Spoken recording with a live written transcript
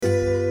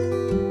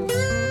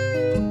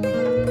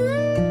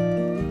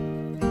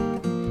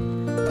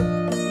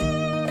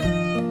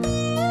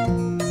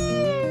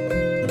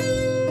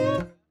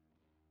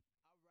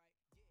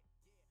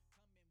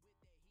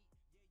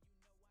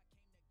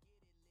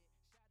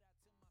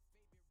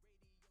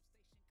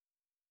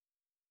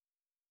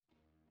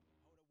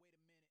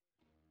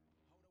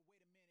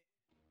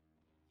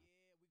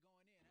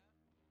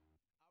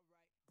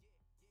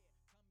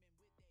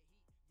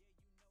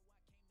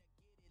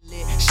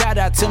Shout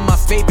out to my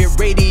favorite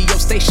radio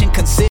station.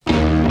 Consider.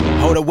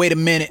 Hold up, wait a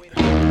minute.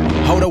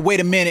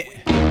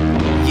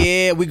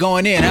 Yeah, we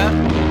going in,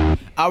 huh?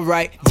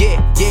 Alright,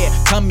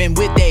 yeah, coming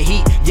with that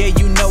heat. Yeah,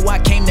 you know I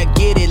came to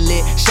get it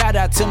lit. Shout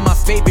out to my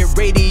favorite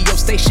radio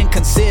station.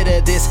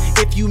 Consider this.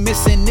 If you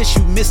missing this,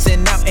 you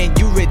missing out and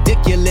you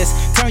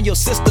ridiculous. Turn your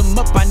system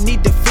up, I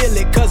need to feel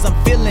it, cause I'm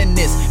feeling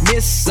this.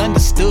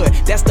 Misunderstood,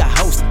 that's the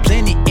host.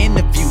 Plenty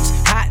interviews,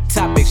 hot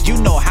topics, you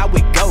know how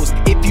it goes.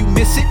 If you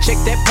miss it, check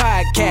that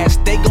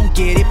podcast, they gon'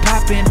 get it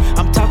poppin'.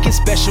 I'm talking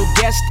special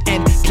guests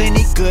and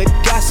plenty good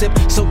gossip.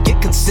 So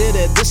get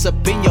consider this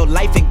up in your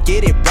life and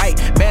get it right.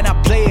 Man, I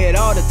play it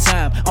all the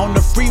time on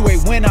the freeway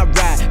when I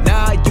ride.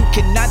 Nah, you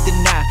cannot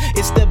deny,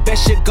 it's the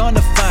best you're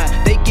gonna find.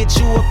 They get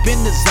you up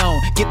in the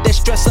zone, get that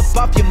stress up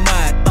off your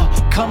mind.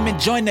 Come and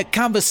join the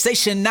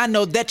conversation, I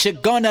know that you're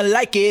gonna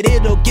like it.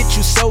 It'll get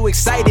you so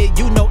excited,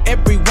 you know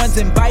everyone's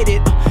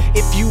invited.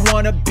 If you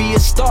wanna be a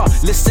star,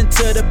 listen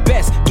to the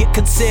best. Get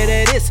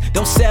consider this,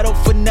 don't settle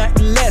for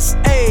nothing less.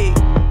 Hey,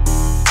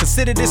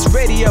 consider this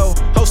radio,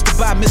 hosted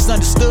by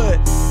Misunderstood.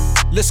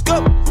 Let's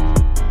go.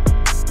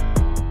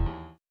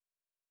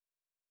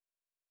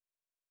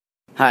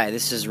 Hi,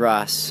 this is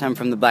Ross. I'm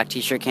from the Black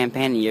T-Shirt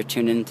Campaign, and you're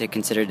tuned in to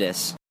Consider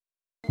This.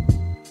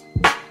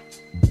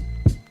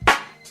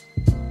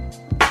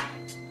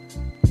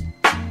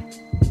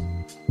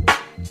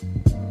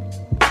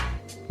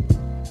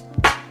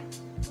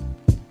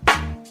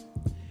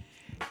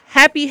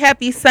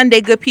 Happy Sunday,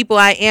 good people.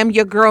 I am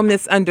your girl,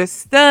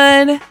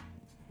 Misunderstood.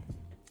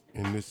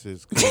 And this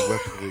is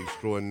Wesley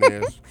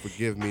Extraordinaire.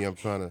 Forgive me, I'm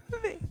trying to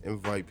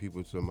invite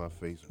people to my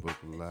Facebook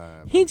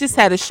Live. He just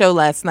had a show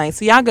last night,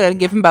 so y'all gotta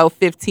give him about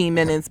 15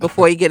 minutes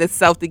before he get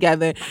himself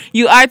together.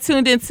 You are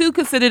tuned in to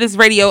Consider This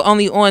Radio,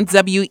 only on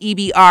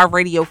WEBR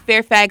Radio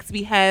Fairfax.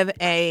 We have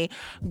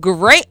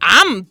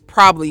I'm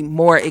probably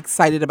more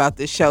excited about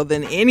this show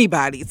than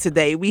anybody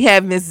today. We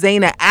have Miss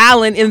Zaina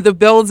Allen in the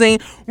building.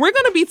 We're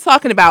gonna be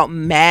talking about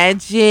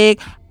magic,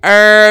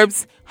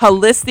 herbs,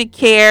 holistic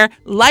care,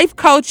 life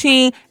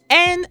coaching,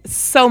 and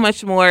so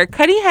much more.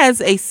 Cuddy has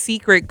a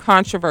secret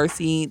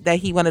controversy that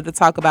he wanted to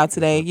talk about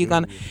today.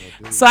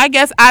 So I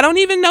guess I don't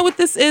even know what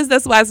this is.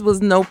 That's why there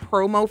was no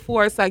promo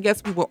for it. So I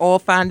guess we will all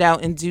find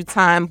out in due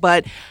time.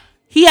 But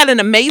he had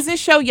an amazing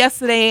show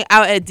yesterday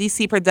out at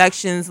DC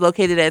Productions,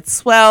 located at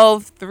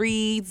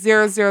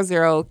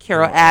 12300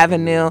 Carroll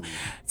Avenue.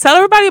 Tell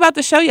everybody about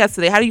the show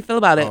yesterday. How do you feel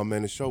about it? Oh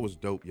man, the show was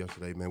dope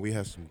yesterday, man. We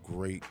had some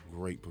great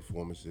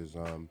performances.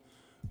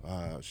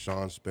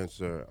 Sean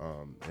Spencer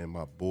and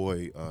my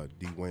boy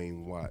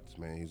Dwayne Watts,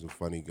 man. He's a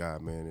funny guy,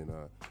 man, and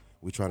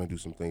we're trying to do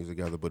some things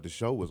together. But the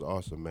show was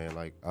awesome, man.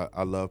 Like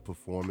I love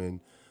performing.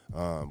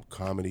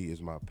 Comedy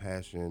is my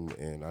passion,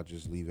 and I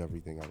just leave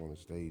everything out on the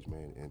stage,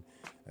 man. And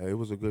it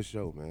was a good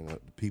show, man.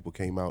 People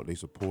came out, they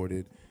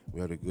supported.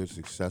 We had a good,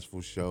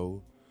 successful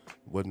show.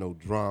 Wasn't no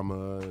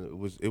drama.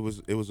 It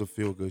was a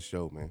feel good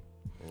show, man.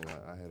 And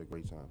I had a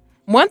great time.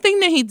 One thing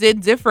that he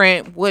did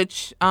different,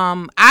 which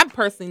I've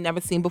personally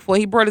never seen before,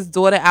 he brought his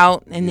daughter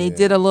out and they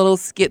did a little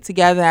skit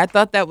together. I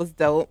thought that was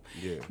dope.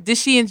 Yeah. Did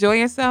she enjoy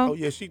herself? Oh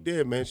yeah, she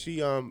did, man.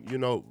 She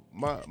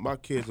my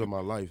kids are my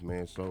life,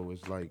 man. So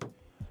it's like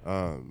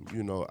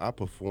I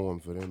perform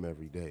for them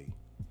every day.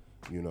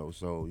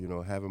 So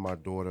having my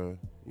daughter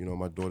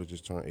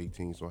just turned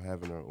 18, so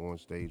having her on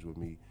stage with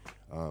me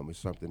is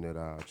something that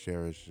I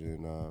cherish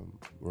and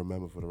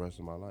remember for the rest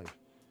of my life.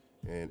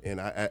 And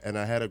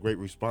I had a great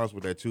response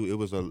with that too. It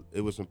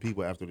was some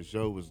people after the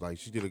show was like,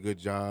 she did a good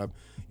job.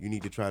 You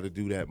need to try to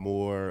do that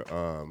more.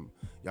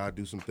 Y'all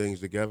do some things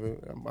together.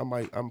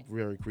 I'm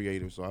very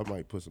creative, so I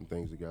might put some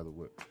things together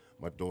with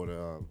my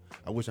daughter.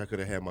 I wish I could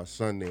have had my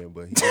son there,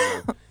 but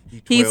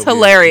he's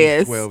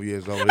hilarious. He's 12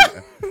 years old.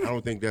 I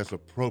don't think that's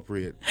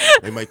appropriate.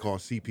 They might call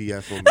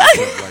CPS on me or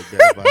something like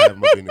that if I have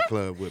him up in the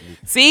club with me.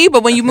 See,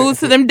 but when you move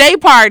to them day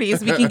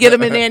parties, we can get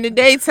him in there in the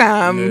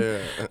daytime.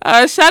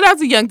 Yeah. Shout out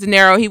to Young De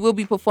Niro. He will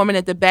be performing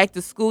at the Back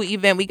to School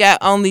event. We got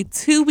only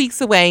 2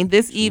 weeks away.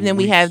 This evening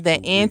we have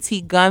the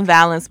Anti-Gun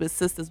Violence with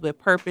Sisters with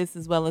Purpose,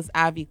 as well as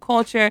Ivy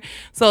Culture.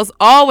 So it's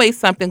always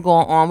something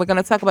going on. We're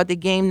going to talk about the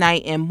game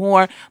night and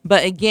more.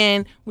 But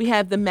again, we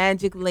have the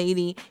Magic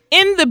Lady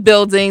in the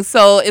building.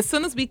 So as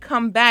soon as we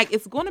come back,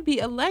 it's going to be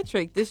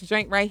electric. This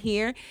drink right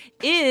here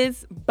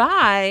is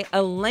by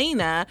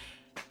Elena,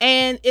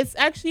 and it's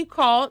actually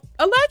called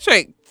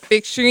Electric,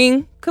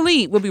 featuring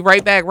Khalid. We'll be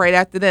right back right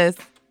after this.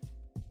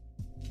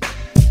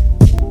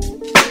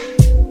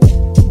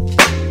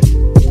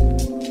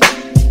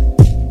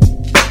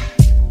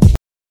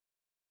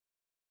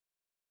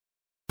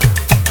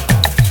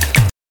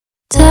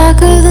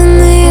 Darker than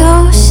the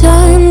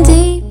ocean,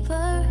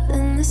 deeper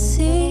than the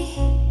sea.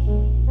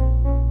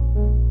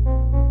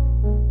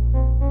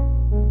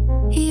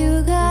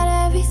 You got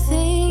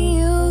everything,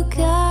 you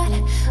got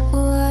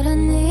what I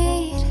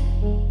need.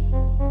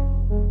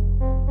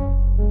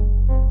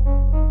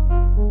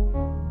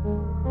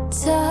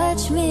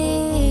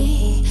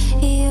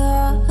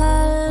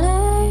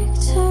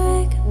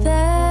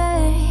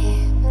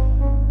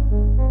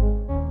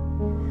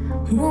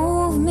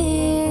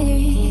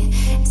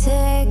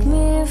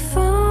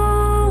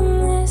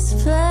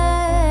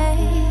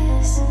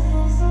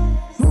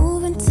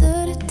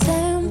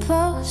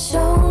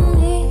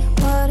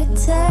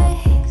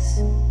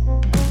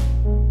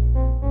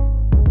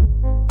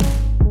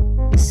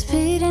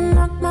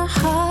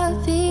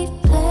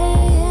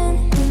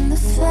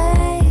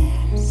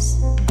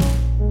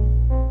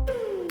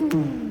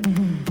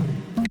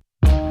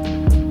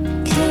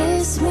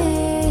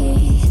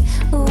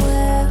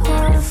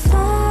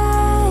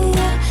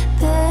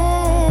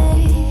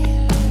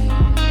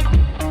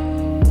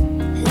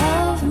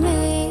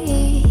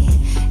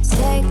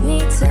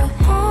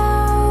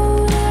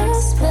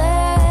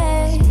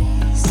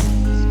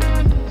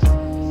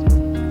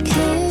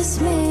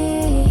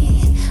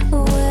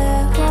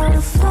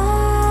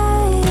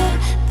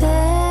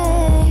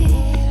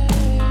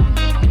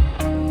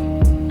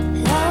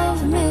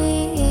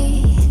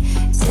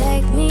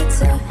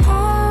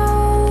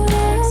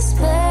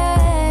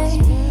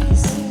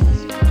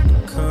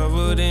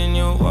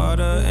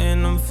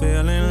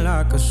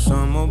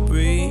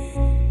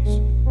 breeze.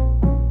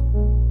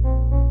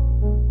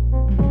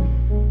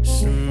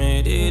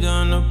 Submitted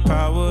under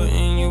power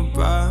and you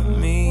brought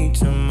me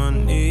to my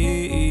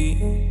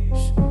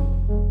knees.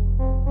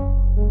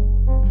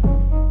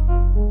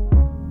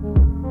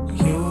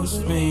 Use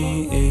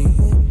me,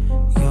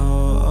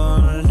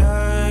 you're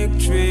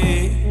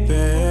electric,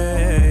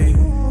 babe.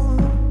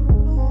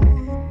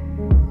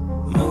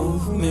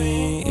 Move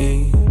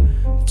me,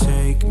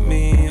 take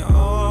me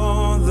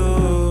all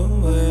the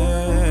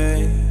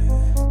way.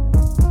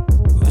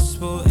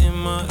 Whisper in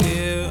my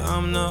ear,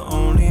 I'm the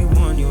only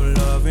one you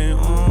loving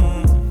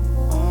on.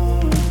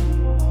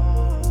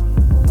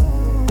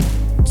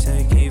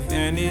 Take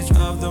advantage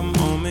of the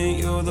moment,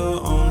 you're the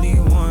only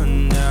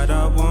one that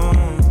I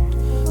want.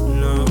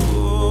 No.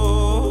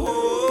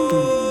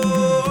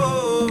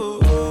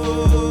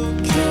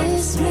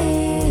 Kiss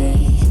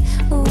me,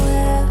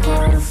 we're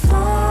on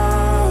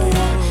fire,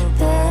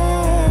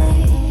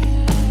 babe.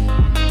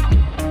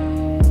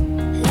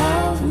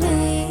 Love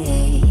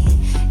me,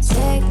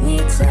 take me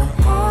to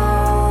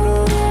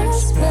outer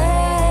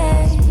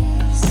space.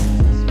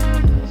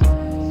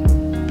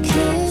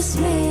 Kiss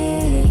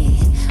me,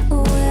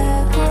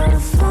 we're on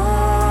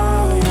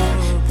fire,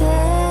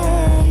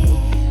 babe.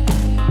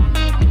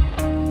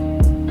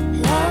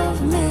 Love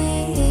me,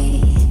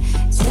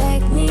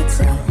 take me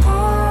to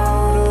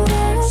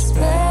outer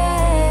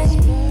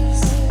space.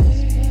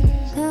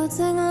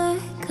 Melting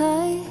like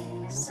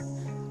ice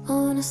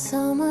on a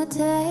summer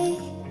day.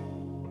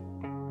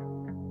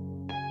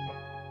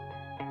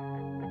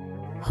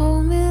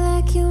 Hold me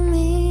like you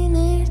mean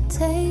it,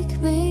 take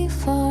me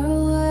far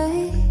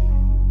away.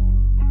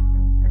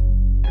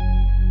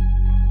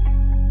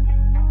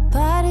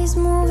 Bodies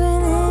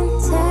moving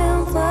in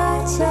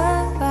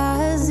temperature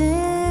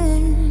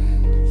rising.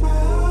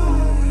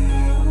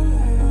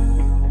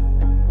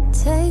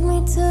 Take me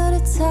to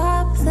the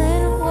top,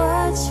 then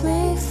watch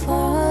me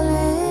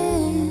falling.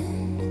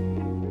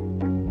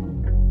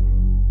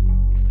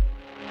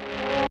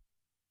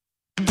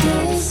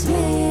 Kiss me,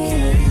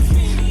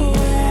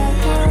 we're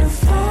on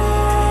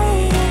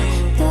fire,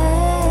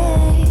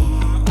 babe.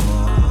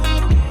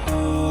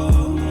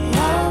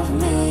 Love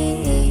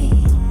me,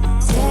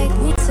 take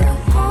me to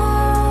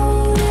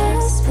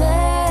outer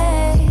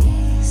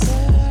space.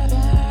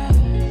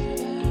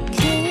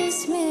 Kiss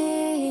me,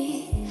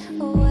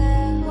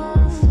 we're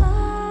on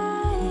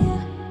fire.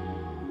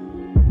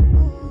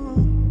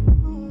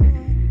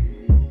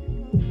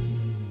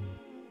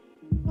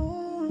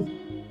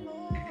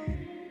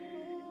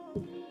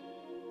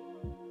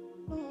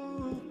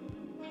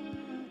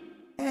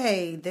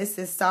 Hey, this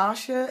is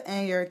Sasha,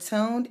 and you're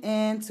tuned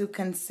in to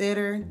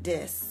Consider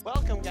This.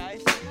 Welcome,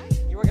 guys.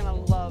 You are gonna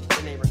love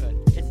The Neighborhood.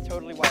 It's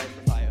totally wired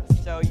for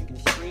Fios, so you can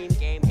stream,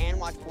 game, and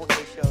watch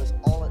 4K shows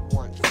all at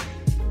once.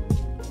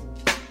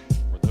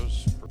 Were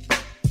those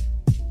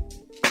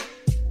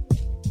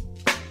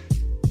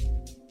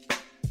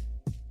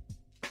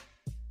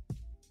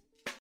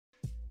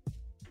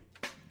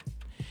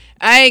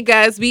All right,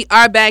 guys, we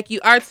are back.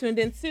 You are tuned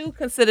in to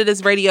Consider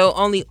This Radio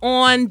only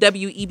on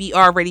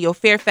WEBR Radio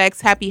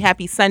Fairfax.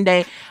 Happy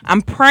Sunday.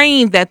 I'm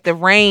praying that the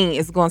rain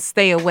is going to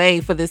stay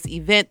away for this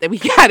event that we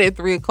got at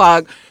 3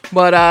 o'clock,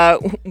 but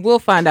we'll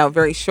find out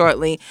very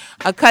shortly.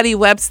 Cuddy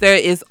Webster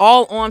is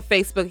all on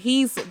Facebook.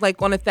 He's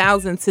like on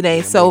 1,000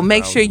 today, so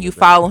make sure you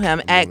follow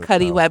him at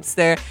Cuddy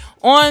Webster.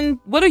 On,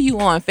 what are you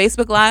on,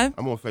 Facebook Live?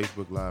 I'm on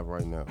Facebook Live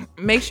right now.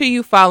 Make sure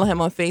you follow him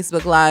on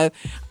Facebook Live.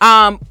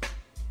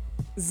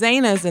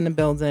 Zaina's in the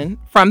building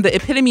from the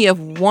Epitome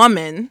of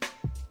Woman.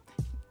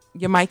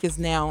 Your mic is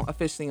now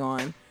officially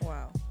on.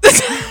 Wow.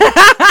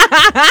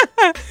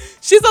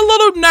 She's a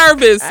little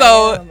nervous,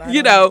 so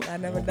I've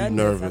never done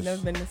this. I've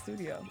never been in the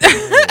studio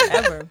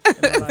ever.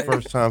 In my life.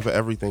 First time for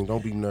everything.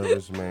 Don't be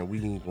nervous, man.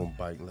 We ain't gonna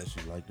bite unless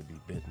you like to be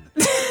bitten.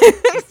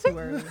 It's too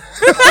early.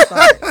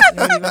 Sorry. You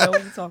don't even know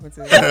what you're talking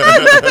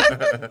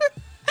to.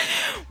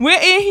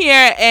 We're in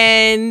here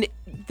and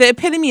the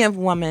Epitome of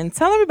Woman.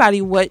 Tell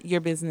everybody what your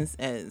business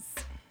is.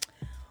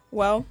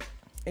 Well,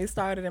 it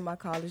started in my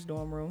college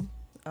dorm room.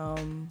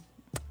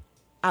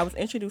 I was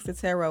introduced to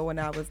tarot when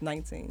I was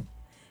 19,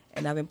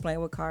 and I've been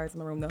playing with cards in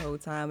the room the whole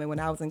time. And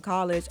when I was in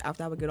college,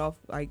 after I would get off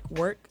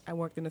work, I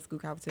worked in the school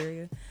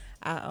cafeteria.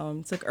 I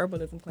took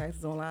herbalism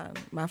classes online.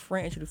 My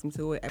friend introduced me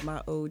to it at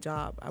my old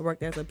job. I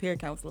worked as a peer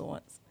counselor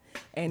once.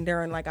 And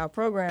during our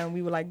program,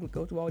 we would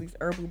go through all these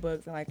herbal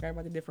books and learn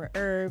about the different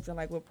herbs and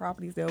what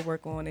properties they'll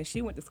work on. And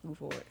she went to school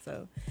for it,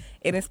 so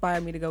it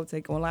inspired me to go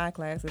take online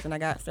classes. And I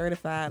got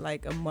certified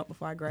a month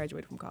before I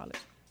graduated from college.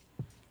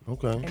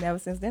 Okay. And ever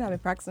since then, I've been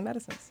practicing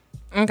medicines.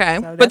 Okay,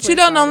 So but you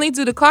don't only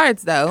do the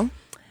cards though.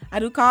 I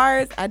do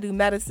cards. I do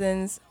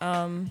medicines.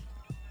 I'm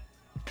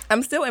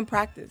still in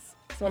practice.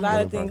 So a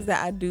lot of things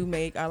that I do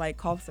make are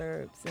cough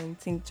syrups and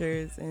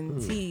tinctures and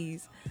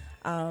teas.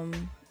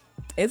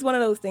 It's one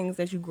of those things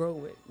that you grow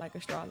with, like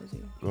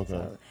astrology. Okay.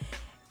 So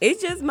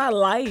it's just my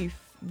life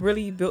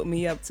really built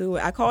me up to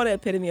it. I call it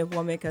Epitome of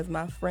Woman because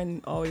my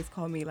friend always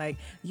called me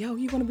yo,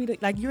 you want to be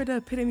you're the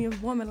epitome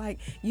of woman.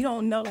 You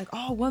don't know,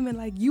 all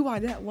women, you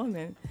are that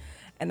woman.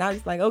 And I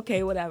was like,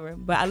 okay, whatever.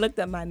 But I looked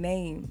up my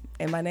name,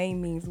 and my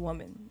name means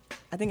woman.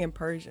 I think in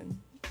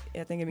Persian.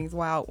 I think it means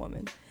wild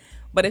woman.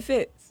 But it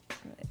fits.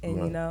 And,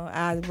 you know,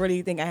 I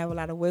really think I have a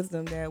lot of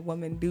wisdom that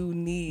women do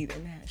need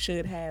and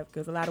should have,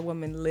 because a lot of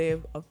women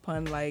live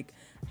upon, like,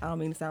 I don't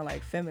mean to sound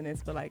like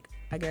feminist, but, like,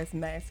 I guess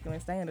masculine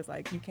standards.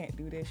 Like, you can't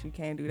do this, you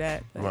can't do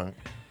that.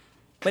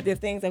 But there's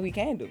things that we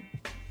can do.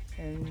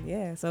 And,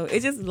 yeah, so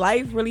it's just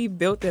life really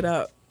built it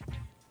up.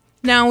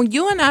 Now,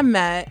 you and I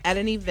met at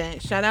an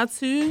event. Shout out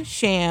to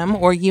Sham,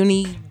 or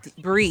Uni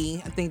Bree.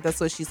 I think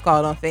that's what she's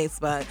called on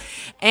Facebook.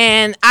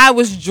 And I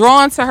was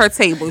drawn to her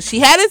table.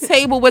 She had a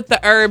table with the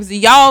herbs.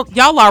 Y'all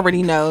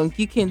already know.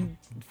 You can,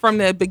 from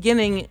the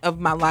beginning of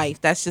my life,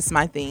 that's just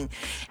my thing.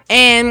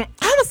 And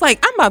I was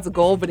like, I'm about to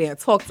go over there and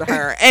talk to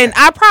her. And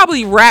I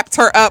probably wrapped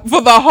her up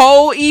for the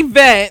whole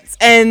event.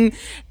 And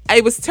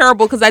it was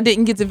terrible because I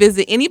didn't get to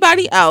visit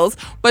anybody else.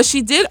 But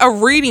she did a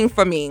reading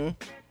for me.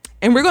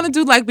 And we're going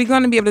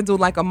to be able to do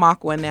like a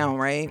mock one now,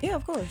 right? Yeah,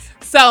 of course.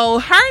 So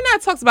her and I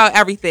talked about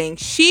everything.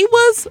 She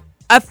was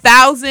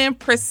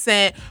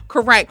 1,000%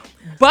 correct.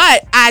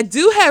 But I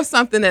do have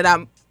something that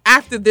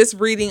after this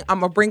reading, I'm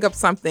going to bring up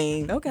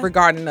something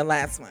regarding the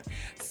last one.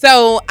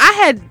 So I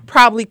had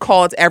probably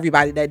called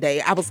everybody that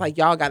day. I was like,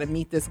 y'all got to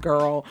meet this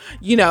girl.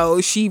 You know,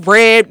 she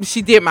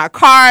did my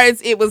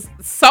cards. It was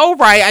so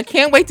right. I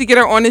can't wait to get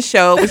her on the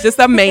show. It was just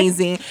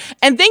amazing.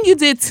 And then you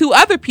did 2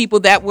 other people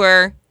that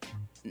were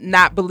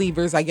not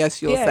believers, I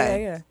guess you'll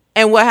say. Yeah.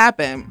 And what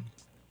happened?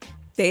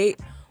 It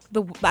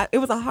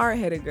was a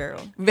hard-headed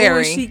girl.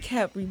 Very. She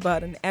kept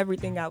rebutting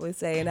everything I would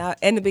say. And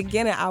in the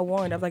beginning, I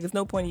warned. I was like, there's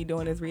no point in you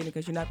doing this reading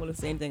because you're not going to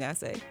say anything I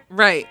say.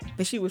 Right.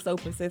 But she was so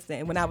persistent.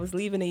 And when I was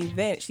leaving the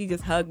event, she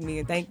just hugged me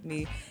and thanked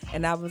me.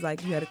 And I was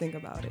like, you had to think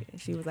about it. And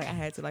she was like, I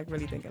had to like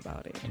really think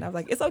about it. And I was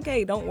like, it's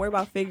okay. Don't worry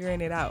about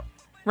figuring it out.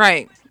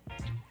 Right.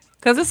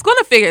 Because it's going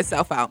to figure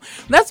itself out.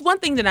 That's one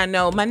thing that I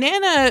know. My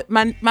nana,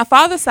 my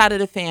father's side of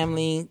the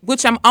family,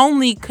 which I'm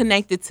only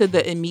connected to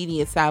the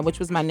immediate side, which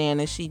was my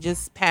nana. She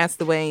just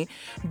passed away.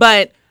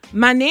 But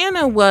my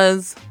nana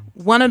was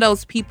one of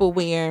those people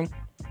where,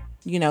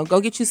 you know,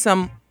 go get you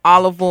some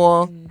olive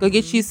oil, go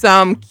get you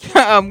some,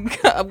 cayenne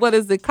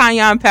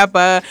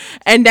pepper,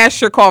 and that's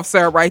your cough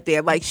syrup right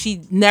there. Like,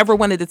 she never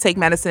wanted to take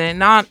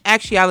medicine. And in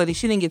actuality,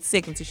 she didn't get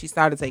sick until she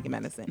started taking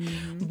medicine.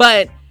 Mm-hmm.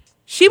 But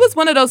she was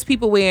one of those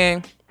people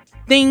where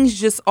things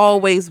just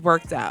always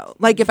worked out.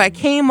 Like, if I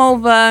came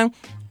over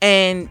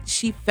and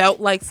she felt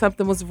like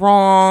something was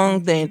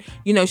wrong, then,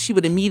 you know, she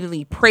would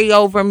immediately pray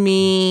over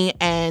me.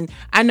 And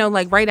I know,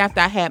 like, right after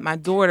I had my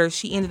daughter,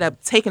 she ended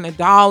up taking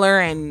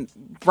 $1 and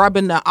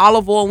rubbing the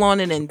olive oil on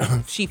it,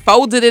 and she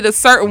folded it a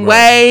certain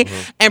way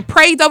and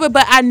prayed over it.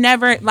 But I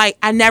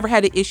never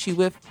had an issue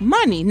with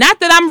money. Not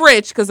that I'm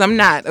rich, because I'm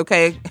not,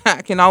 okay?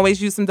 I can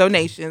always use some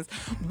donations.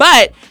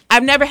 But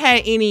I've never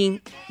had any,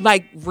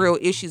 like, real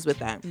issues with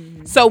that.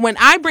 Mm-hmm. So when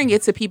I bring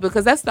it to people,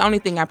 because that's the only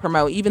thing I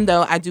promote, even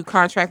though I do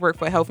contract work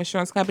for a health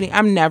insurance company,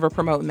 I'm never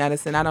promoting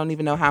medicine. I don't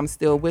even know how I'm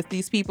still with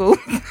these people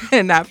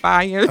and not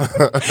fired.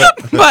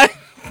 But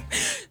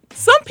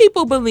some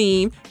people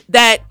believe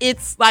that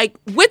it's like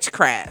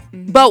witchcraft.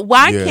 Mm-hmm. But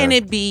why can't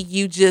it be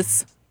you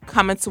just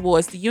coming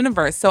towards the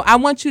universe? So I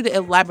want you to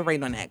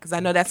elaborate on that, because I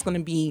know that's going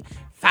to be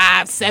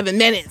 5-7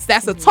 minutes.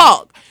 That's a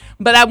talk.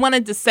 But I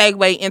wanted to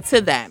segue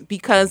into that,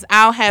 because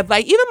I'll have,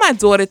 like, even my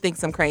daughter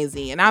thinks I'm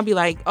crazy. And I'll be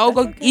like, oh,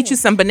 go eat you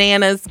some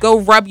bananas. Go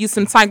rub you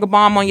some Tiger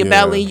Balm on your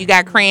belly. You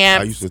got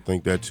cramps. I used to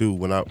think that, too.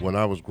 When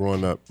I was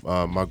growing up,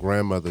 my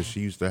grandmother,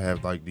 she used to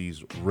have, like,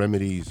 these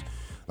remedies.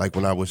 Like,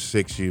 when I was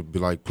 6, she'd be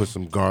like, put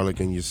some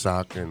garlic in your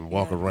sock and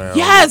walk around.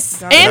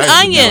 Yes, and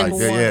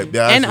onions. Like,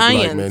 and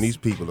onions. Like, man, these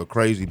people are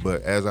crazy.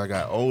 But as I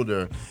got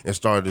older and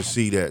started to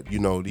see that, you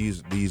know,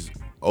 these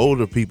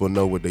older people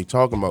know what they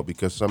talking about,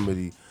 because now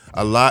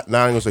I'm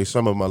going to say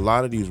some of them, a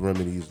lot of these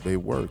remedies, they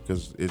work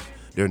because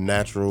they're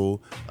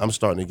natural. I'm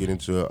starting to get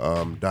into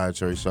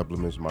dietary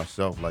supplements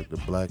myself, like the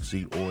black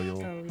seed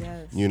oil. Oh,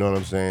 yes. You know what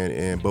I'm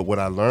saying? But what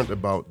I learned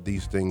about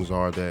these things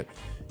are that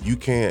you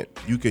can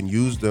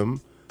use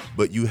them,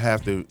 but you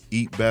have to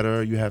eat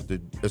better.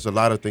 There's a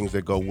lot of things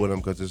that go with them,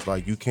 because it's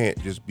like you can't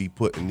just be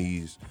putting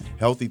these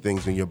healthy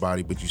things in your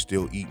body, but you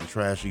still eating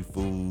trashy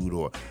food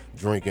or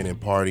drinking and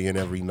partying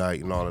every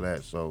night and all of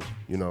that. So,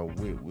 you know,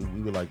 we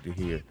would like to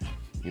hear,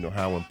 you know,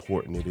 how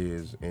important it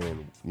is,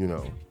 and, you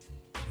know,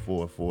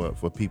 for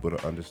people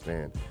to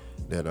understand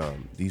that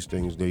these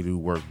things, they do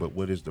work. But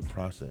what is the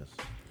process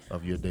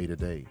of your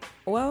day-to-day?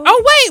 Well,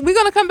 wait, we're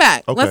gonna come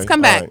back. Okay, let's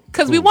come back,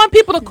 because we want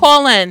people to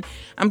call in.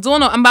 I'm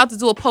about to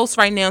do a post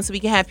right now so we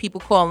can have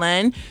people call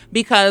in,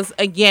 because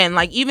again,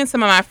 like, even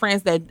some of my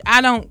friends that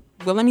I don't,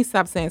 well, let me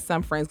stop saying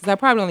some friends, because I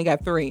probably only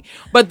got 3,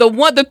 but the 3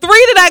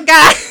 that I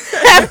got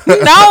have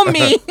known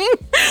me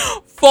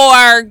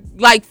for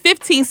like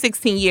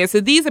 15-16 years. So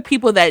these are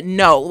people that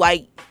know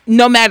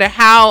no matter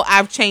how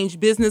I've changed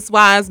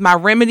business-wise, my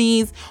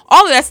remedies,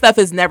 all of that stuff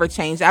has never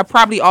changed. I've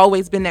probably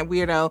always been that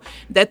weirdo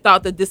that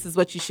thought that this is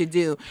what you should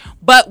do.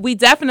 But we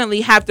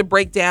definitely have to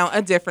break down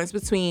a difference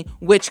between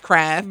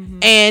witchcraft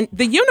and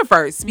the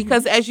universe.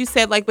 Because as you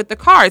said, like with the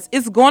cards,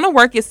 it's going to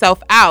work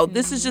itself out.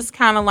 This is just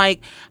kind of like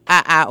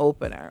an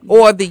eye-opener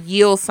or the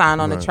yield sign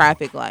on the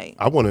traffic light.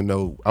 I want to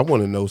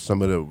know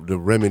some of the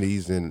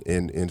remedies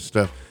and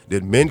stuff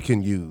that men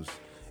can use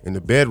in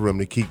the bedroom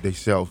to keep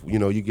themselves. You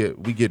know, we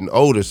getting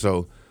older,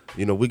 so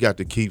we got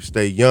to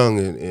stay young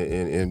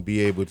and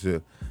be able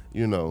to,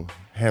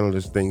 handle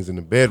these things in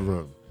the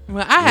bedroom.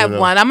 Well, I have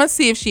one. I'm gonna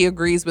see if she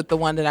agrees with the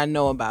one that I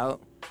know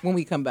about when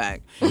we come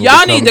back.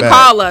 Y'all need to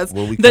call us.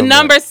 The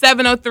number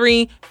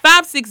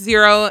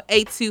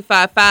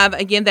 703-560-8255.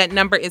 Again, that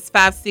number is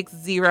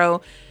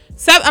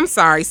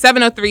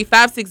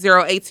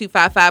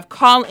 703-560-8255.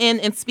 Call in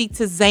and speak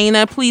to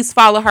Zaina. Please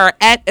follow her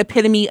at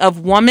Epitome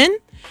of Woman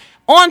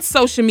on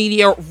social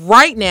media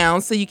right now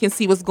so you can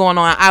see what's going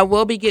on. I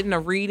will be getting a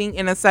reading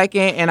in a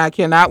second, and I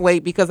cannot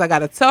wait because I got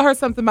to tell her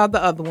something about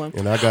the other one.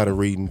 And I got a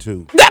reading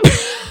too.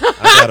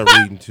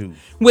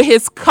 With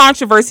his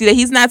controversy that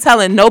he's not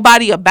telling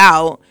nobody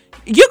about.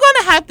 You're going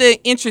to have to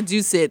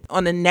introduce it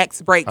on the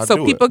next break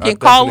so people can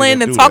call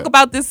in and talk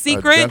about this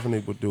secret. I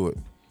definitely would do it.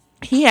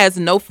 He has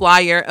no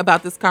flyer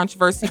about this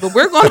controversy, but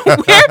we're going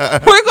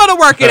to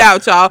work it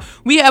out, y'all.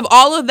 We have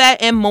all of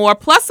that and more,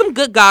 plus some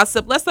good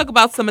gossip. Let's talk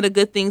about some of the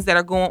good things that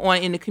are going on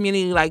in the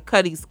community, like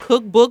Cuddy's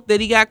cookbook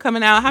that he got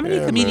coming out. How many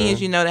comedians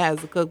you know that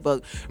has a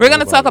cookbook? We're going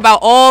to talk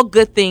about all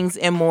good things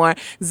and more.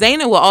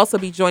 Zaina will also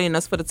be joining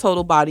us for the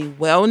Total Body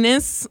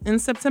Wellness in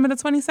September the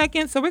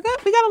 22nd. So we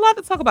got a lot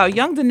to talk about.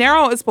 Young De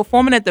Niro is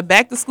performing at the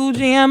Back to School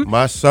Jam.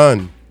 My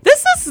son.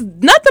 This is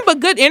nothing but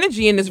good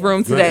energy in this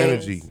room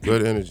today.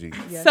 Good energy.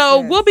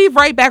 We'll be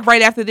right back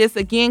right after this.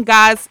 Again,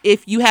 guys,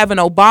 if you have an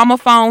Obama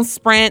phone,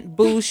 Sprint,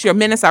 Boost, your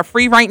minutes are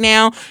free right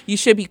now. You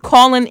should be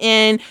calling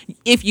in.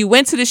 If you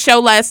went to the show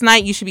last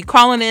night, you should be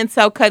calling in.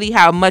 Tell Cuddy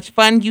how much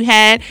fun you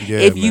had.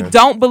 If you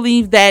don't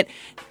believe that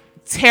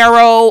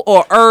tarot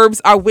or herbs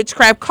are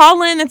witchcraft,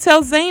 call in and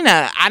tell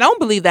Zaina. I don't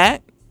believe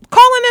that.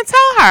 Call in and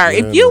tell her.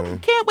 If you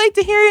can't wait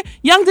to hear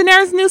Young De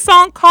Niro's new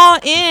song, call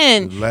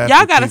in.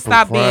 Y'all got to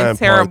stop being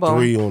terrible.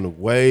 Part 3 on the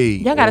way.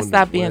 Y'all got to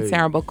stop being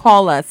terrible.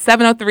 Call us,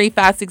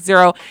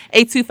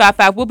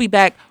 703-560-8255. We'll be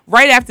back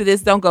right after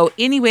this. Don't go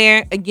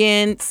anywhere.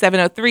 Again,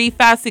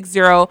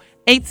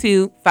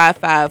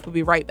 703-560-8255. We'll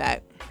be right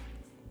back.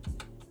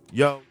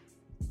 Yo.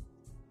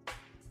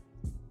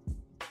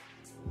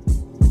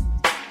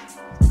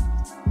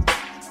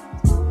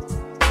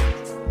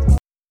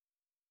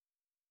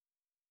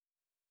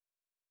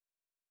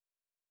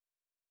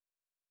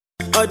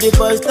 All the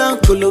boys down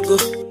Kologo.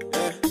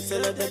 Say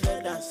let them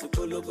dance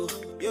Kologo.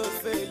 You're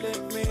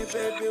failing me,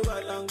 baby,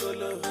 while I'm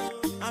golo.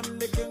 I'm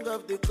the king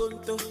of the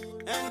Kunto.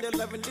 And they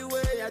loving the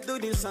way I do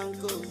this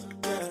uncle.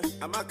 Yeah,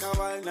 I'm a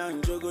kawaii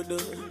and jogodo.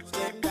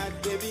 Step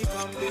that baby,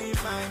 come be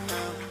mine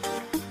now.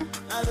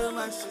 I don't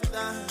mind shit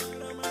down.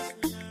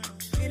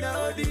 In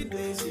all the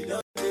days, you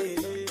don't say.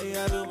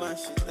 I don't mind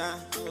shit down.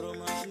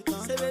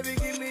 Say baby,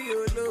 give me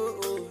your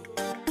low.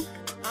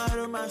 I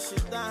don't mind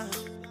shit down.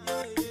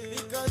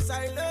 Because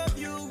I love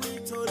you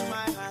with all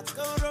my heart.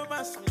 Go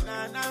romance me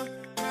now.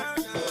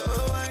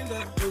 Oh, wind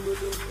up,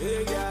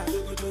 hey yeah,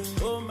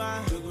 oh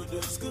my,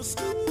 school,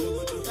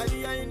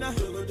 Kadiana,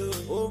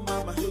 oh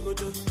mama,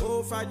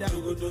 oh father,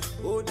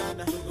 oh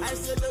nana. I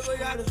said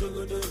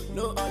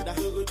no other,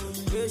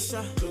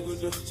 Asia,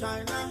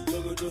 China,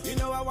 you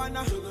know I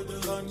wanna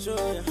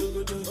control ya.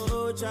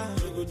 Oh cha,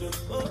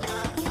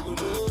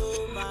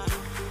 oh my.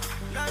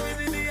 Love is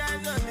in the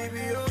eyes of the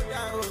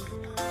beholder.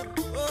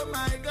 Oh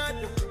my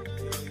God.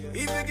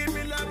 If you give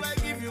me love, I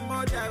give you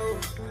more than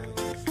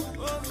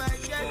oh my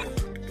God.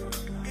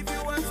 If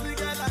you want me,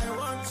 girl, I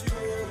want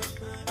you.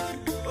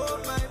 Oh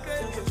my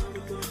baby.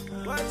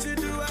 What you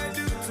do, I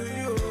do to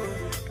you.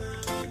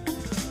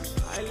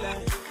 I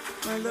like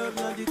my love,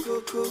 not the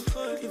cocoa.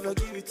 If I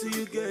give it to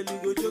you, girl, you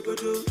go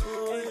jogodo.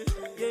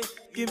 Yeah,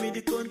 give me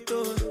the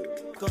contour.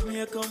 Come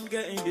here, come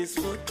get in this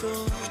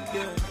photo.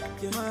 Yeah,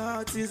 my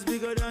heart is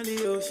bigger than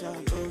the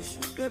ocean.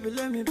 Baby,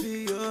 let me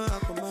be your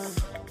aquaman.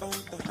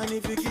 And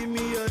if you give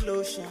me your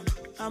lotion,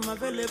 I'm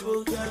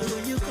available, girl,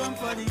 when you come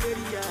for the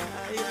area.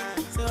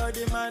 So all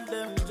the man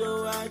them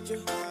Joe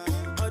Ajo,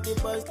 all the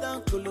boys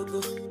down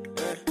Kologo.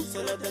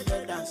 So let them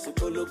dance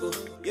Kologo.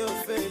 You're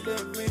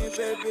failing me,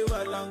 baby,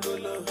 while I'm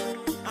golo.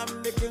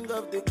 I'm the king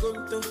of the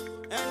Kunto,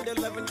 and they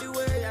loving the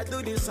way I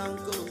do this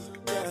uncle.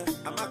 Yeah,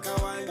 I'm a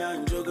kawaii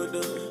and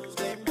jogodo.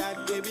 Step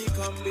that baby,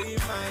 come be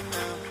mine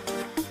now.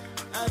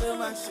 I don't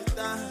mind shit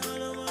down.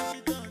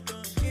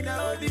 In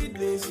all the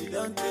days you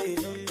don't take,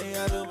 I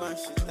don't mind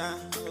shit down.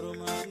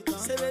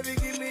 Say baby,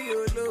 give me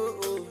your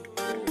low.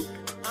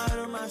 I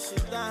don't mind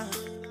shit down.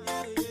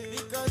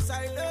 Because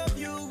I love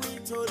you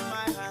with all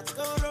my heart.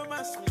 Go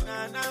romance me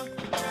now.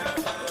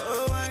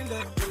 Oh, wind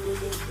up,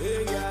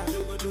 hey yeah,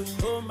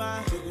 oh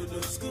my,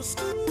 school,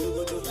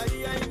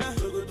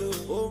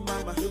 oh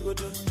mama,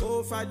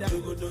 oh father.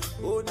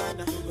 Oh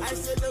nana, I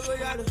said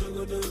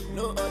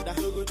no other.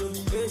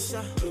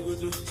 Asia,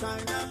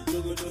 China,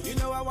 you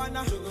know I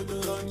wanna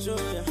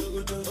control ya.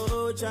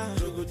 Oh ja,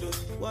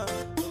 what?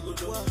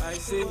 I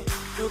say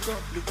no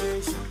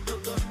complication.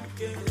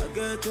 I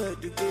get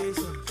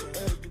education.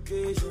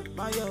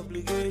 My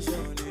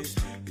obligation is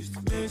to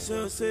make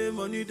sure say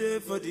money there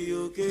for the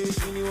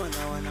occasion. Anyone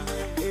I wanna,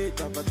 hey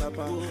tapa.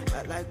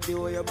 I like the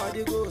way your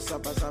body goes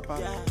sapa.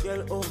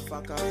 Girl oh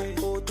faka,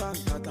 oh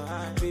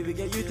tanta. Baby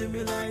girl you do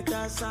me like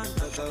that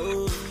Santa.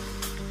 Oh,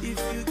 if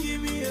you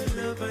give me your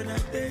love and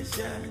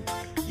attention,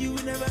 you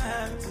will never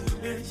have to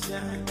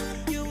mention.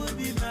 You will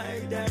be my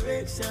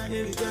direction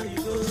every time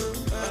you go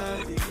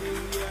by the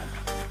area.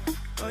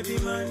 All the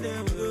man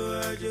them go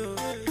ajo,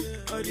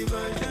 all the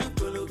boys them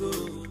go.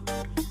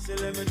 Say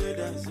let me do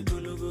dance go.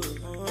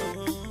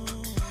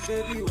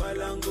 Baby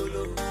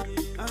walangolo,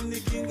 I'm the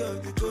king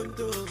of the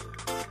conto.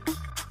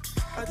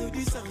 I do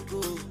this and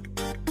go,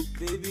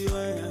 baby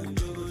why I'm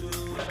go.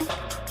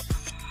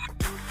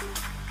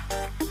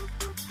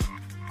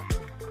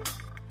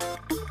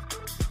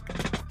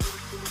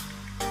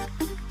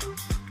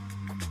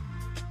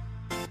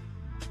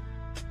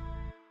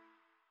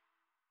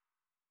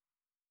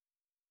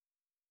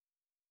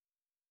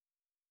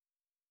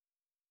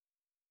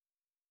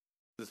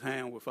 This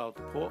hand without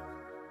the pork.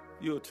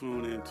 You'll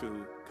tune in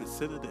to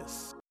Consider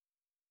This.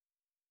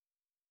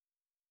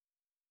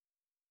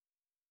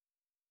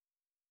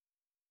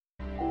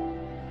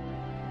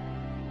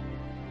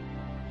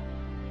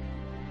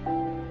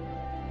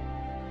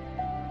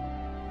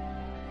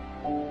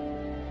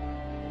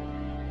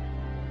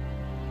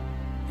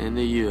 In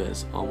the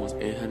U.S., almost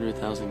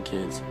 800,000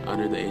 kids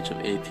under the age of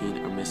 18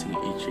 are missing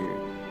each year.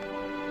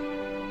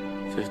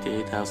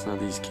 58,000 of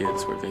these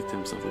kids were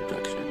victims of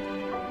abduction.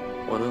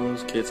 One of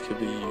those kids could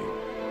be you,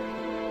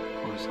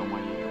 or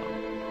someone you know.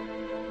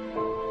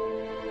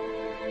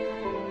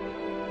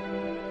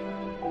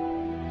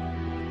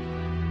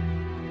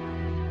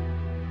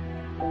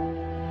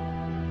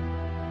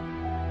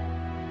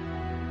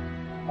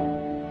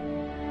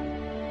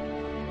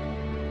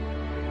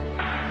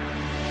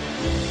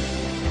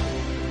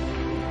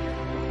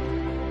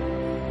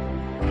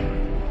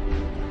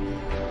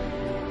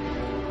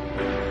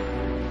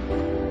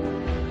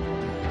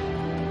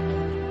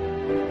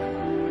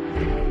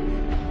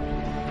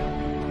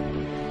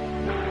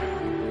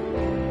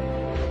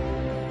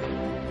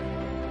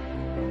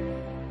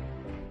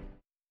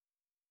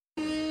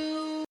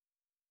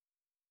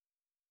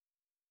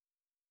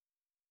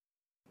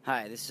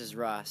 Hi, this is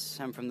Ross.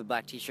 I'm from the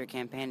Black T-Shirt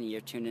Campaign, and you're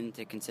tuned in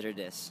to Consider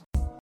This.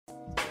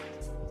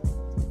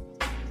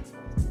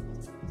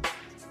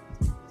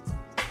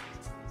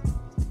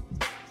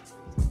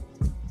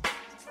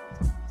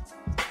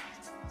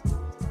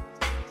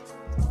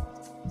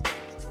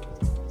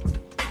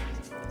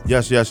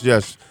 Yes.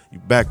 You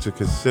back to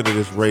Consider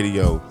This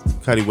Radio.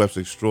 Cuddy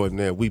Webster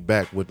Extraordinaire. We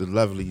back with the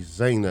lovely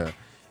Zayna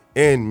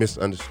and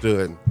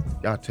Misunderstood.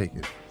 Y'all take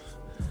it.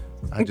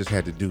 I just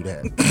had to do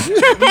that.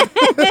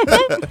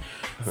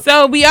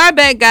 So we are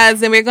back,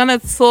 guys, and we're going to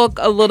talk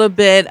a little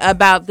bit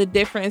about the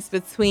difference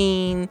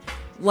between,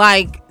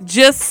 like,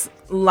 just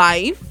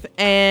life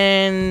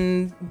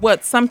and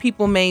what some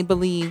people may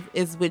believe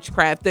is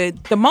witchcraft.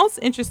 The most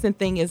interesting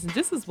thing is, and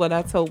this is what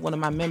I told one of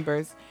my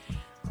members,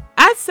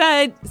 I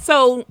said,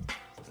 so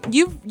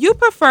you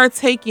prefer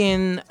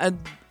taking a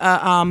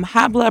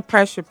high blood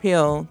pressure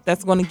pill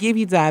that's going to give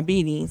you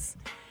diabetes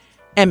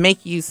and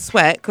make you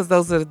sweat, because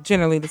those are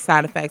generally the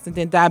side effects. And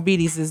then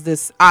diabetes is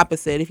this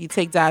opposite. If you're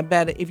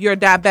a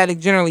diabetic,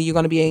 generally you're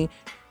going to be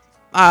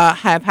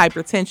have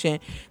hypertension.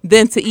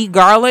 Then to eat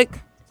garlic,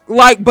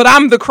 but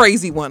I'm the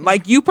crazy one.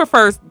 Like, you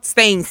prefer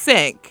staying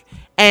sick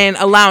and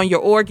allowing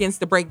your organs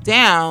to break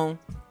down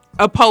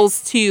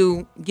opposed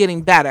to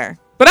getting better.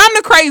 But I'm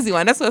the crazy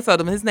one. That's what I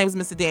told him. His name was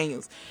Mr.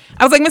 Daniels.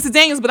 I was like, Mr.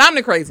 Daniels, but I'm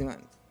the crazy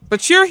one.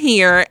 But you're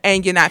here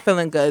and you're not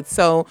feeling good.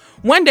 So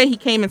one day he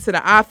came into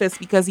the office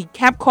because he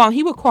kept calling.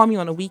 He would call me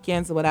on the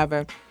weekends or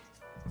whatever.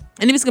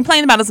 And he was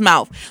complaining about his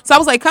mouth. So I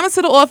was like, come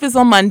into the office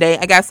on Monday.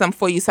 I got something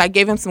for you. So I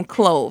gave him some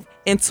clove.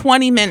 In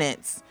 20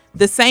 minutes,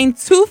 the same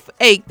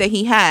toothache that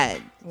he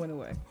had went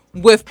away.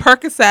 With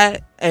Percocet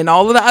and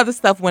all of the other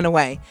stuff went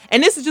away.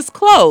 And this is just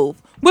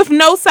clove with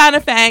no side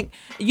effect.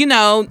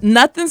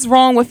 Nothing's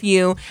wrong with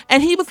you.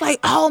 And he was like,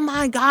 oh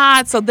my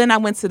God. So then I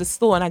went to the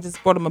store and I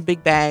just brought him a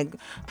big bag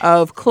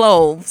of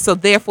clove. So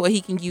therefore he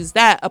can use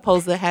that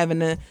opposed to having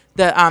the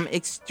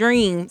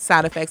extreme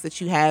side effects that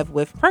you have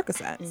with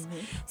Percocets. Mm-hmm.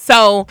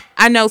 So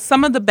I know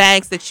some of the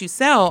bags that you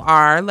sell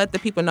let the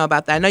people know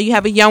about that. I know you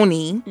have a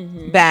Yoni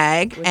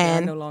bag. Which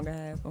and I no longer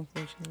have,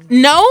 unfortunately.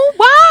 No?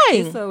 Why?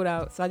 It's sold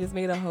out. So I just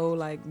made a whole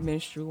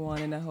menstrual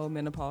one and a whole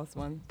menopause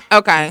one.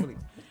 Okay.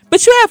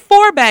 But you have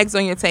 4 bags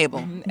on your table.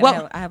 Mm-hmm.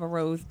 Well, I have a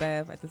rose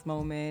bath at this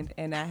moment,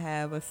 and I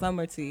have a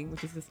summer tea,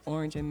 which is just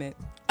orange and mint.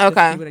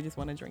 Okay. But I just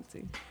want to drink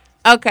tea.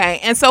 Okay,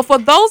 and so for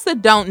those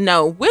that don't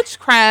know,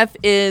 witchcraft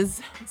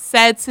is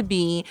said to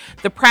be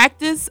the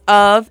practice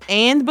of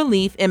and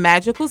belief in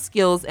magical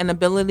skills and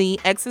ability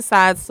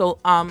exercised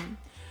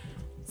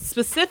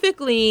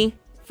specifically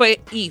for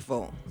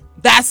evil.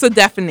 That's a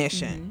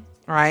definition,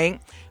 right?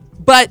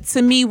 But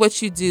to me,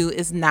 what you do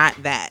is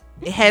not that.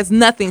 It has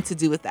nothing to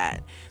do with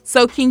that.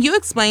 So can you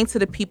explain to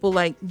the people,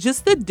 like,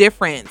 just the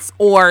difference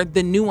or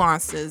the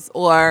nuances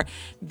or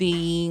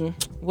the,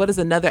 what is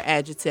another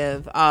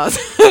adjective?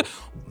 The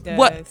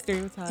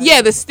stereotype.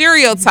 Yeah, the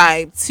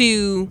stereotype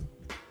to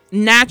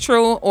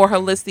natural or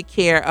holistic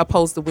care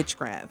opposed to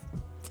witchcraft.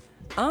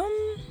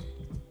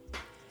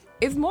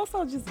 It's more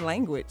so just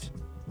language.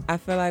 I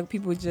feel like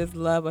people just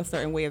love a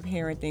certain way of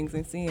hearing things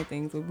and seeing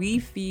things. We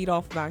feed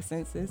off of our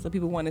senses, so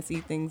people want to see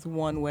things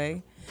one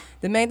way.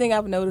 The main thing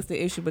I've noticed,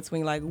 the issue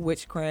between like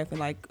witchcraft and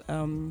like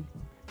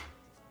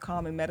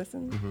common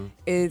medicine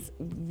is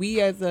we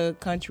as a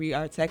country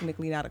are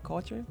technically not a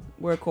culture.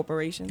 We're a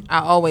corporation. I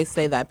always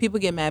say that. People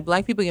get mad.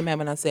 Black people get mad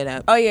when I say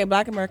that. Oh yeah,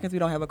 Black Americans, we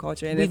don't have a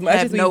culture. And We as much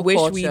have as we no wish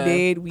culture. we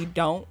did, we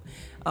don't.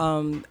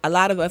 A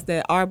lot of us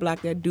that are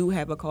Black that do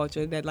have a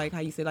culture that, like how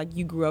you said, like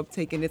you grew up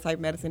taking this type of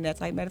medicine, that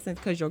type of medicine,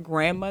 because your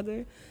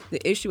grandmother. The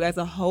issue as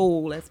a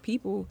whole, as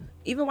people,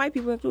 even white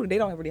people included, they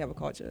don't really have a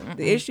culture.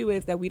 The issue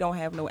is that we don't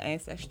have no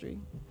ancestry.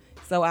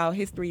 So our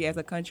history as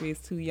a country is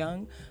too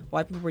young.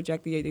 White people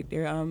reject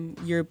their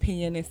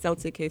European and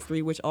Celtic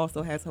history, which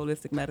also has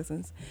holistic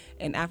medicines.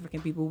 And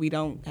African people, we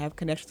don't have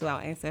connection to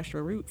our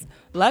ancestral roots.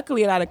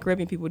 Luckily, a lot of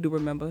Caribbean people do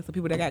remember. So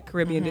people that got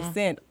Caribbean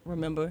descent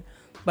remember.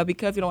 But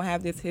because we don't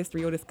have this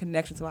history or this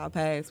connection to our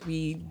past,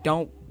 we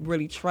don't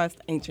really trust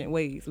ancient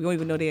ways. We don't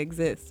even know they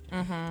exist.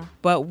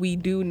 But we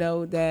do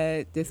know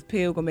that this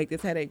pill gonna make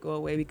this headache go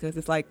away because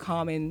it's like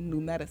common new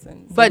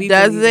medicine. So But we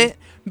does believe it?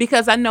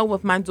 Because I know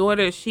with my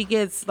daughter, she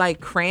gets like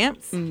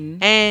cramps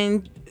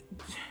and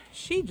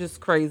she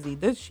just crazy.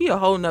 She a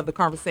whole nother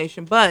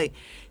conversation. But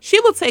she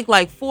will take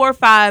like 4 or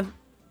 5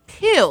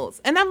 pills.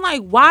 And I'm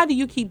like, why do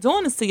you keep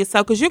doing this to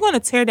yourself? Because you're going to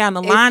tear down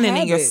the lining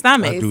in your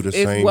stomach. I do the It's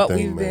same what thing,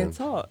 we've been man.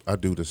 taught. I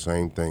do the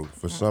same thing.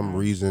 For some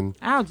reason,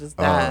 I'll just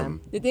die.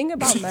 The thing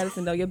about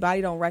medicine, though, your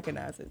body don't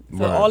recognize it.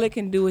 So Right. all it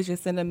can do is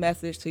just send a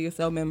message to your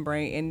cell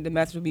membrane, and the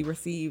message will be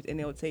received, and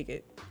it'll take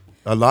it.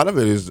 a lot of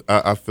it is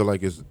I feel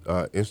like it's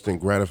instant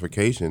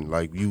gratification.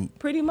 Like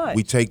Pretty much.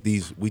 we take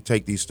these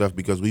stuff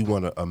because we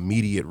want an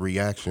immediate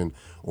reaction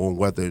on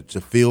whether it's to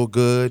feel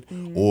good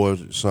or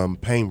some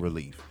pain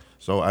relief.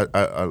 So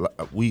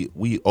we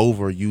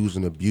overuse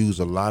and abuse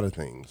a lot of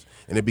things,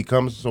 and it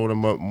becomes sort of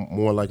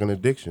more like an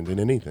addiction than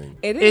anything.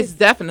 It It's is.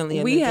 definitely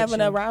an We have an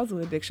addiction. arousal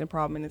addiction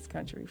problem in this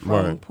country, from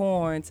Right.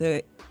 porn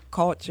to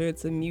culture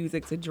to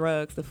music to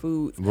drugs to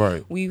foods.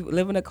 Right. We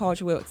live in a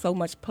culture where so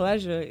much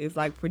pleasure is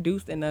like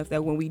produced in us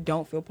that when we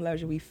don't feel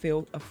pleasure, we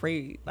feel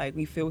afraid. Like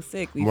we feel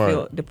sick, we Right.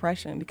 feel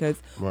depression because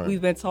Right.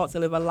 we've been taught to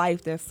live a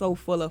life that's so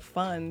full of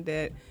fun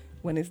that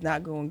when it's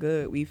not going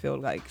good, we feel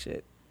like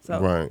shit. So,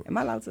 Right. am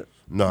I allowed to?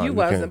 No, You we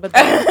wasn't, can't.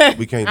 but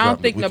We can't. I don't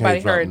drop- think we nobody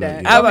can't drop heard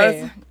nothing that. yet.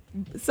 I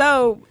was.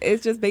 So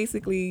it's just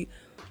basically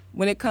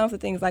when it comes to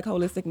things like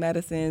holistic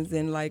medicines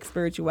and like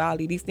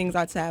spirituality, these things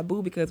are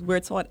taboo because we're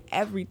taught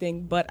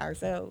everything but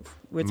ourselves.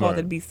 We're taught Right.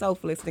 to be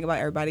selfless, think about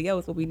everybody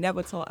else, but we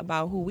never taught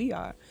about who we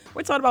are.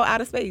 We're taught about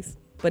outer space,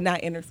 but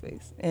not inner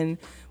space. And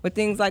with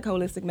things like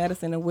holistic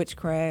medicine and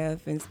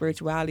witchcraft and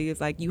spirituality, it's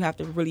like you have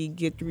to really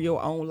get through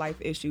your own life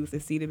issues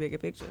to see the bigger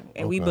picture.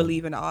 And we Okay.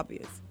 believe in the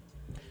obvious.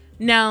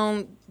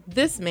 Now,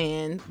 this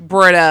man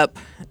brought up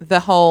the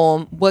whole,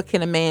 what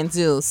can a man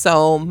do?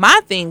 So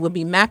my thing would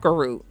be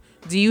macaroot.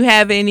 Do you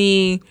have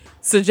any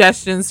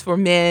suggestions for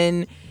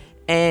men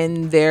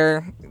and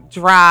their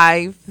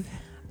drive?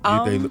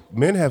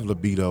 Men have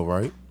libido,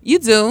 right? You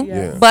do,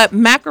 Yes. but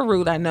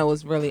macaroot I know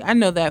is really, I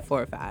know that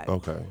for a fact.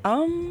 Okay.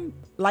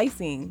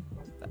 Lysine.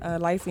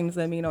 Lysine is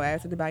an amino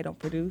acid the body don't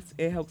produce.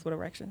 It helps with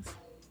erections.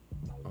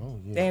 Oh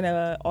yeah. And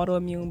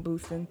autoimmune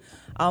boosting.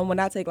 When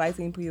I take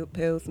lysine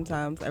pills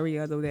sometimes every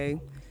other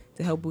day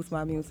to help boost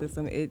my immune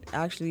system, it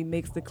actually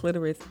makes the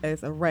clitoris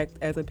as erect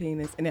as a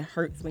penis, and it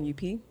hurts when you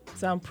pee.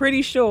 So I'm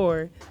pretty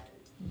sure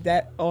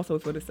that also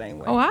feel the same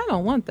way. Oh, I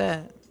don't want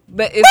that.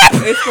 But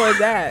it's for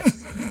that.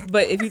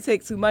 But if you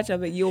take too much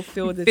of it, you'll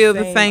feel the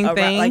same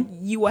thing? Like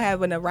you will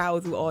have an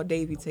arousal all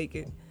day if you take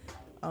it.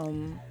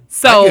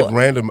 So I get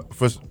random.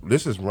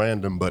 This is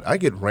random, but I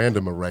get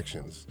random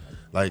erections.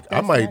 Like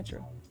That's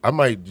natural. I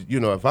might,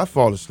 if I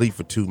fall asleep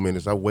for 2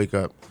 minutes, I wake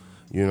up.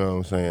 You know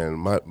what I'm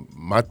saying?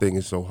 My thing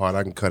is so hard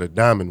I can cut a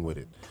diamond with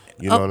it.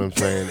 You know what I'm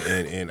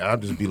saying? And I'll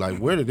just be like,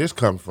 where did this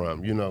come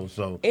from?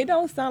 So It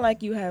don't sound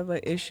like you have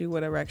an issue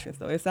with erections,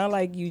 though. It sounds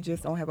like you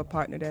just don't have a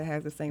partner that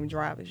has the same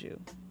drive as you.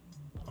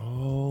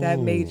 oh, That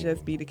may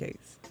just be the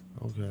case.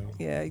 okay.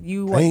 Yeah,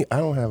 you. I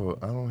don't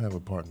have a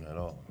partner at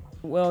all.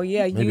 Well,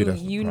 yeah, Maybe that's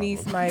the you need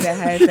problem. somebody that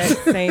has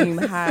that same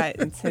high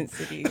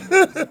intensity.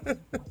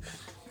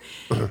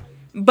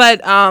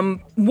 But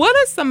what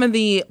are some of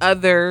the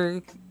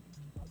other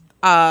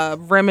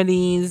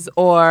remedies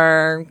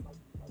or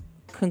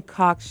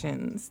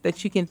concoctions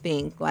that you can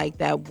think like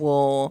that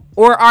will,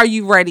 or are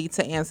you ready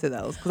to answer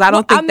those? Because I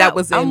don't think that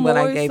was in what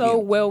I gave you. I'm more so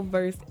well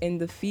versed in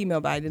the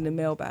female body than the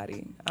male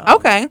body.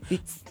 Okay.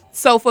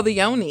 So for the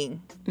yoni,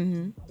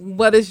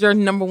 what is your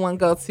number one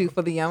go-to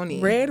for the yoni?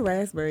 Red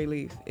raspberry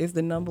leaf is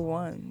the number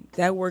one.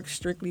 That works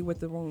strictly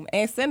with the room.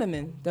 And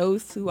cinnamon.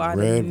 Those two are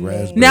the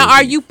main. Now,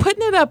 are you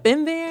putting it up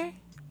in there?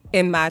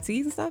 In my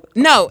teas and stuff?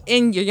 No,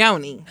 in your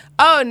yoni.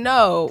 Oh,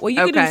 no. Well,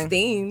 you can do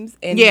steams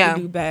and you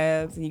can do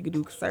baths and you can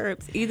do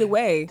syrups. Either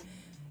way,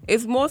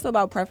 it's more so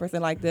about preference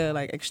and like the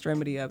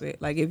extremity of it.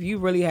 Like if you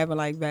really having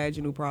like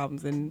vaginal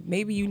problems and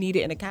maybe you need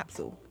it in a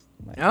capsule.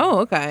 Oh,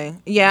 okay.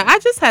 Yeah, I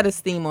just had a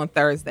steam on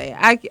Thursday.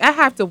 I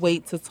have to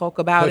wait to talk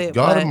about it.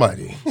 God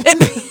Almighty.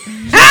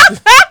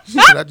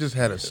 I just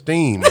had a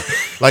steam,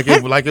 like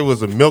it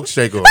was a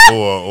milkshake or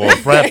a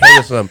frappe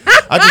or something.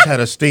 I just had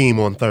a steam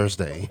on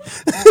Thursday.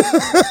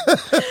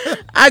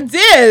 I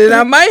did, and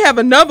I might have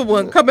another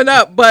one coming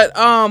up, but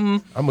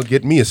I'm gonna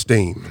get me a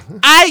steam.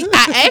 I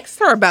asked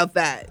her about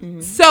that.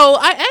 So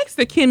I asked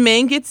her, can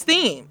men get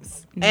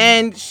steams?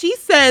 And she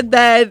said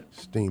that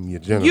steam your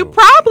genitals. You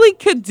probably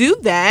could do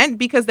that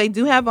because they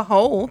do have a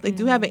hole. They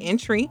do have an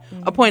entry,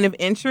 a point of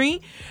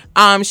entry.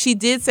 She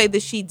did say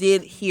that she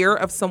did hear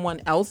of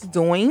someone else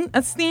doing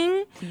a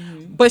steam,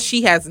 but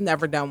she has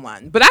never done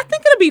one. But I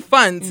think it'll be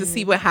fun to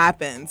see what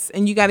happens,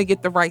 and you got to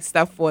get the right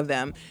stuff for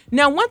them.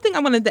 Now, one thing I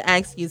wanted to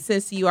ask you,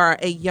 since you are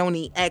a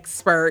yoni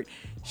expert,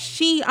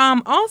 she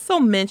also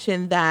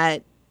mentioned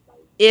that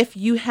if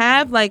you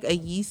have like a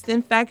yeast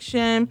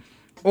infection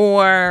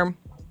or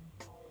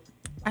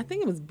I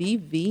think it was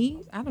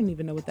BV. I don't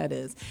even know what that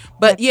is.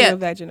 But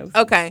vaginosis.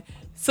 Okay.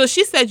 So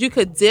she said you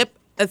could dip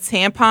a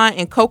tampon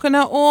in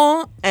coconut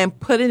oil and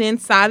put it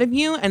inside of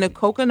you, and the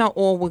coconut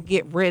oil will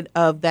get rid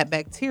of that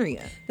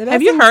bacteria.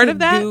 Have you heard of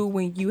that? Do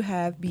when you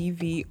have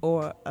BV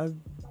or a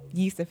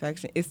yeast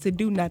infection is to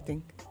do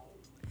nothing.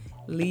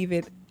 Leave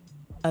it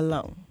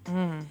alone.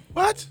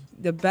 What?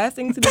 The best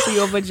thing to do for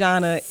your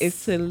vagina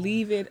is to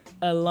leave it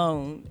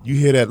alone. You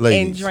hear that,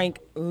 ladies? And drink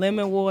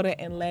lemon water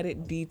and let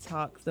it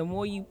detox. The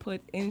more you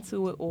put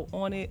into it or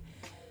on it,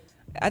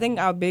 I think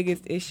our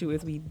biggest issue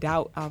is we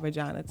doubt our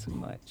vagina too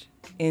much.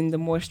 And the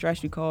more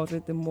stress you cause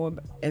it, the more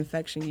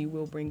infection you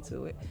will bring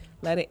to it.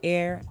 Let it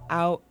air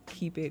out,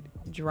 keep it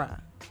dry.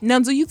 Now,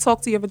 do you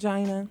talk to your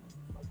vagina?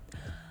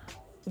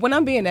 When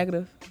I'm being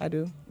negative, I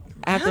do.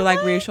 I have to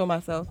like reassure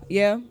myself.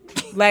 Yeah.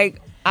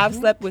 Like I've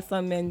slept with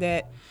some men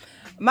that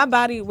my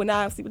body, when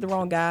I sleep with the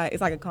wrong guy, it's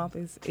like a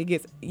compass. It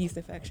gets yeast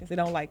infections. They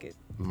don't like it.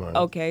 Right.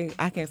 Okay,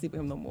 I can't sleep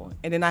with him no more.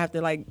 And then I have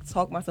to like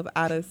talk myself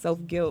out of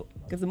self-guilt.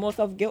 Because the more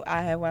self-guilt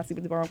I have when I sleep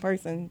with the wrong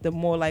person, the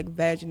more like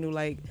vaginal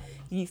like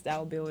yeast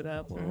I'll build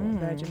up or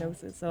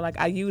vaginosis. So like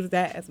I use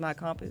that as my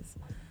compass.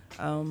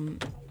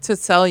 To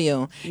tell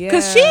you.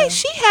 Because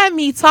she had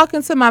me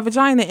talking to my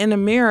vagina in the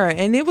mirror,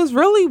 and it was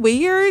really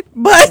weird.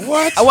 But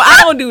what? Well,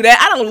 I don't do that.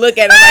 I don't look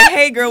at it like,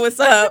 hey girl, what's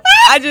up?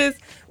 I just,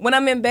 when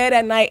I'm in bed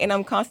at night and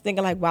I'm constantly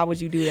thinking like, why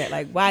would you do that?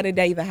 Like, why did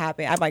that even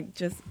happen? I'm like,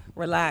 just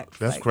relax.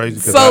 That's like, crazy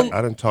because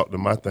I done talked to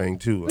my thing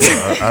too.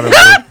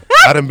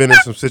 I done been in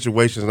some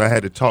situations and I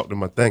had to talk to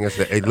my thing. I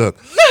said, hey, look,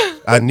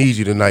 I need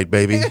you tonight,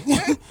 baby.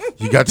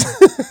 You got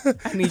to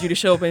I need you to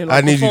show up and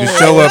I need you to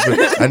show up and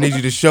I need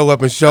you to show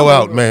up and show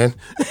out, man.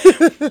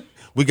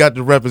 We got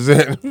to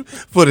represent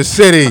for the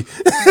city.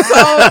 So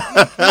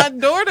my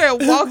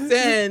daughter walked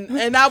in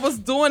and I was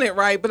doing it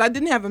right, but I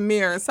didn't have a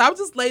mirror. So I was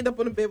just laid up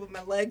on the bed with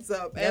my legs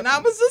up. And I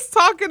was just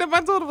talking, and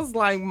my daughter was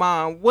like,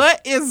 Mom,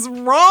 what is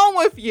wrong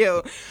with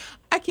you?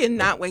 I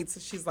cannot wait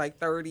till she's like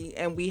 30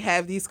 and we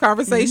have these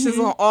conversations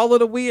on all of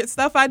the weird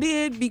stuff I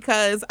did,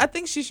 because I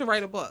think she should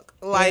write a book.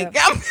 Like,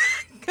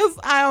 because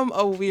I am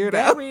a weirdo.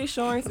 That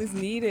reassurance is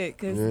needed,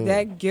 because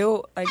that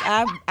guilt, like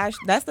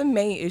that's the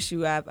main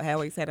issue I've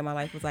always had in my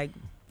life, was like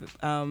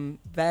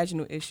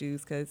vaginal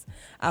issues, because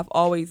I've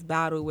always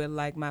battled with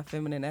like my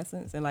feminine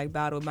essence and like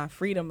battled my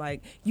freedom.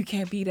 Like, you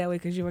can't be that way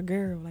because you're a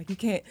girl. Like, you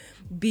can't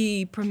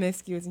be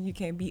promiscuous and you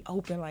can't be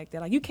open like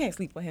that. Like, you can't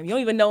sleep with him. You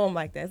don't even know him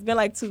like that. It's been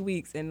like 2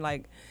 weeks and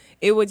like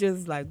it would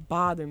just like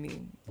bother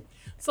me.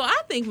 So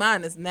I think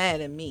mine is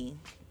mad at me.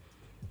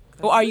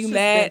 Or are you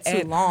mad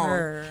at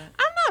her?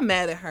 I'm not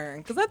mad at her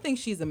because I think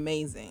she's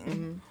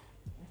amazing.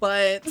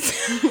 But what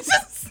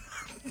is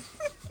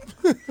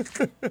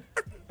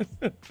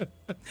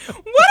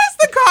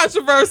the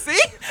controversy?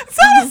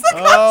 Tell us the controversy.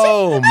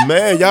 Oh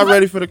man, y'all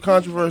ready for the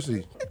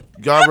controversy?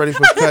 Y'all ready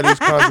for Cuddy's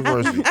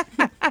controversy?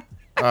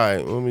 All right,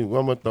 I'm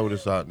gonna throw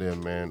this out there,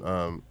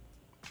 man.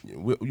 You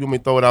want me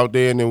to throw it out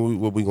there, and then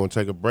we gonna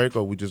take a break,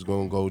 or we just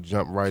gonna go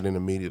jump right in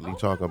immediately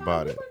talk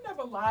about it? You were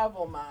never live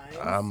on mine.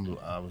 I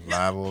was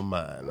live on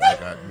mine. I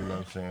got, you know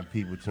what I'm saying,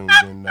 people tuned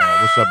in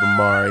now. What's up,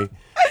 Amari?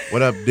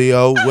 What up,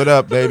 Dio? What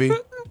up, baby?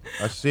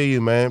 I see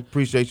you, man.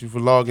 Appreciate you for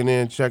logging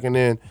in, checking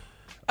in.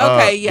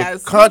 Okay,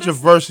 yes. The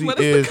controversy what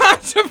is the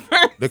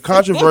controversy? The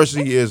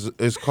controversy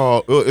is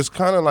called. It's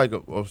kind of like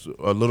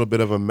a little bit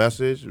of a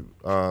message,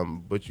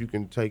 but you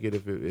can take it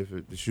if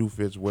the shoe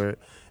fits wear it.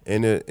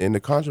 And the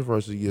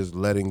controversy is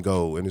letting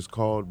go, and it's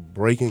called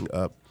breaking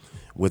up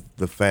with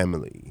the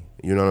family.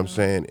 You know what I'm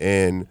saying?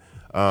 And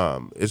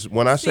it's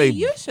when I say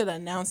you should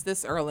announce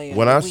this earlier.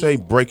 When I say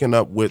breaking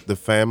up with the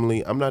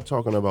family, I'm not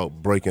talking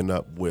about breaking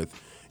up with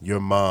your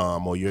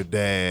mom or your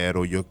dad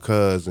or your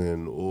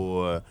cousin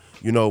or,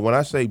 you know, when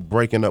I say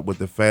breaking up with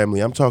the family,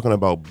 I'm talking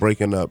about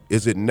breaking up.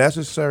 Is it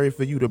necessary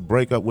for you to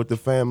break up with the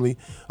family?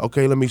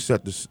 Okay, let me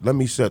set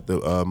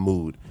the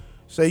mood.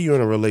 Say you're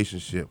in a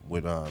relationship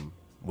with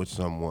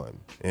someone,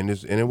 and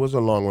it was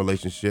a long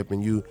relationship,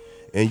 and you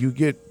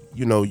get,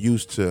 you know,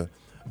 used to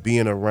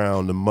being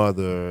around the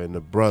mother and the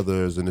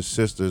brothers and the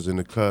sisters and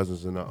the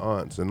cousins and the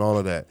aunts and all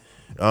of that.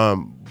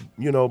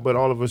 You know, but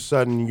all of a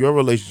sudden your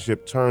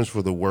relationship turns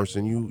for the worse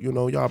and you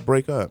know, y'all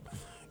break up.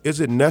 Is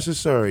it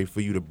necessary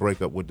for you to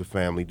break up with the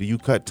family? Do you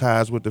cut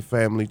ties with the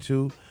family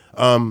too?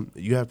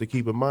 You have to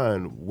keep in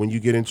mind when you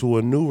get into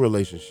a new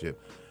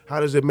relationship, how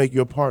does it make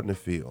your partner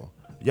feel?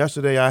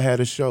 Yesterday I had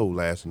a show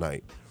last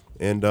night,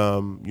 and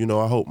you know,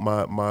 I hope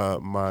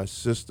my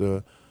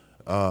sister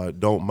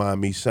don't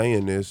mind me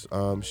saying this.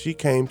 She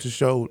came to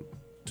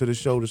the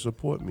show to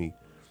support me.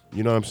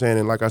 You know what I'm saying?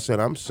 And like I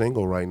said, I'm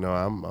single right now.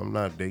 I'm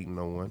not dating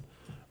no one.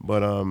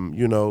 But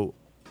you know,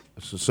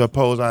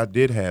 suppose I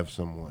did have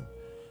someone.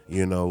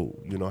 You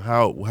know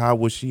how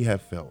would she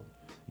have felt?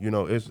 You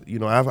know, it's, you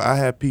know, I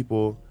have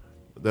people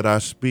that I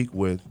speak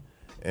with,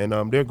 and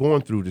they're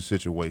going through the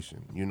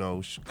situation. You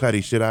know,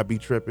 Cuddy, should I be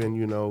tripping?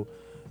 You know,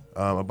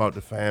 about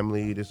the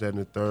family, this, that, and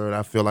the third.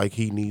 I feel like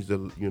he needs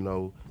to, you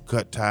know,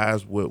 cut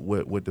ties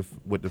with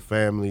the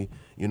family.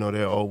 You know,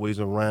 they're always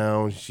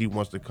around. She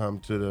wants to come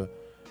to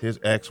his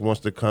ex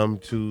wants to come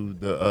to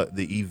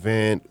the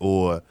event,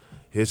 or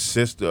his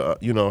sister,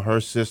 you know, her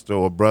sister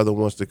or brother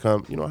wants to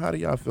come. You know, how do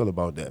y'all feel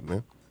about that,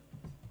 man?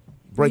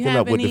 Breaking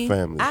up with the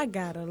family. I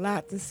got a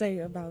lot to say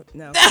about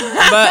no,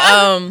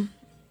 but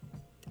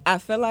I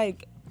feel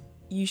like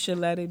you should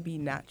let it be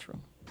natural.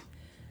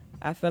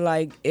 I feel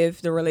like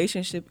if the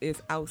relationship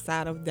is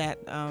outside of that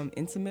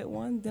intimate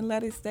one, then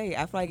let it stay.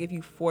 I feel like if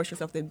you force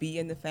yourself to be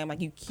in the family,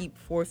 like you keep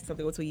forcing yourself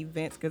to go to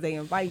events because they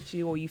invite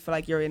you, or you feel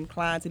like you're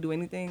inclined to do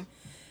anything,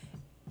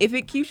 if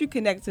it keeps you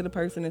connected to the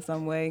person in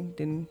some way,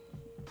 then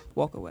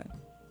walk away.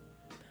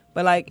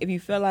 But like, if you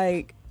feel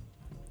like,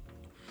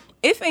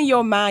 if in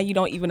your mind you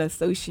don't even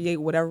associate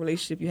whatever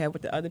relationship you have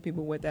with the other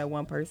people with that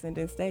one person,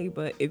 then stay.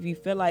 But if you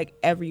feel like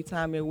every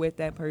time you're with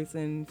that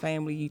person,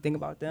 family, you think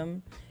about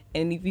them,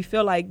 and if you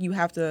feel like you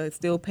have to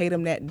still pay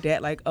them that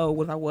debt, like, oh,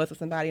 what if I was with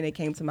somebody and they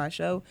came to my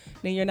show,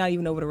 then you're not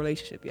even over the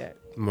relationship yet.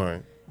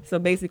 Right. So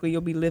basically,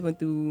 you'll be living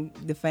through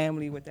the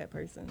family with that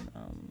person.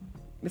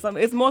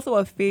 It's more so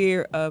a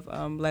fear of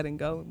letting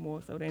go,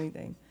 more so than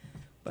anything.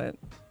 But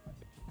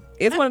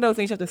it's one of those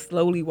things you have to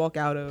slowly walk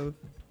out of.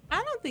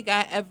 I don't think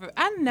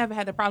I never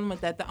had a problem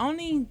with that. The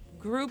only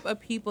group of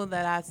people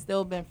that I've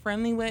still been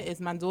friendly with is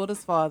my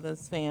daughter's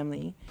father's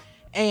family.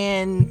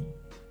 And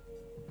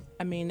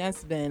I mean,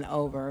 that's been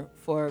over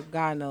for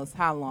God knows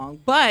how long.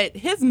 But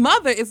his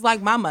mother is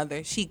like my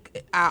mother.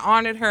 I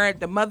honored her at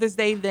the Mother's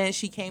Day event.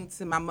 She came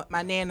to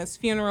my Nana's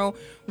funeral.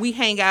 We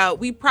hang out.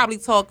 We probably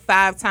talk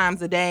 5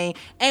 times a day.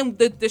 And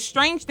the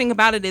strange thing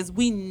about it is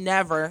we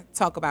never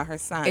talk about her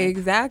son.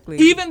 Exactly.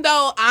 Even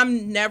though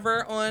I'm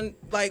never on,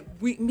 like,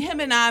 him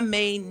and I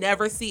may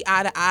never see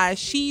eye to eye.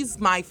 She's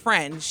my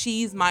friend.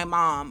 She's my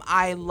mom.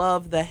 I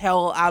love the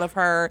hell out of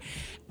her.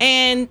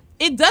 And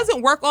it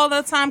doesn't work all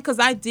the time because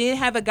I did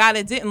have a guy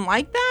that didn't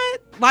like that.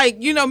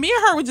 Like, you know, me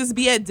and her would just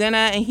be at dinner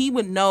and he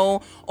would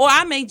know, or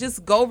I may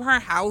just go over her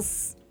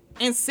house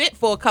and sit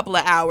for a couple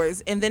of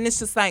hours. And then it's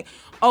just like,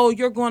 oh,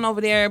 you're going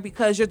over there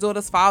because your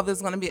daughter's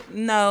father's going to be.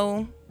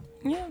 No,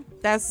 yeah,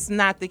 that's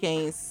not the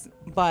case.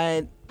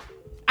 But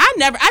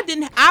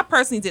I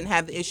personally didn't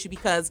have the issue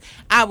because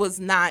I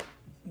was not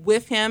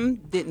with him.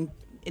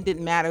 It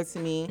didn't matter to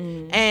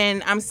me.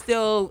 And I'm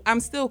still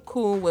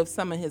cool with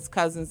some of his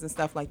cousins and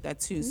stuff like that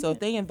too. So if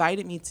they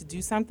invited me to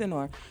do something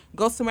or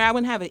go somewhere, I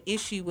wouldn't have an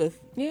issue with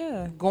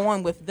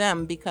going with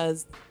them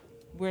because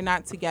we're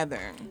not together.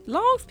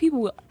 Long as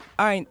people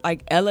aren't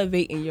like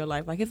elevating your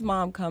life, like his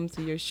mom comes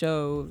to your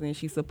shows and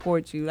she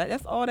supports you, like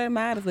that's all that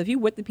matters. If you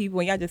with the people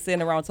and y'all just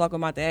sitting around talking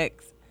about the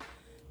ex,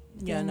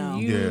 yeah, no.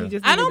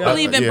 I don't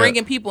believe in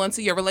bringing people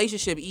into your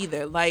relationship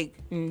either. Like,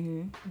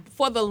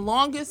 for the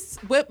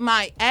longest with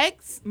my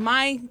ex,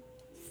 my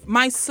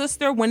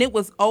sister, when it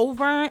was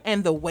over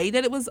and the way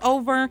that it was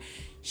over,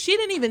 she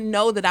didn't even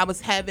know that I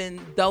was having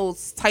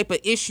those type of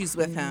issues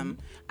with him.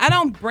 I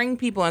don't bring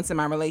people into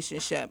my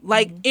relationship.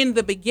 Like, in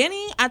the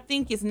beginning, I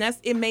think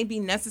it may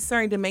be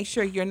necessary to make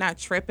sure you're not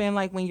tripping,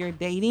 like, when you're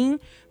dating,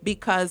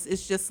 because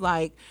it's just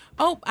like,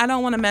 oh, I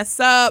don't want to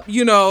mess up,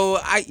 you know.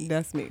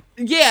 That's me.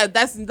 Yeah,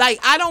 that's, like,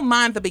 I don't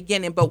mind the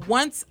beginning, but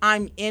once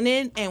I'm in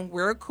it and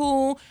we're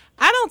cool,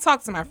 I don't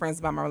talk to my friends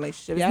about my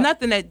relationship. It's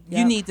nothing that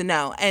you need to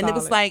know. And it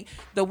was like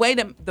the way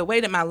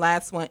that my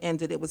last one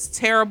ended, it was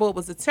terrible. It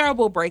was a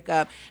terrible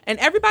breakup. And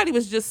everybody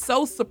was just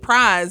so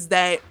surprised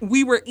that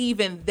we were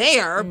even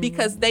there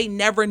because they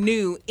never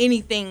knew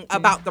anything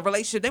about the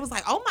relationship. They was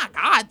like, oh my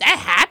God, that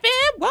happened?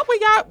 What were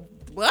y'all?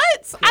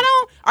 What?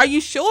 Are you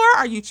sure?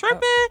 Are you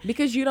tripping?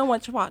 Because you don't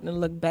want your partner to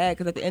look bad.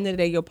 Because at the end of the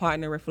day, your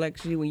partner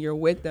reflects you when you're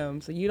with them.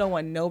 So you don't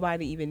want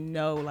nobody to even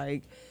know,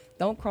 like,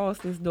 don't cross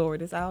this door.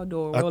 This our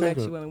door. We'll let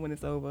you in when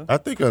it's over. I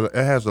think it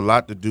has a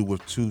lot to do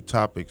with two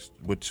topics,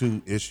 with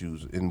two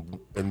issues, and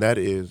that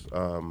is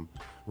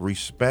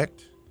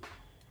respect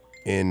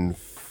and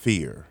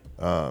fear.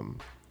 I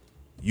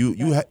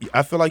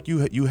feel like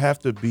you have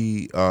to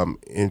be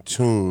in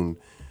tune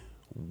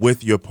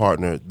with your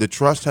partner. The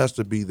trust has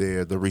to be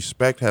there, the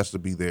respect has to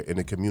be there, and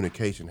the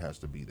communication has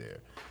to be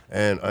there.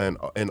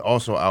 And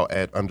also I'll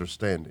add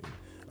understanding.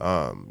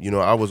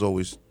 I was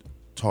always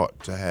taught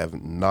to have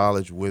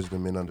knowledge,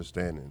 wisdom, and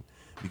understanding,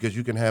 because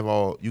you can have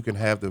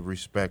the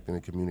respect and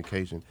the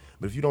communication,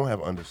 but if you don't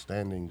have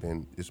understanding,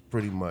 then it's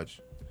pretty much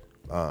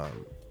a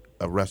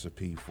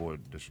recipe for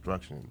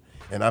destruction.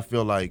 And I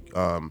feel like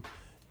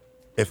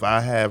if I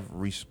have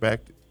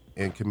respect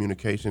and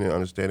communication and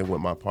understanding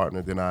with my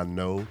partner, then I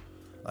know,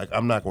 like,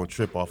 I'm not going to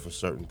trip off of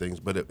certain things.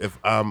 But if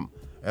I'm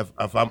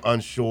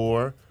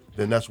unsure,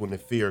 then that's when the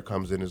fear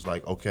comes in. It's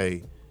like,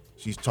 okay,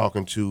 she's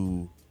talking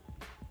to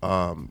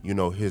her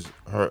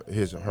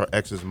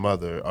ex's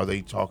mother. Are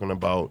they talking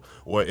about,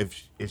 or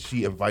if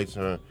she invites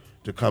her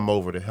to come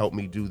over to help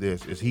me do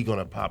this, is he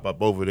gonna pop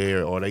up over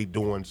there, or are they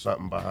doing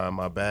something behind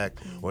my back,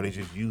 or are they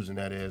just using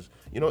that as,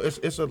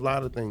 it's a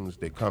lot of things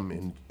that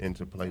come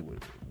into play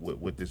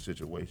with this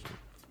situation.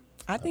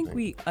 I think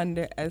we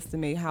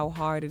underestimate how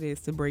hard it is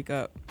to break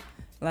up.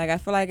 Like, I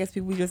feel like as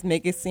people, we just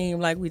make it seem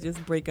like we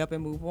just break up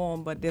and move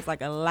on, but there's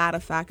like a lot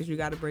of factors you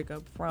got to break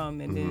up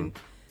from, and then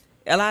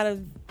a lot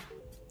of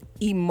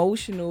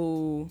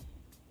emotional,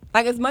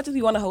 like, as much as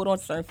we want to hold on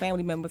to certain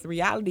family members, the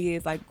reality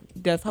is, like,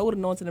 does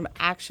holding on to them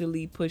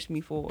actually push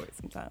me forward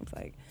sometimes?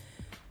 Like,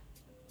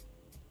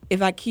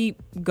 if I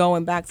keep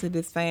going back to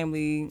this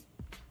family,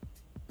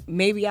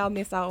 maybe I'll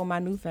miss out on my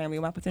new family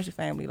or my potential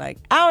family. Like,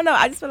 I don't know.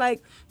 I just feel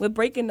like with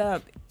breaking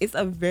up, it's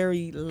a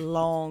very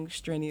long,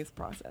 strenuous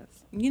process.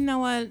 You know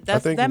what?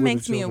 That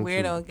makes me a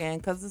weirdo again,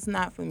 because it's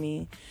not for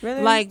me.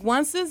 Really? Like,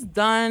 once it's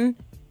done,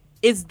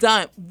 it's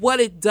done. What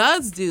it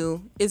does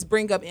do is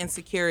bring up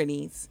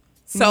insecurities.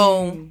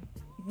 So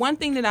one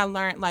thing that I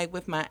learned, like,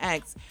 with my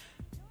ex,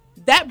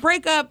 that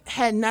breakup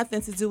had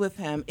nothing to do with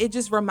him. It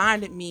just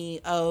reminded me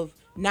of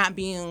not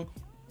being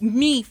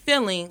me,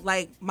 feeling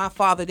like my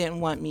father didn't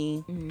want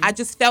me. I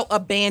just felt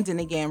abandoned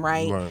again,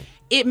 right?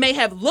 It may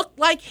have looked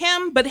like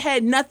him, but it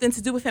had nothing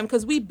to do with him,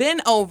 because we've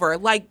been over.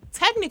 Like,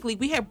 technically,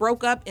 we had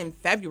broke up in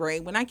February.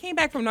 When I came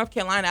back from North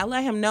Carolina, I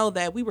let him know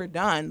that we were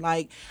done.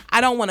 Like,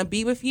 I don't want to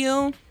be with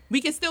you. We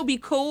can still be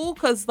cool,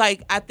 because,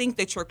 like, I think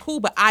that you're cool,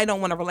 but I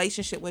don't want a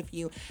relationship with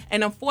you.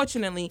 And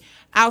unfortunately,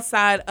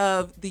 outside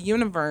of the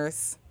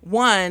universe,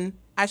 we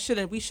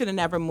should have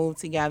never moved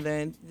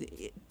together.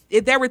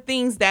 There were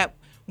things that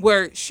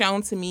were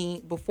shown to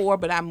me before,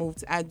 but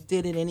I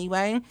did it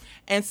anyway.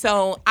 And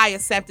so I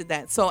accepted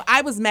that. So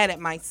I was mad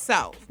at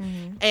myself.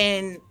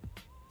 And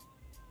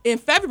in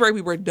February,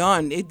 we were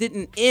done. It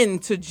didn't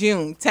end to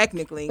June,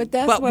 technically. But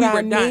that's what we I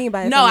were mean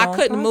by No, I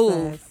couldn't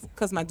move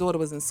because my daughter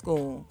was in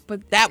school.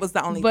 But that was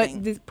the only thing.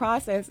 But this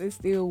process is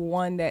still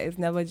one that is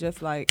never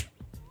just like,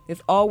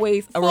 it's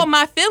always for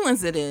my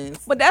feelings. It is,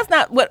 but that's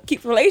not what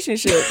keeps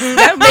relationships. For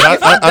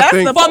my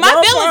feelings,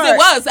 it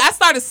was. I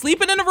started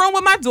sleeping in the room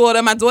with my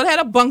daughter. My daughter had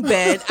a bunk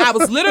bed. I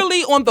was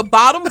literally on the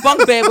bottom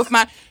bunk bed with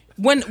my.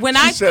 When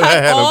I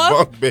cut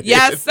off,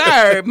 yes,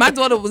 sir. My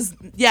daughter was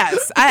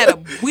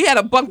we had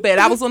a bunk bed.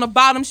 I was on the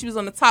bottom, she was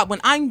on the top. When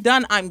I'm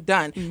done, I'm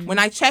done. When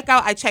I check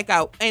out, I check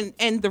out.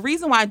 And the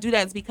reason why I do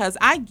that is because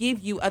I give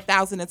you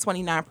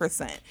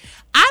 1,029%.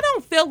 I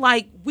don't feel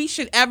like we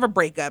should ever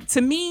break up.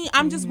 To me,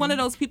 I'm just one of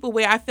those people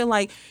where I feel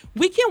like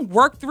we can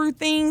work through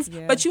things,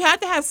 but you have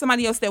to have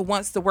somebody else that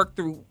wants to work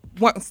through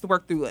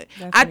it.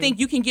 I think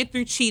you can get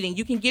through cheating.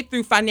 You can get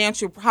through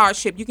financial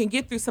hardship. You can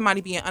get through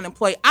somebody being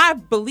unemployed. I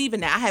believe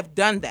in that. I have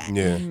done that.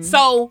 Yeah.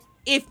 So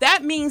if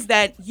that means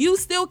that you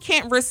still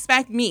can't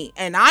respect me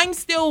and I'm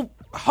still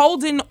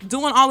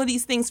doing all of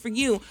these things for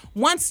you,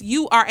 once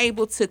you are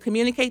able to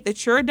communicate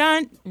that you're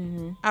done,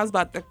 I was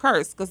about to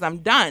curse because I'm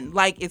done.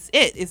 Like,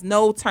 it's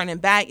no turning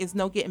back. It's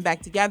no getting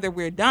back together.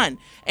 We're done.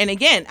 And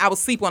again, I would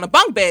sleep on a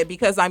bunk bed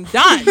because I'm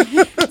done.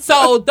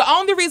 So the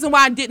only reason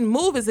why I didn't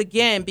move is,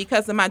 again,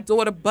 because of my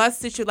daughter bus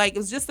situation. Like, it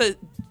was just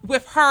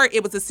with her,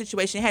 it was a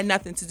situation. It had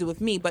nothing to do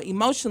with me. But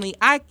emotionally,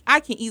 I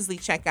can easily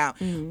check out.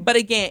 But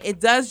again, it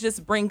does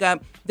just bring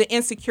up the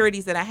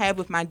insecurities that I had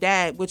with my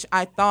dad, which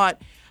I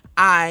thought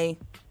I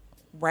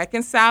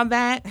reconciled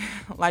that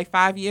like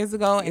 5 years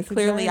ago, and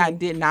clearly I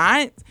did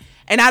not.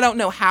 And I don't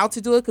know how to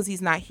do it because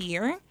he's not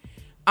here.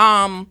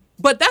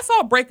 But that's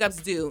all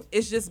breakups do.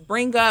 It's just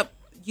bring up,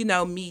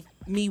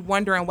 me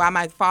wondering why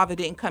my father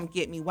didn't come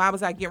get me. Why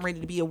was I getting ready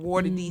to be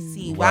awarded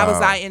DC? Why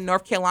was I in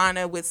North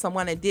Carolina with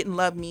someone that didn't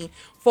love me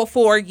for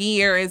 4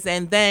 years?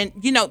 And then,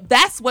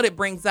 that's what it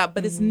brings up.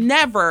 But it's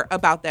never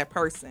about that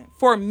person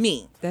for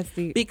me. That's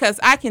deep. Because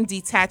I can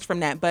detach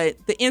from that.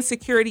 But the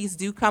insecurities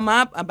do come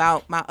up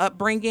about my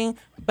upbringing,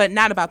 but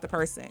not about the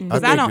person.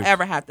 Because I don't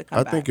ever have to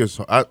come back.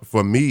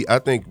 For me, I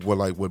think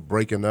with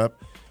breaking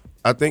up,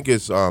 I think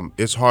it's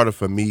harder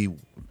for me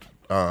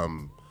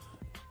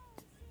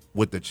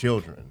with the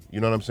children. You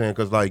know what I'm saying?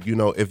 Because like, you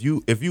know, if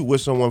you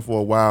with someone for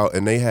a while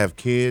and they have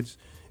kids,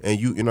 and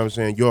you know what I'm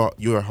saying,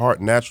 your heart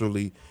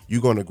naturally,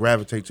 you're going to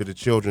gravitate to the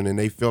children, and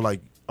they feel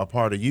like a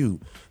part of you.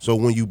 So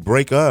when you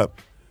break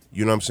up,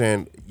 you know what I'm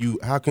saying,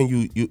 how can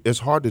you it's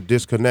hard to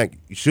disconnect.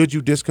 Should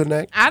you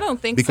disconnect? I don't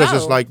think because so.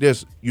 it's like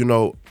this, you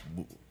know,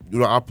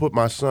 I put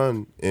my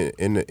son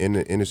in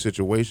a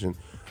situation.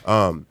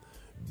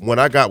 When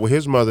I got with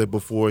his mother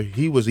before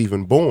he was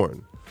even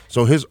born,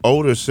 so his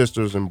older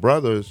sisters and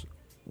brothers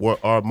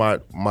are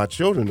my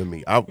children to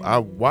me. I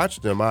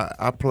watched them.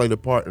 I played a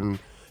part in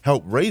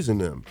help raising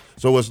them.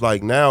 So it's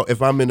like now,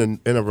 if I'm in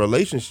a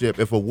relationship,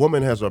 if a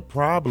woman has a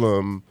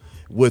problem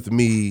with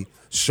me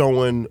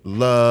showing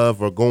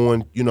love or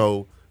going, you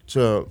know,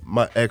 to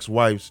my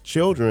ex-wife's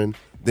children,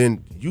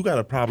 then you got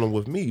a problem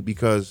with me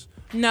because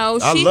no,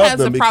 she has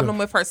a problem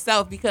with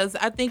herself, because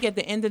I think at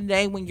the end of the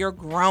day, when you're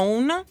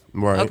grown,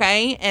 right,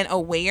 okay, and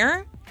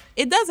aware,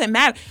 it doesn't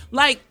matter.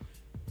 Like,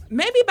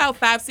 maybe about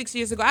 5-6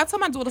 years ago, I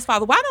told my daughter's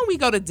father, why don't we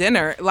go to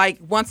dinner like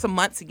once a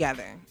month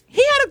together?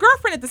 He had a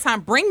girlfriend at the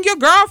time. Bring your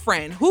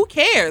girlfriend. Who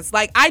cares?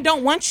 Like, I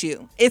don't want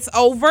you. It's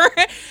over.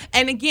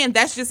 And again,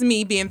 that's just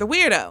me being the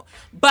weirdo.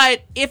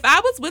 But if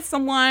I was with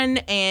someone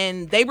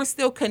and they were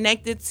still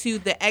connected to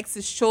the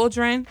ex's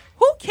children,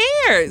 who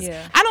cares?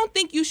 Yeah. I don't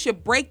think you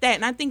should break that.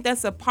 And I think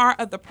that's a part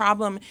of the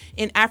problem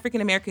in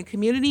African-American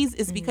communities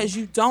is because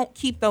you don't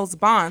keep those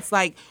bonds.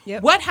 Like,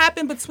 what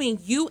happened between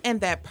you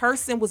and that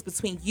person was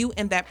between you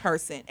and that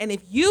person. And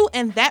if you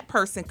and that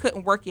person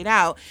couldn't work it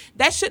out,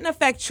 that shouldn't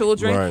affect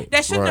children. Right,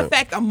 that shouldn't right.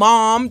 affect a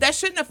mom. That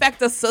shouldn't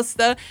affect a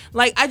sister.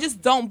 Like, I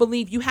just don't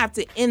believe you have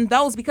to end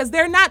those because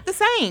they're not the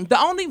same. The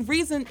only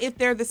reason if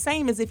they're the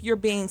same is if you're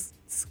being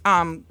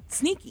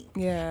sneaky.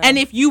 Yeah. And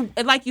if you,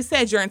 like you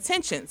said, your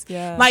intentions.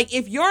 Yeah. Like,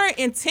 if your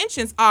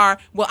intentions are,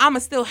 well, I'm going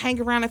to still hang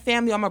around the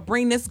family, I'm going to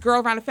bring this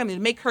girl around the family to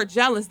make her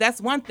jealous,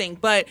 that's one thing.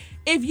 But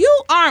if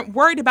you aren't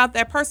worried about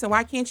that person,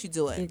 why can't you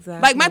do it?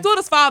 Exactly. Like, my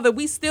daughter's father,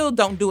 we still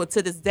don't do it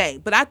to this day.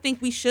 But I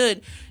think we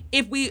should.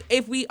 If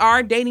we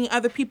are dating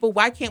other people,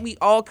 why can't we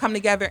all come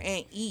together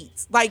and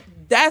eat? Like,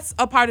 that's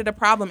a part of the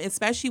problem,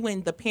 especially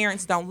when the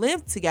parents don't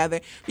live together,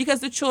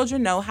 because the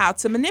children know how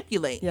to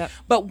manipulate. Yep.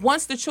 But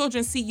once the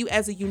children see you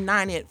as a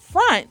united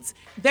front,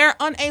 they're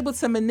unable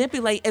to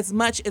manipulate as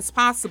much as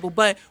possible.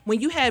 But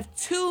when you have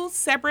two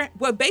separate,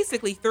 well,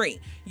 basically three,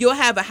 you'll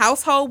have a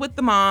household with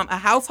the mom, a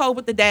household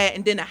with the dad,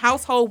 and then a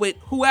household with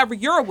whoever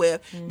you're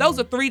with. Mm-hmm. Those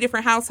are three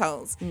different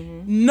households.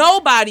 Mm-hmm.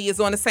 Nobody is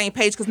on the same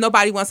page because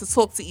nobody wants to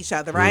talk to each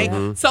other, right?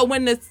 Mm-hmm. So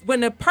when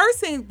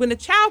the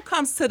child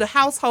comes to the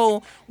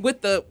household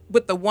with the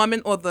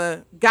woman or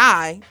the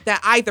guy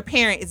that either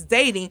parent is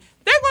dating,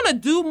 they're going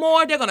to do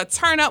more. They're going to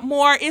turn up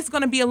more. It's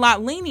going to be a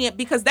lot lenient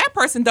because that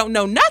person don't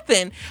know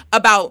nothing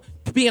about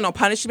being on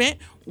punishment,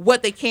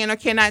 what they can or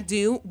cannot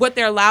do, what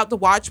they're allowed to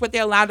watch, what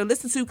they're allowed to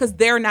listen to, because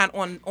they're not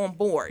on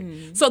board.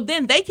 Mm-hmm. So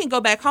then they can go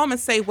back home and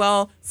say,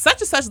 well,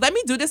 such and such, let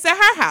me do this at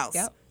her house.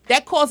 Yep.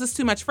 That causes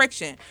too much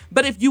friction.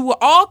 But if you were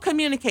all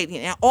communicating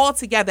and all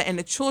together and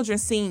the children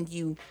seeing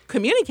you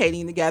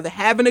communicating together,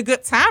 having a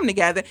good time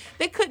together,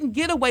 they couldn't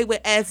get away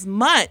with as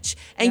much.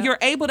 And you're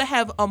able to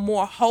have a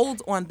more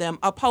hold on them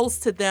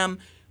opposed to them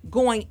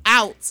going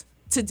out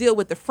to deal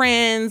with the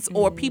friends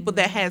or people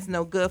that has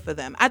no good for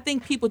them. I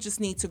think people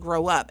just need to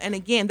grow up. And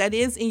again, that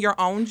is in your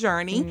own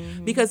journey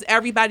because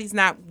everybody's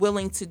not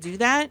willing to do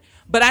that.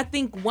 But I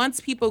think once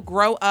people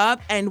grow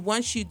up and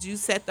once you do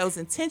set those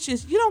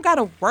intentions, you don't got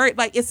to worry.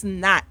 Like, it's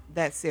not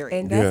that serious.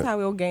 And that's how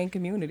we'll gain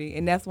community.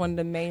 And that's one of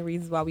the main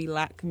reasons why we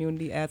lack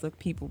community as a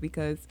people,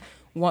 because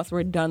once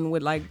we're done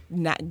with like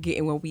not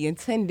getting what we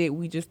intended,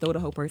 we just throw the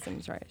whole person in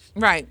the trash.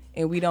 Right.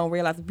 And we don't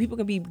realize that people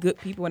can be good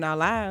people in our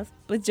lives,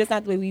 but it's just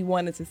not the way we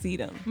wanted to see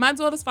them. My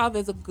daughter's father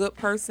is a good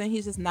person.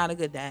 He's just not a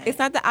good dad. It's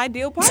not the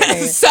ideal partner.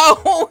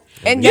 So,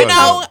 and you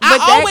know, I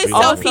always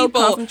tell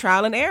people, comes from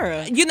trial and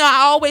error. You know,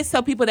 I always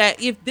tell people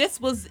that if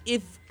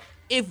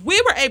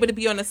we were able to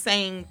be on the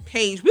same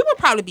page, we would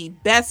probably be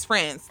best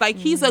friends. Like,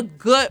 he's a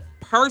good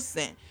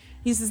person.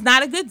 He's just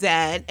not a good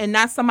dad and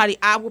not somebody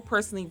I would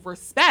personally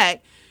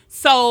respect.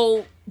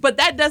 So, but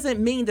that doesn't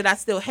mean that I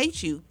still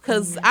hate you,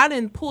 because I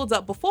didn't pulled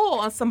up before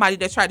on somebody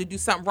that tried to do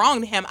something wrong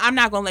to him. I'm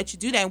not going to let you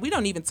do that. And we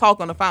don't even talk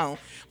on the phone,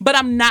 but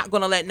I'm not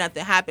going to let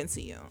nothing happen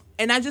to you.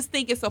 And I just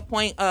think it's a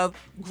point of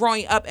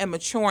growing up and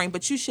maturing,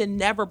 but you should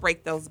never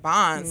break those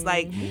bonds.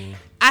 Like,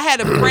 I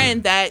had a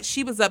friend that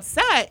she was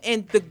upset,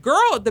 and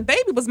the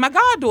baby was my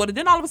goddaughter.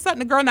 Then all of a sudden,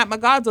 the girl not my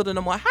goddaughter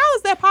no more. How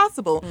is that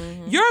possible?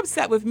 You're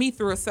upset with me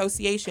through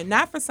association,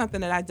 not for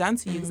something that I've done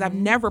to you, because I've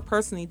never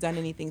personally done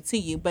anything to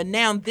you. But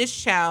now this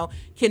child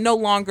can no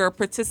longer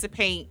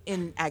participate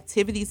in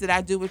activities that I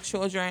do with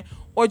children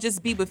or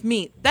just be with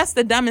me. That's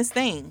the dumbest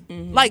thing.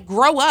 Like,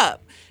 grow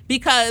up.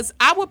 Because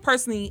I would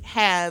personally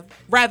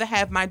rather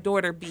have my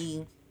daughter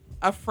be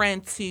a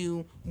friend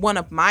to one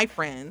of my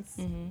friends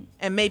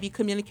and maybe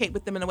communicate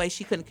with them in a way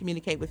she couldn't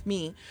communicate with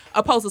me,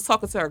 opposed to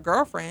talking to her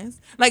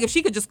girlfriends. Like, if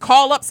she could just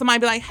call up somebody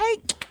and be like,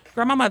 hey,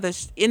 girl, my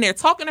mother's in there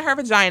talking to her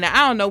vagina.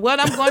 I don't know what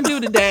I'm going to do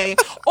today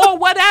or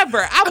whatever.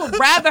 I would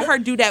rather her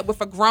do that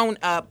with a grown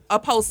up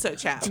opposed to a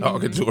child.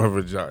 Talking to her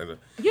vagina.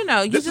 You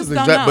know, you This just is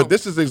don't know. But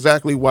this is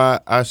exactly why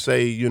I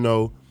say, you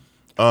know,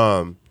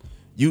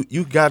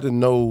 you got to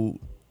know,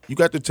 you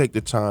got to take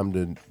the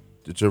time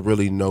to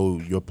really know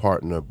your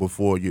partner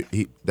before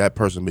that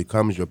person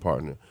becomes your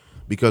partner,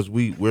 because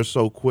we're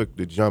so quick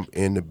to jump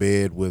into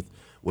bed with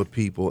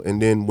people,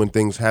 and then when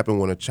things happen,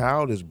 when a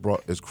child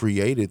is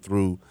created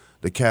through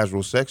the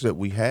casual sex that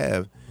we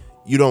have,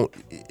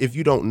 if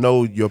you don't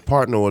know your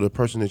partner or the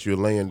person that you're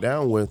laying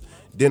down with,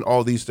 then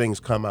all these things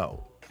come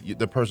out.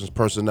 The person's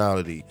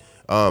personality.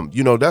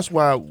 You know, that's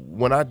why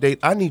when I date,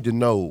 I need to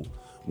know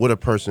what a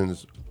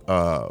person's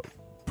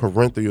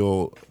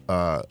parental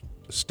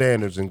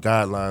standards and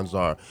guidelines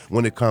are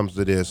when it comes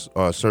to this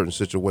certain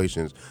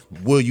situations.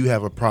 Will you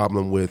have a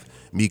problem with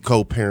me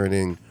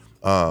co-parenting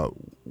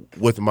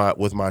with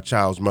my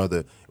child's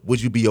mother?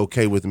 Would you be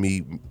okay with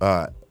me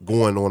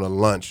going on a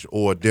lunch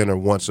or a dinner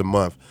once a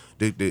month?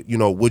 You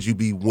know, would you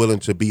be willing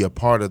to be a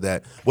part of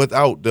that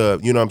without the,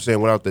 you know what I'm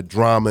saying, without the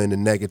drama and the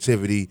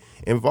negativity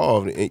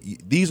involved?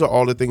 These are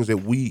all the things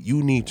that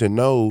you need to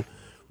know,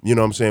 you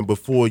know what I'm saying,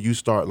 before you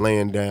start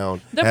laying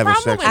down having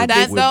sex with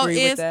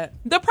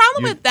the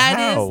problem with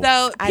that is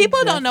though,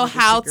 people don't know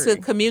how to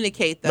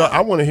communicate though. No,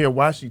 I want to hear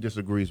why she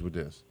disagrees with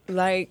this.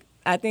 Like,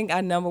 I think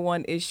our number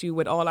one issue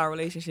with all our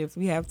relationships,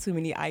 we have too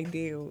many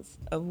ideals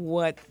of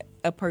what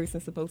a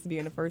person's supposed to be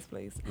in the first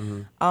place.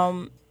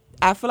 Mm-hmm.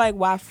 I feel like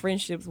why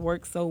friendships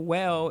work so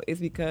well is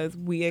because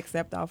we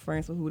accept our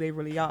friends for who they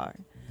really are.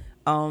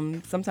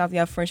 Sometimes you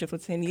have friendships for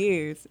 10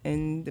 years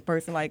and the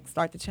person like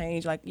start to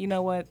change, like, you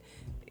know what,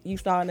 you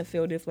starting to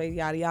feel this way,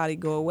 yada yada,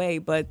 go away.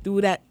 But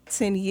through that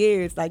 10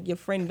 years, like, your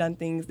friend done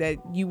things that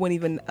you wouldn't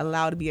even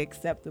allow to be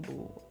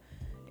acceptable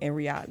in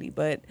reality.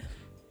 But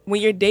when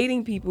you're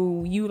dating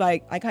people, you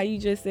like how you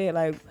just said,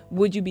 like,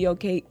 would you be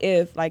okay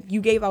if, like,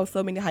 you gave out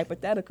so many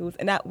hypotheticals.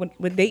 And that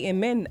with dating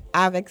men,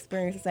 I've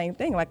experienced the same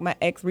thing. Like, my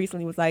ex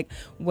recently was like,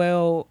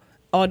 well,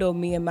 although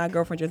me and my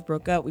girlfriend just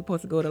broke up, we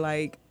supposed to go to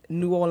like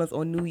New Orleans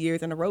on New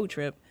Year's on a road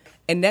trip.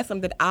 And that's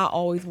something that I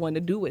always wanted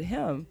to do with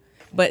him.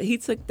 But he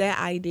took that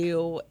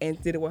ideal and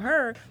did it with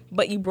her.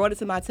 But you brought it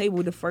to my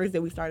table the first day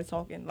we started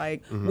talking.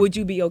 Like, would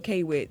you be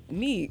okay with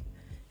me?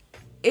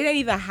 It ain't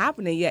even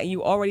happening yet.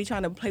 You already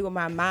trying to play with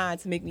my mind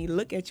to make me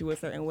look at you a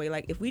certain way.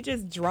 Like, if we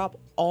just drop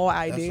all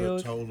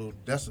ideals.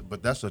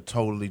 That's a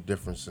totally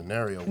different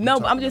scenario. No,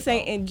 but I'm just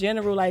saying in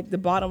general, like, the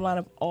bottom line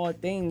of all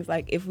things,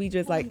 like, if we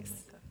just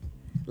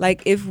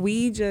if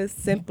we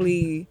just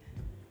simply,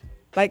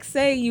 like,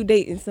 say you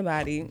dating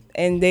somebody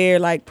and they're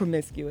like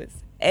promiscuous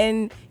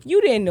and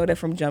you didn't know that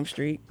from Jump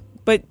Street,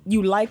 but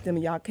you liked them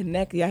and y'all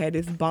connected, y'all had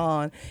this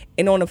bond,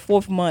 and on the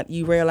 4th month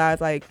you realize,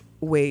 like,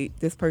 wait,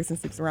 this person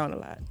sleeps around a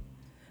lot.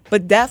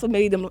 But that's what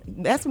made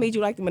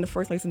you like them in the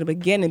first place in the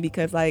beginning,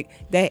 because like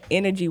that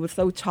energy was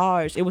so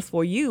charged. It was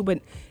for you, but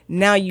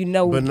now you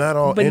know. But not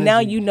all. But energy, now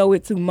you know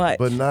it too much.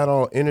 But not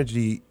all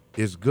energy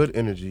is good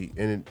energy,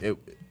 and it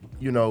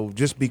you know,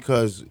 just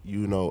because,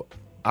 you know,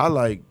 I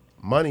like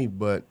money,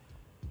 but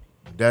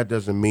that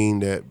doesn't mean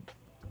that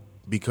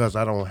because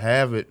I don't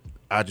have it,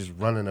 I just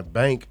run in a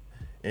bank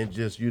and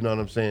just, you know what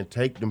I'm saying,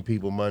 take them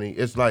people money.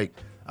 It's like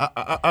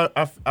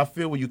I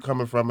feel where you're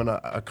coming from, and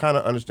I kind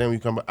of understand where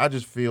you're coming. I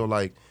just feel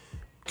like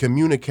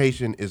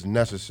communication is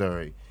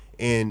necessary,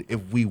 and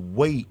if we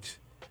wait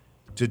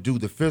to do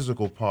the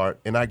physical part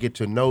and I get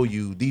to know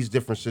you, these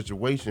different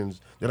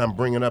situations that I'm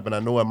bringing up, and I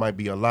know it might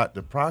be a lot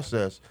to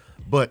process,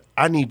 but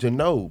I need to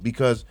know,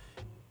 because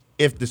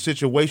if the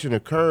situation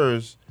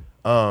occurs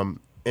and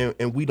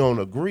we don't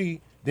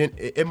agree, then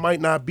it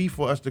might not be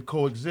for us to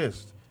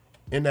coexist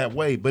in that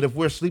way. But if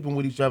we're sleeping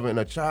with each other and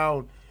a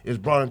child is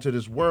brought into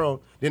this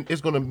world, then it's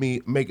going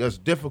to make us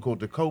difficult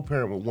to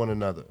co-parent with one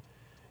another.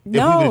 If we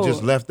would have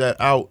just left that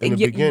out in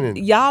the beginning.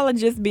 Y'all are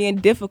just being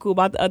difficult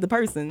about the other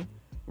person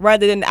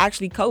rather than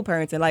actually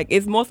co-parenting. Like,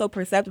 it's more so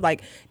perceptive,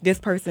 like, this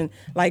person,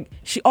 like,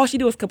 all she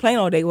do is complain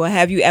all day. Well,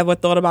 have you ever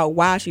thought about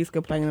why she's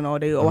complaining all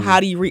day? Or how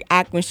do you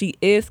react when she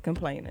is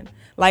complaining?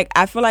 Like,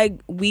 I feel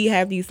like we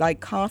have these, like,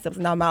 concepts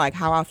in our mind, like,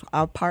 how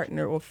our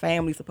partner or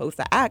family is supposed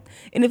to act.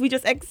 And if we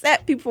just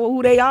accept people for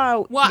who they are,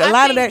 a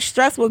lot of that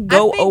stress will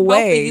go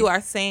away. Both of you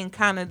are saying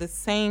kind of the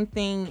same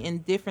thing in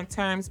different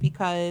terms,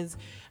 because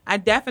I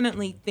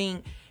definitely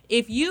think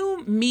if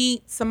you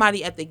meet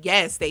somebody at the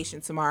gas station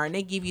tomorrow and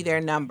they give you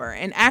their number,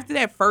 and after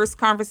that first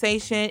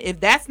conversation, if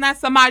that's not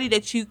somebody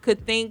that you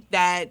could think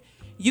that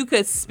you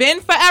could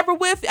spend forever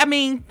with, I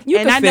mean,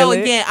 and I know,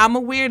 again, I'm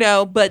a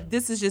weirdo, but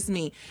this is just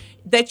me,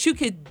 that you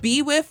could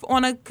be with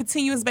on a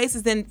continuous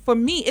basis, then for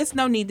me, it's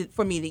no need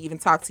for me to even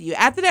talk to you.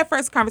 After that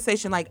first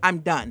conversation, like,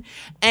 I'm done.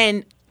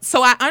 And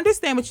so I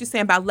understand what you're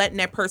saying about letting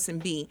that person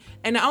be.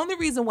 And the only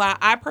reason why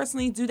I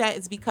personally do that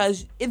is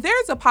because if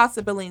there's a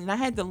possibility, and I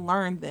had to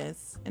learn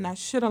this, and I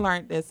should have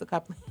learned this a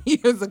couple of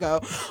years ago,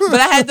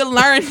 but I had to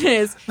learn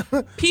this.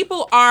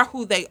 People are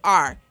who they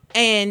are.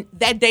 and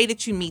that day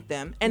that you meet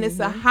them, and it's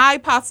a high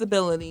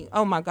possibility,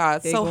 oh my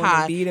God, so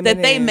high,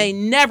 that they may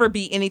never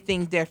be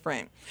anything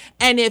different.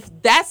 And if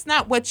that's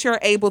not what you're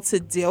able to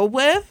deal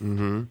with,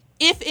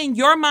 if in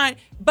your mind,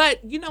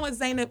 but you know what,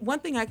 Zaynab, one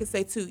thing I can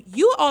say too,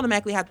 you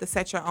automatically have to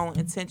set your own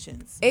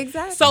intentions.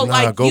 Exactly. So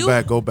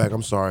go back.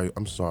 I'm sorry.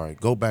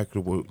 Go back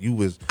to what you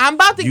was. I'm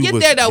about to get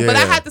there though, but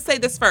I have to say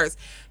this first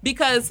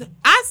because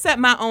I set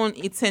my own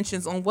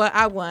intentions on what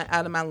I want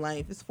out of my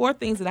life. It's 4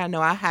 things that I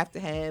know I have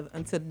to have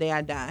until the day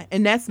I die,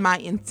 and that's my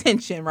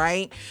intention,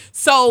 right?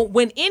 So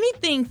when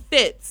anything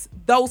fits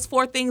those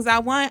 4 things I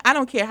want, I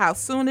don't care how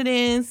soon it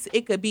is.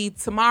 It could be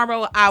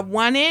tomorrow. I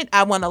want it.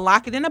 I want to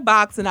lock it in a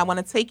box, and I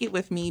want to take it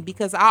with me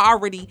because I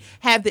already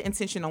have the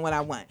intention on what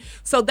I want.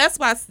 So that's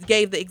why I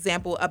gave the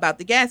example about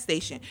the gas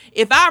station.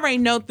 If I already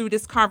know through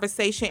this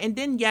conversation, and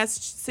then yes,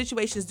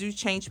 situations do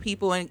change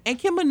people and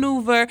can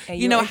maneuver, and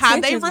you know, how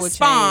they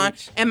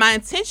respond, and my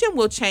intention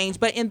will change.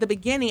 But in the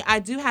beginning, I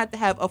do have to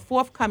have a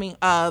forthcoming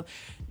of,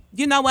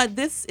 you know what,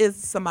 this is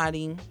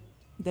somebody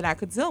that I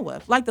could deal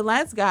with. Like the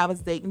last guy I was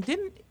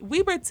dating,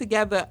 we were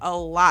together a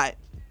lot,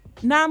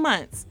 9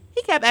 months.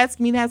 He kept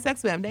asking me to have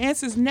sex with him. The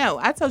answer is no.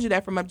 I told you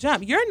that from up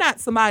jump. You're not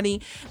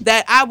somebody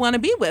that I want to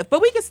be with,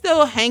 but we can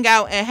still hang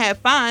out and have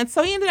fun.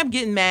 So he ended up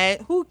getting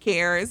mad. Who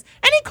cares?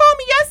 And he called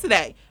me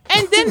yesterday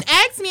and then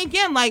asked me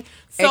again, like,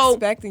 so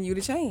expecting you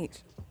to change.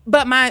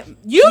 But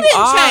you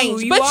didn't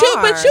change. But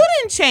you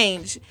didn't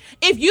change.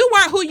 If you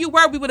weren't who you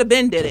were, we would have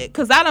been did it.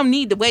 Because I don't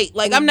need to wait.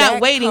 Like, I'm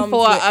not waiting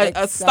for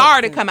a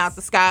star to come out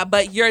the sky.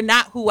 But you're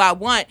not who I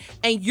want,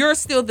 and you're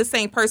still the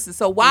same person.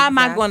 So why am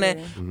I going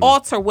to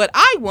alter what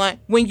I want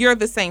when you're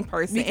the same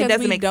person? Because it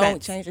doesn't make sense.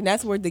 Don't change, and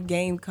that's where the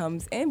game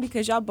comes in.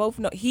 Because y'all both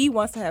know he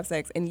wants to have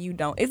sex and you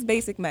don't. It's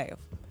basic math.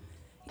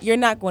 You're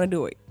not going to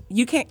do it.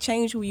 You can't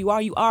change who you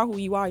are. You are who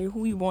you are. You're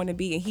who you want to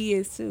be, and he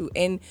is too.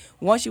 And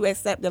once you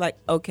accept it, like,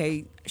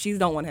 okay, she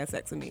don't want to have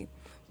sex with me.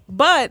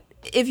 But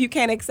if you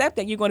can't accept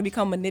that, you're going to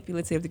become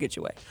manipulative to get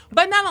your way.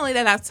 But not only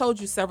that, I've told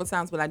you several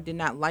times what I did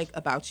not like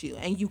about you,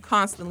 and you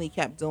constantly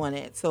kept doing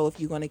it. So if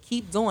you're going to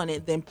keep doing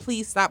it, then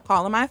please stop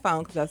calling my phone,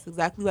 because that's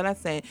exactly what I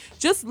said.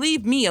 Just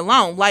leave me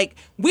alone. Like,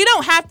 we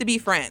don't have to be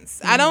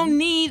friends. I don't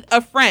need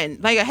a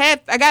friend. Like,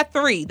 I got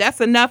 3.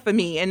 That's enough for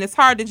me, and it's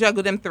hard to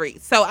juggle them 3.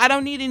 So I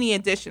don't need any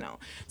additional.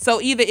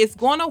 So either it's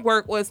going to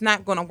work or it's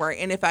not going to work.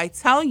 And if I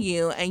tell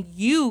you and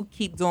you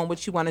keep doing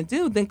what you want to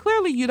do, then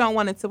clearly you don't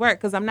want it to work,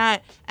 because I'm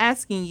not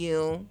asking you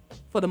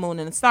for the moon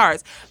and the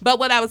stars. But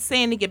what I was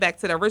saying, to get back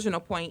to the original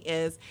point,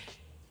 is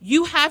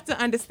you have to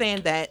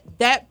understand that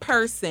that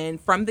person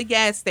from the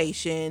gas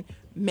station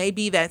may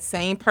be that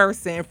same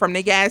person from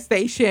the gas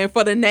station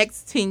for the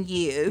next 10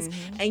 years.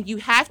 And you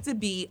have to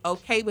be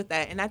okay with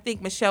that. And I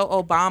think Michelle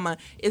Obama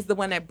is the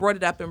one that brought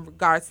it up in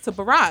regards to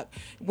Barack.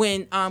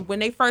 When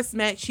they first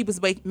met, she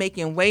was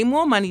making way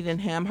more money than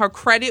him. Her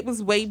credit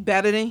was way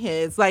better than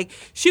his. Like,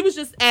 she was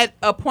just at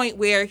a point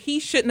where he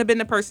shouldn't have been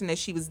the person that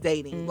she was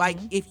dating. Like,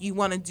 if you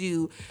want to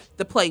do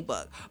the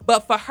playbook.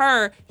 But for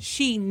her,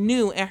 she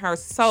knew in her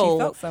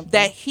soul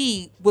that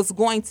he was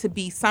going to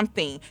be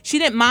something. She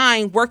didn't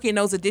mind working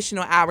those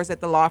additional hours at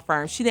the law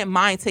firm. She didn't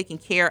mind taking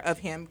care of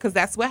him, because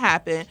that's what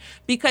happened,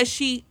 because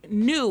she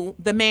knew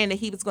the man that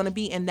he was going to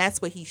be, and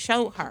that's what he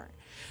showed her.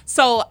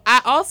 So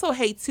I also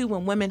hate too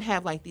when women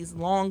have like these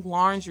long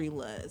laundry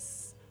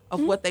lists of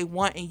what they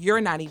want, and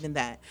you're not even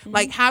that.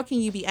 Like, how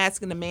can you be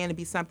asking a man to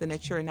be something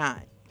that you're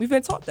not? We've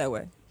been taught that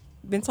way.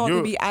 Been taught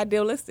to be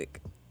idealistic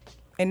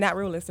and not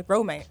realistic.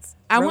 Romance.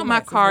 I want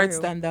my cards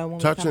done though. When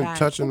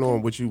touching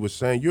on what you were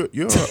saying,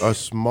 you're a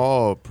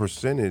small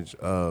percentage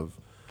of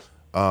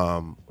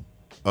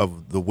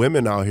the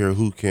women out here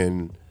who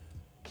can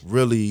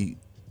really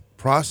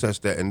process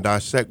that and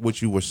dissect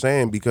what you were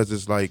saying, because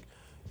it's like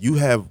you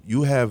have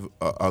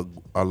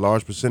a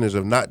large percentage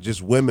of not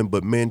just women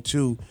but men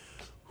too,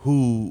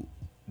 who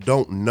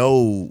don't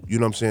know, you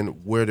know what I'm saying,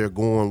 where they're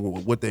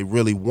going, what they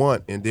really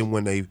want, and then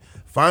when they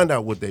find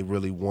out what they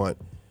really want,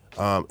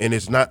 and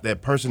it's not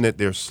that person that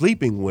they're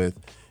sleeping with,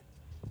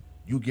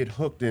 you get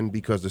hooked in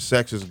because the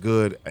sex is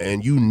good,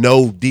 and you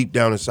know deep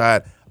down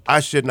inside, I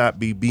should not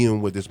be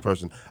being with this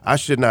person. I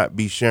should not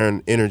be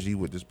sharing energy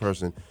with this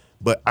person.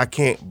 But I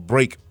can't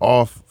break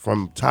off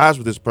from ties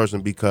with this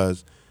person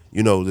because,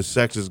 you know, the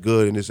sex is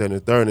good and this and the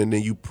third. And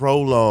then you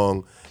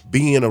prolong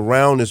being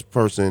around this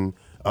person,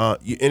 and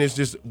it's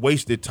just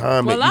wasted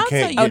time that you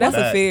can't get that's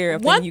back. a fear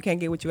of thinking you can't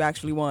get what you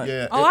actually want.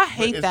 Yeah, I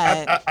hate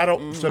that. I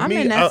don't. To I'm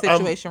me, in that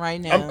situation right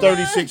now. I'm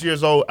 36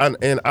 years old,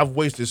 and I've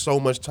wasted so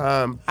much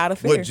time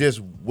with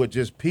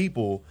just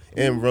people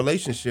and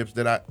relationships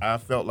that I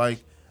feel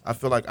like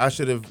I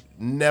should have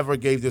never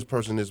gave this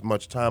person as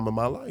much time in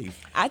my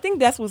life. I think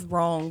that's what's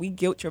wrong. We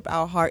guilt trip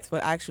our hearts for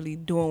actually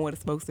doing what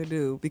it's supposed to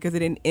do because it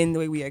didn't end the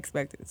way we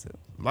expected it to.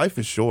 Life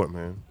is short,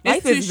 man.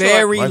 Life is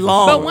very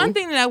long. But one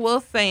thing that I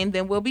will say, and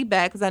then we'll be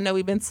back, because I know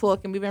we've been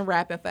talking, we've been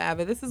rapping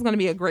forever. This is going to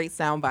be a great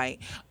soundbite.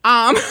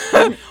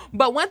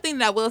 But one thing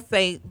that I will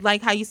say,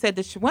 like how you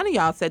said, one of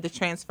y'all said the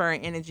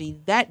transferring energy,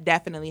 that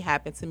definitely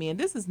happened to me. And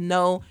this is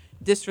no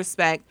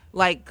disrespect,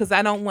 like, because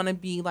I don't want to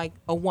be like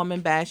a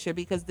woman basher,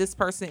 because this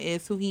person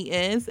is who he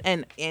is,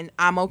 and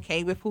I'm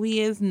okay with who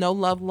he is. No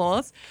love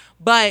lost.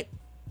 But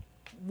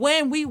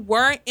when we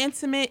were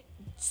intimate,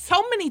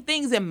 so many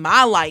things in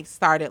my life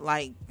started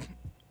like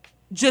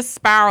just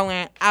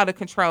spiraling out of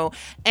control.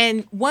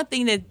 And one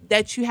thing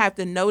that you have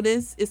to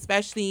notice,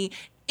 especially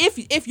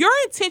if your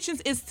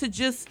intentions is to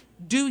just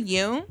do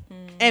you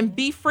and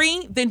be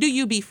free, then do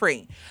you be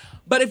free.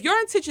 But if your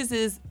intentions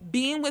is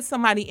being with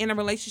somebody in a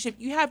relationship,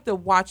 you have to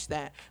watch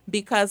that,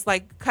 because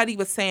like Cuddy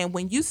was saying,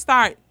 when you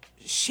start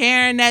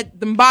sharing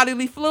them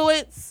bodily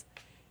fluids,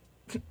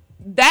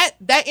 that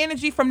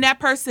energy from that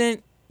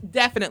person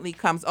definitely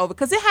comes over.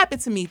 Because it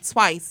happened to me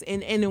twice,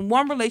 and in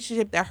one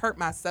relationship that hurt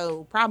my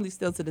soul, probably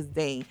still to this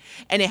day.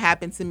 And it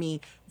happened to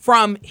me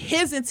from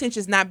his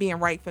intentions not being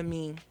right for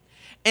me.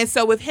 And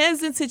so with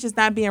his intentions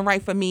not being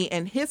right for me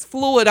and his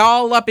fluid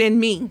all up in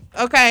me,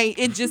 okay,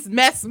 it just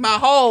messed my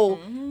whole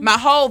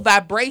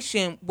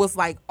vibration was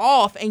like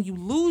off, and you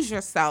lose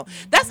yourself.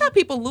 That's how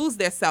people lose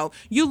their self.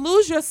 You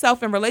lose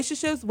yourself in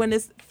relationships when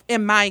it's,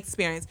 in my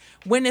experience,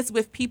 when it's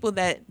with people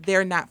that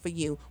they're not for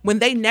you, when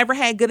they never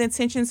had good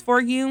intentions for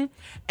you,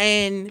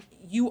 and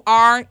you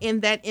are in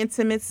that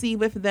intimacy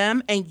with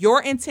them, and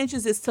your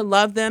intentions is to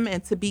love them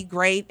and to be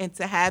great and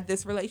to have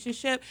this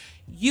relationship.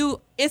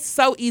 It's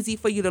so easy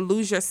for you to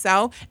lose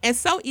yourself, and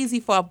so easy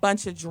for a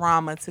bunch of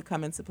drama to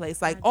come into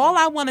place. Like, all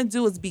I want to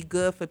do is be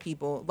good for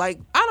people. Like,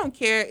 I don't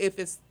care if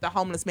it's the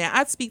homeless man.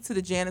 I speak to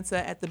the janitor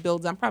at the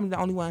building. I'm probably the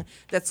only one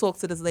that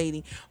talks to this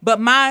lady. But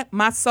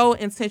my sole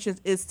intention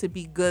is to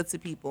be good to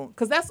people,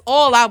 because that's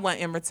all I want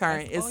in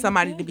return, is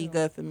somebody to be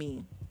good for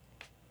me.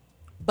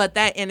 But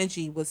that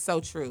energy was so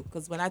true,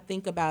 because when I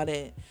think about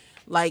it,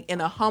 like in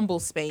a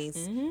humble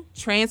space,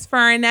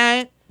 transferring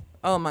that,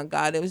 oh my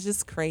God, it was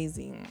just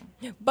crazy.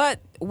 But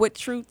with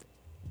truth,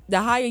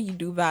 the higher you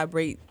do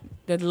vibrate,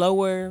 the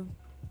lower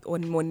or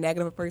more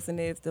negative a person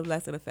is, the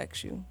less it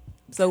affects you.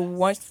 So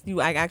once you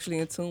actually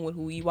in tune with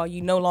who you are,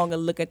 you no longer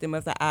look at them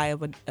as the eye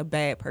of a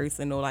bad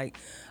person or like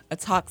a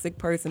toxic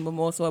person, but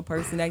more so a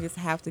person that just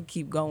have to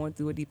keep going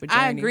through a deeper journey.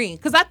 I agree,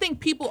 because I think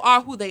people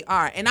are who they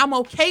are, and I'm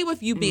okay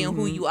with you being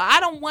who you are. I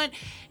don't want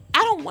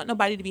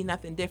nobody to be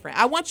nothing different.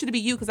 I want you to be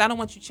you, because I don't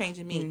want you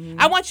changing me.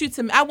 I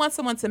want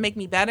someone to make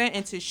me better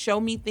and to show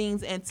me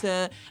things and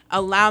to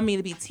allow me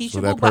to be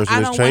teachable. So that but person I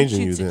is don't want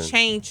changing you you to then.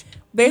 change.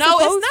 They're No,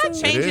 it's supposed not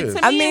to. changing. It is.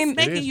 To me, I mean, it's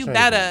making it is you changing.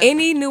 better.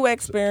 Any new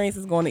experience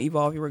is going to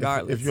evolve you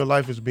regardless. If your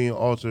life is being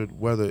altered,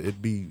 whether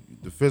it be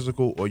the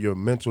physical or your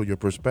mental, your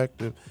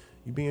perspective,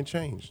 you're being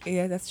changed.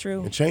 Yeah, that's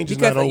true. And change is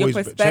Because not of your always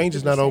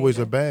perspective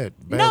a bad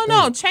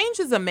No, thing. change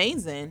is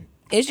amazing.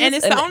 It's And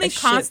just it's the a only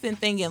shift. constant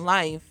thing in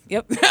life.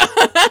 Yep.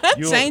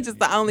 Change is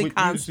the only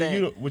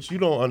constant. Which you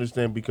don't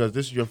understand, because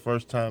this is your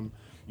first time,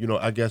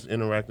 I guess,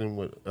 interacting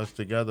with us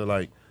together.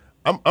 Like,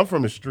 I'm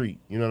from the street,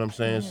 you know what I'm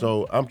saying?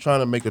 So I'm trying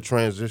to make a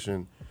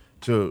transition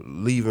to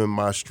leaving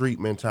my street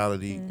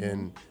mentality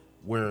and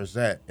where it's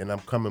at. And I'm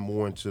coming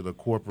more into the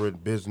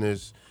corporate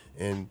business.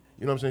 And,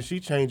 you know what I'm saying?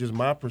 She changes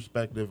my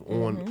perspective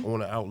on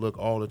the outlook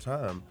all the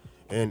time.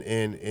 And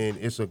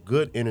it's a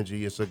good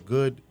energy. It's a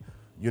good,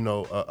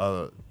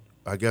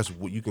 I guess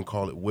what you can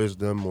call it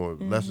wisdom or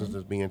lessons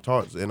that's being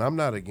taught. And I'm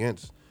not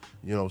against,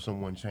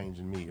 someone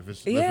changing me. If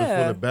it's for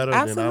the better,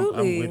 absolutely. then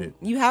I'm with it.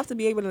 You have to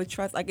be able to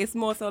trust. Like, it's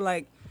more so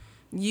like,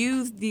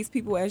 use these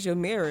people as your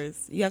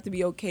mirrors. You have to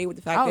be okay with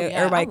the fact that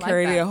everybody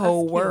carry their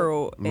whole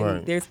world,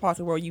 and there's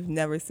parts of the world you've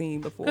never seen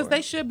before. Because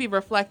they should be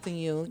reflecting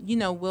you.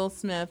 Will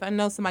Smith, I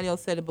know somebody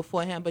else said it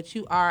before him, but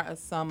you are a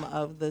sum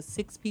of the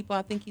 6 people,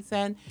 I think he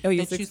said, that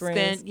you six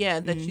spend,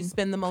 that you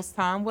spend the most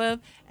time with.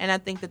 And I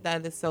think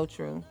that is so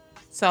true.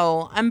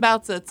 So I'm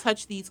about to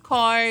touch these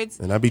cards,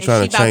 and I be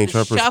trying to change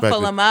her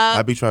perspective. Them up.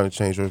 I be trying to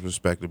change her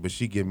perspective, but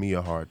she give me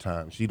a hard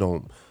time. She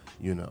don't.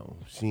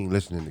 She ain't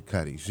listening to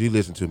Cuddy. She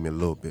listened to me a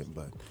little bit,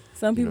 but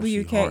some people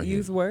you can't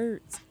use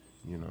words.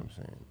 You know what I'm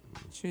saying?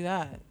 True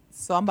that.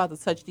 So I'm about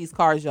to touch these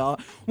cards, y'all.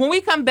 When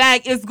we come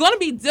back, it's going to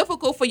be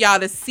difficult for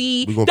y'all to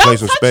see. We're going to play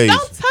some spades.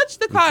 Don't touch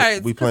the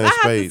cards. We playing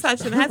spades. I have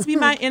to touch them. It has to be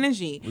my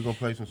energy. We're going to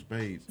play some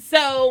spades.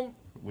 So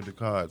with the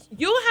cards.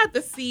 You'll have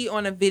to see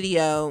on a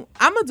video.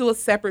 I'm going to do a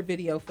separate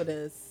video for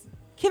this.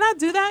 Can I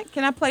do that?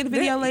 Can I play the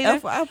video later?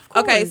 Of course.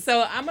 Okay,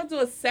 so I'm going to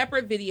do a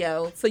separate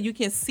video so you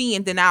can see,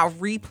 and then I'll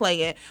replay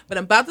it. But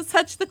I'm about to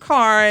touch the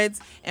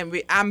cards,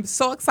 and I'm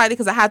so excited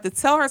because I had to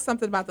tell her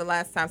something about the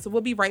last time. So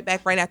we'll be right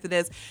back right after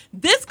this.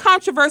 This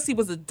controversy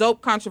was a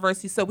dope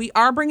controversy, so we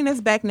are bringing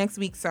this back next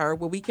week, sir,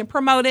 where we can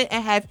promote it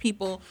and have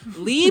people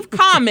leave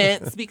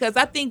comments, because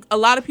I think a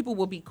lot of people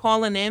will be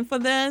calling in for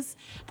this,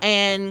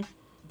 and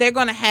they're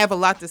going to have a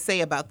lot to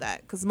say about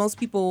that, because most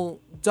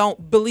people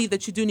don't believe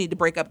that you do need to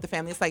break up the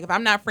family. It's like, if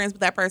I'm not friends with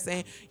that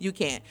person, you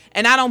can't.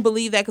 And I don't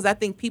believe that, because I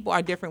think people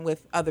are different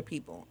with other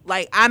people.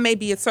 Like, I may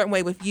be a certain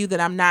way with you that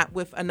I'm not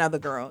with another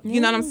girl.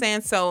 You know what I'm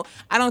saying? So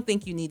I don't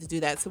think you need to do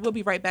that. So we'll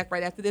be right back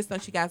right after this.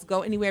 Don't you guys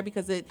go anywhere,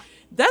 because it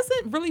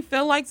doesn't really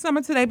feel like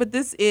summer today, but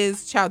this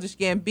is Childish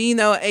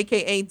Gambino,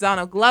 a.k.a.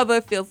 Donald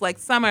Glover. Feels like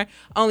summer,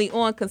 only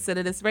on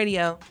Consider This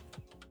Radio.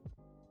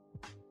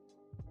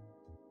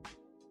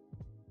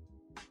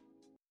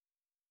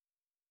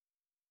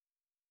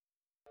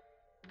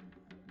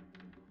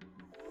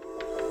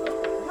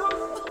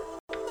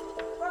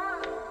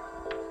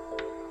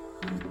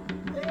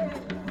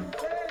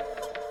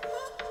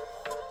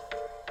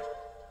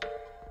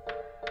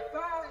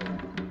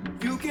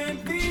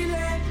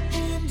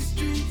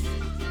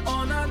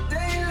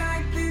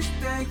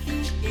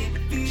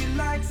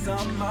 like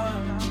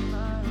summer.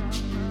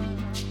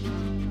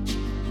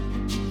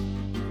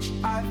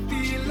 I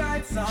feel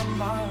like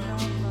summer.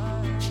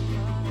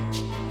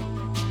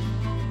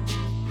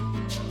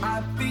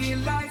 I feel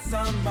like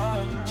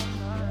summer.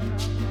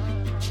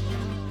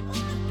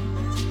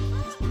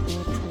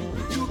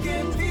 You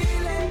can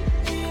feel it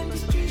in the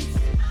streets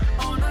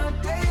on a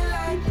day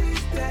like this.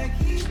 That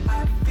heat,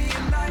 I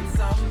feel like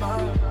summer.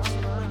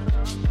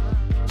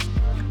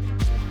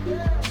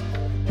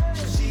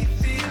 She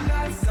feel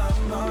like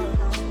summer.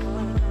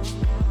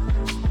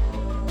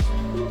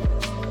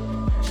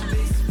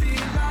 This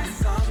feel like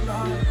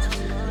summer.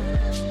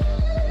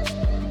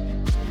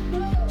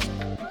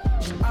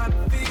 I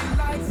feel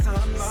like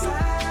summer.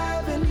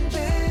 7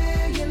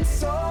 billion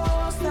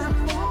souls that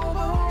move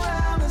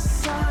around the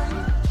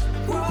sun,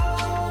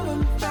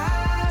 growing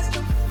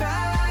faster,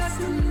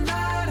 faster,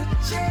 not a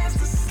chance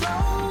to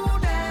slow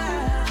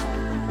down.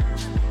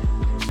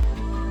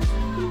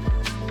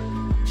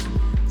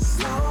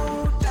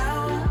 Slow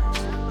down.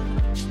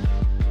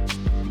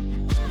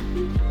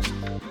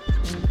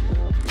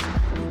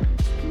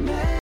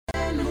 Men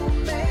who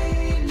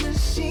made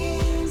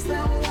machines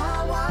that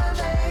want what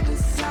they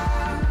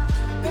desire.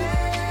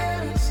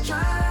 Parents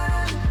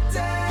trying to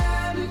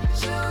tell the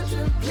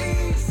children,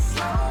 please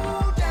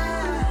slow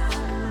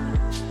down.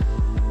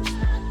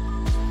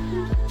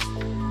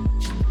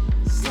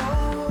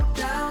 Slow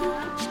down.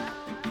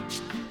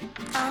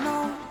 I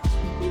know.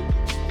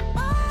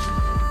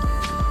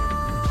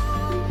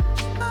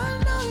 I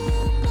know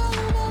you know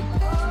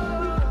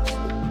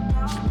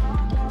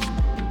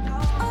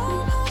I'm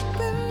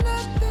hoping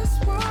that this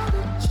world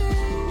will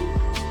change,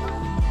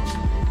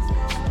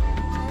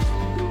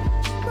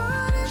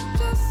 but it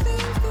just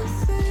seems the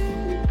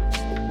same.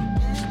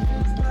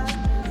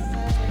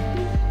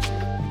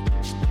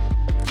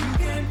 You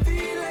can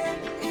feel it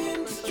in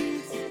the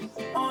streets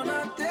on a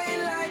day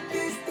like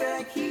this.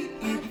 That heat,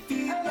 it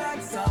feels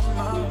like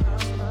summer.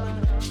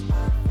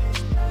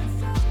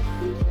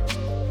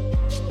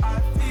 I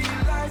feel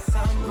like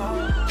summer.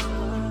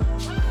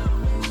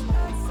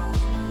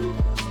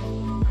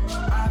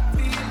 I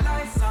feel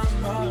like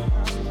summer.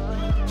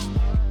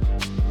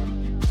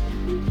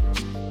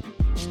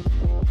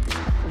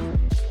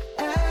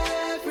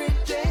 Every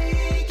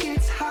day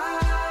gets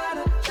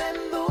hotter than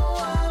the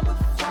one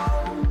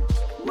before.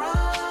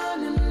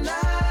 Running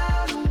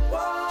out of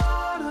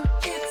water,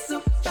 it's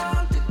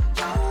about to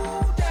go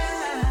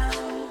down.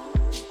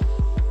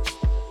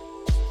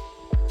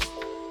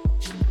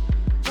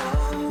 Go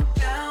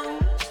down.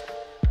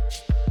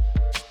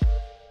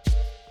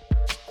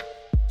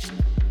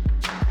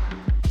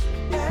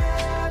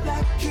 Air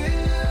that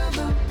kill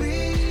the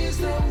bees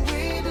that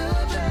we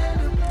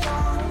depend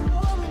upon.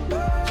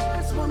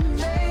 Birds were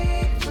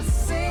made for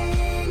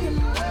singing,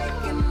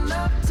 waking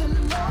up to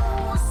no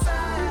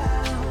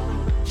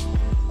sound.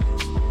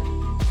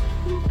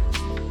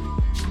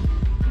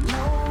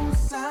 No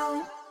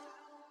sound.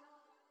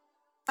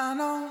 I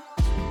know.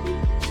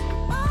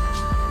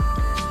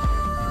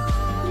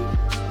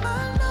 I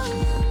know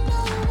you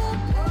know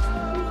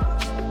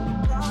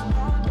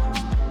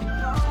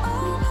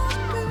I'm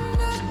hoping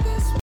that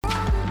this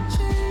world will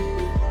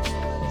change,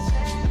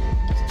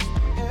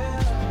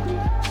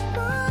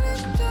 but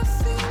it just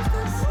seems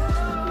the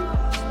same.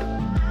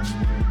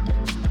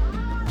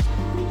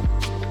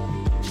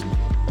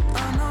 I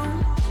know.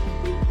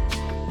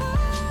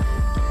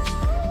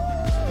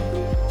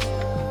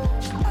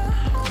 I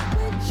hope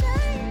we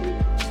change.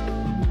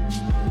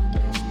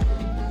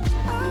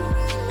 I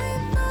really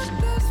thought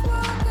this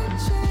world could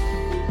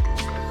change,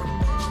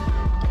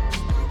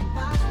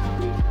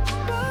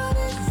 but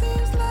it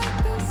seems like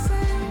the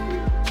same.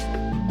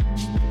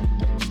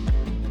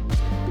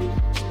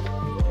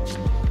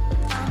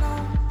 I know.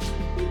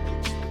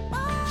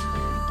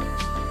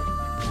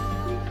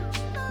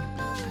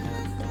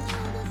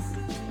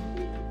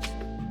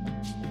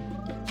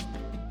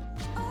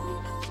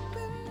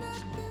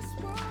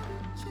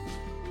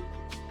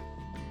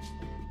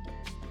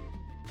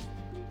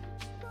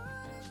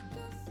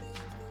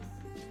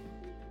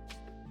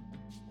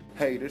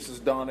 Hey, this is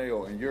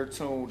Donnell, and you're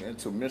tuned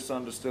into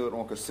Misunderstood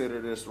on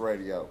Consider This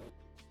Radio.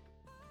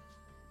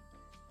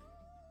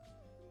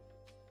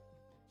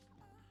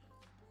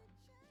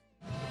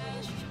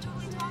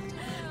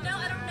 No,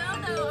 I don't know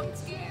though. I'm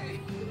scared.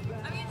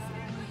 I mean,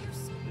 you're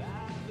so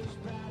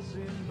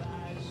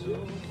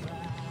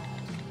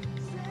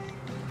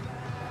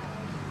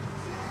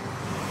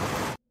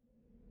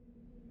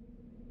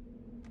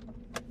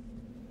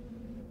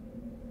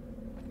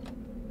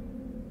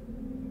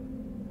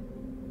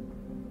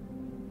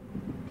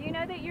Do you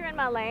know that you're in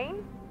my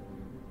lane?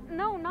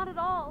 No, not at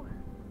all.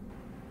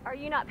 Are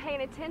you not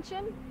paying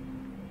attention?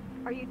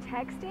 Are you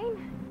texting?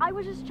 I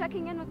was just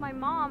checking in with my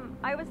mom.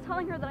 I was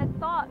telling her that I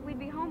thought we'd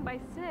be home by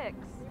 6.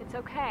 It's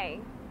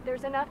okay.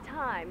 There's enough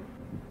time.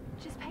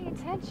 Just pay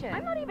attention.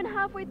 I'm not even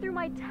halfway through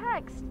my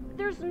text.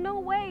 There's no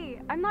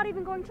way. I'm not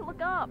even going to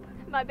look up.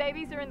 My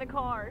babies are in the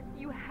car.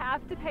 You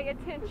have to pay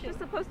attention. It's just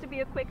supposed to be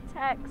a quick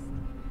text.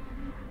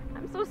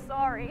 I'm so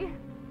sorry.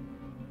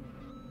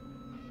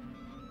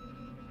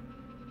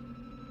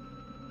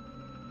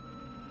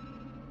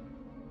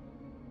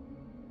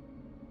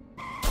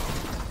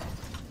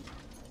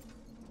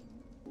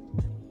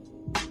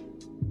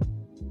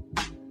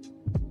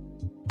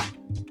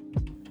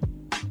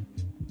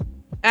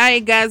 All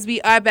right, guys,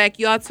 we are back.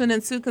 Y'all tune in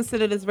to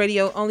Consider This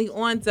Radio only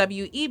on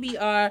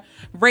WEBR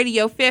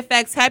Radio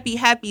Fairfax.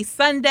 Happy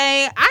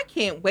Sunday. I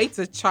can't wait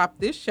to chop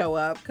this show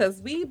up because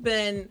we've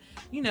been,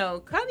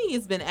 Cuddy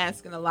has been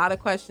asking a lot of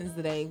questions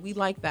today. We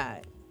like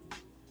that.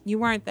 You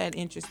weren't that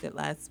interested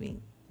last week.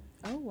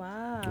 Oh,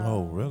 wow.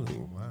 Oh, really?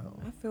 Wow.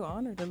 I feel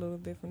honored a little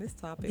bit from this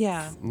topic.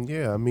 Yeah.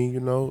 Yeah, I mean, the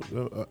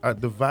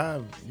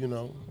vibe,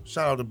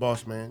 shout out to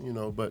Boss Man,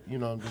 but, the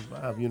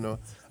vibe,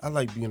 I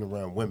like being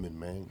around women,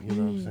 man. You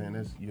know what I'm saying?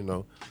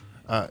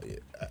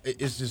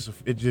 It's,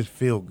 it just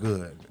feel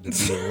good to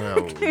be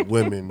around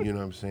women, you know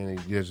what I'm saying? They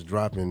just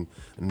dropping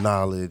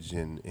knowledge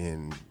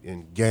and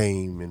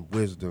game and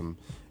wisdom.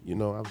 I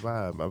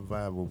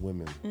vibe with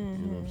women. You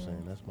know what I'm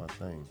saying? That's my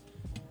thing.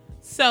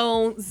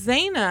 So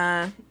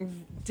Zaina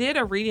did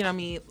a reading on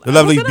me. The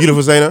lovely,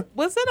 beautiful Zaina.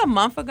 Was it a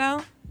month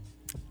ago?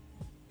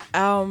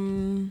 I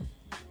don't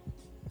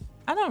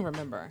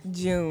remember.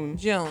 June.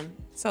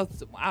 So,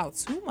 wow,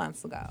 2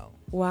 months ago.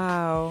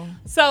 Wow.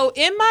 So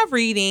in my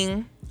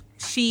reading,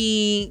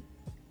 she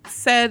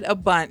said a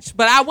bunch,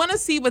 but I want to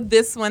see what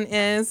this one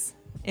is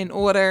in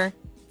order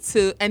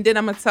to, and then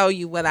I'm going to tell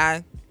you what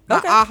the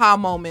aha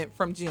moment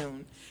from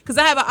June. Because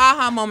I have an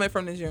aha moment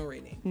from the June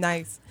reading.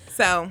 Nice.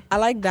 So I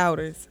like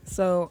doubters.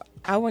 So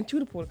I want you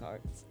to pull the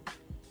cards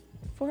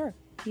for her.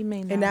 He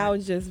may not. And I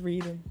was just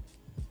reading.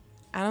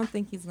 I don't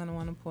think he's going to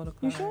want to pull the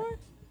card. You sure?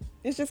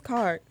 It's just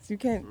cards. You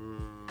can't.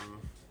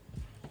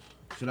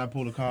 Should I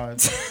pull the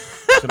cards?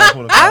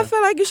 I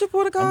feel like you should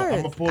pull the cards.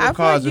 I'm going to pull the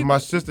cards. If my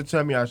sister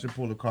tell me I should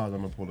pull the cards, I'm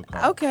going to pull the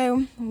cards.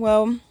 Okay.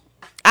 Well,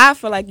 I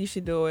feel like you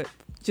should do it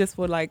just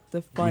for like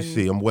the fun. You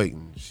see, I'm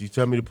waiting. She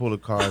tell me to pull the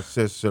cards.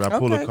 Says, should I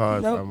pull the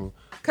cards? Nope.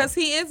 Because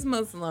he is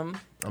Muslim.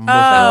 I'm Muslim.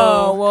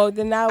 Oh, well,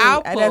 then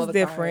I'll pull that's the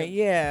different. card.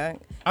 Yeah.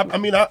 I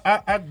mean,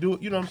 I do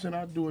it, you know what I'm saying?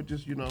 I do it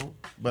just,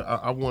 but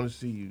I want to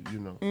see you,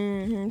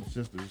 Mm-hmm.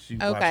 Sister,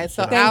 she's Okay,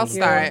 so watching. I'll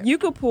start. You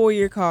could pull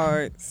your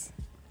cards.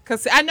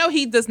 Because I know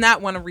he does not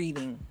want a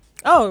reading.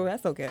 Oh,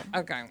 that's okay.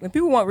 Okay. When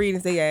people want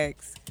readings, they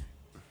ask.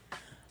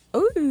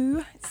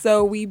 Ooh.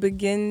 So we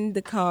begin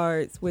the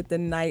cards with the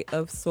Knight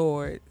of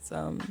Swords.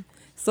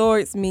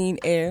 Swords mean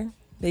air.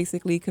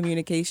 Basically,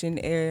 communication,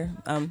 air.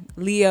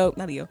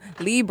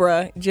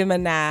 Libra,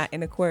 Gemini,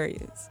 and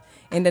Aquarius.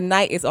 And the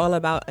Knight is all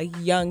about a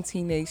young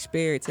teenage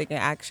spirit taking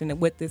action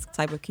with this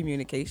type of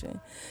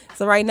communication.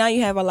 So right now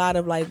you have a lot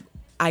of like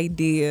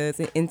ideas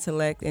and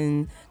intellect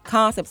and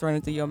concepts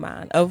running through your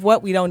mind of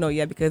what we don't know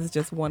yet because it's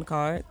just one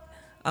card.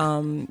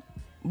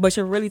 But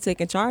you're really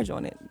taking charge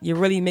on it. You're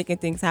really making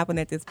things happen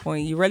at this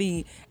point. You're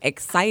really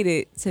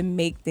excited to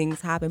make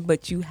things happen,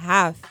 but you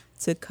have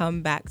to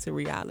come back to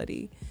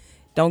reality.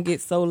 Don't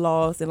get so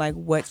lost in like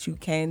what you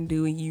can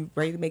do and you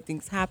ready to make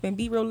things happen.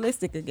 Be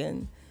realistic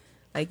again.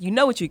 Like, you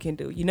know what you can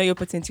do. You know your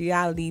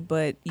potentiality,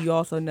 but you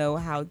also know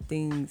how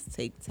things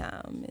take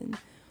time and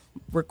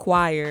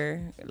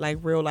require like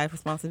real life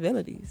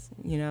responsibilities.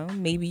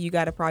 Maybe you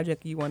got a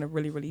project you want to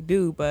really, really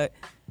do, but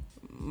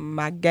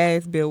my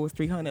gas bill was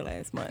 $300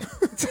 last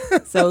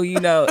month. So,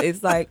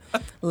 it's like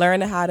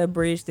learning how to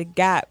bridge the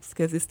gaps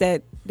because it's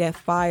that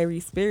fiery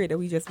spirit that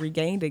we just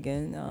regained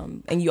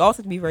again. And you also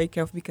have to be very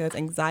careful because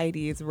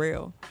anxiety is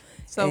real.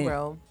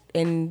 Real.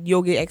 And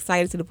you'll get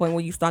excited to the point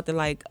where you start to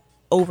like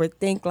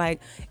overthink like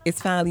it's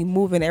finally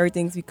moving,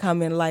 everything's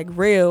becoming like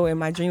real and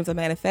my dreams are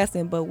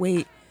manifesting, but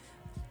wait,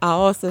 I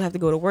also have to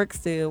go to work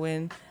still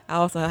and I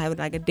also have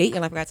like a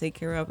dating life I gotta take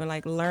care of and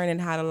like learning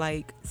how to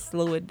like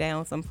slow it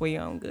down some for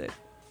your own good.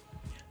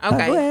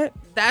 Okay, go ahead.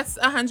 That's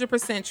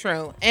 100%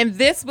 true. And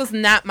this was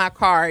not my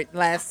card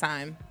last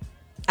time.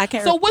 I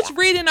can't. So which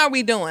reading are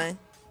we doing?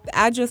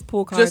 I just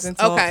pull cards and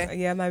talk. Okay.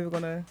 Yeah, I'm not even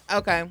gonna.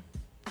 Okay.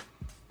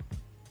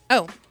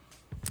 Oh.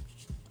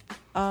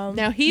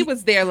 Now he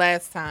was there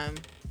last time.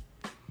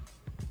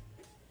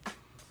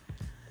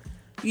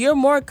 You're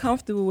more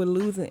comfortable with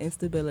losing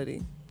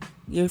instability.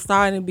 You're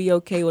starting to be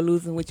okay with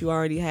losing what you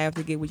already have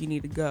to get where you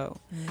need to go.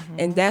 Mm-hmm.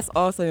 And that's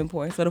also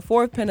important. So the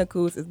Four of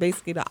Pentacles is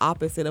basically the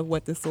opposite of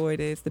what the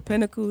sword is. The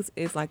Pentacles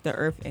is like the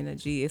earth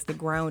energy. It's the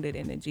grounded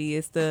energy.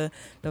 It's the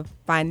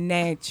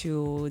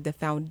financial, the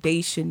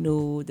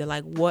foundational, the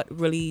like what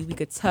really we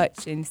could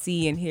touch and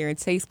see and hear and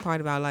taste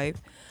part of our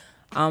life.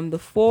 The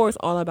 4 is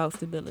all about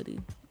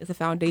stability. It's a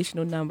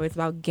foundational number. It's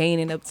about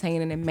gaining,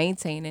 obtaining, and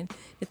maintaining.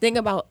 The thing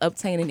about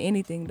obtaining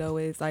anything, though,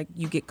 is like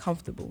you get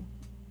comfortable.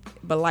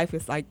 But life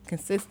is like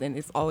consistent.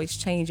 It's always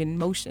change in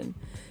motion.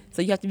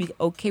 So you have to be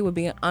okay with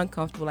being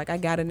uncomfortable. Like I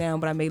got it now,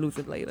 but I may lose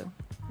it later.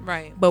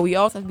 Right. But we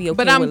also have to be okay with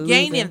But I'm losing.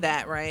 gaining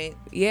that, right?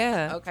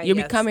 Yeah. Okay. You're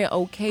becoming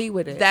okay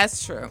with it.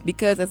 That's true.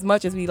 Because as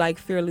much as we like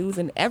fear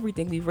losing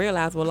everything, we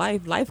realize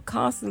life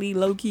constantly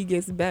low key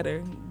gets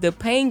better. The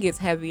pain gets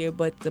heavier,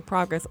 but the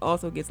progress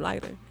also gets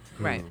lighter.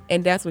 Right.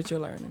 And that's what you're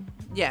learning.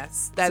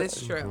 Yes, that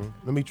is true.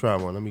 Mm-hmm. Let me try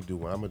one. Let me do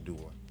one. I'm gonna do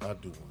one. I'll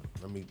do one.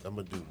 I'm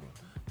gonna do one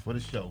for the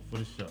show.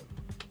 Let me see.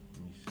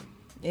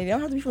 And you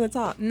don't have to be from the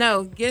top.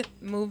 No,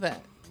 move it.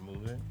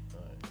 Move it.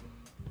 All right.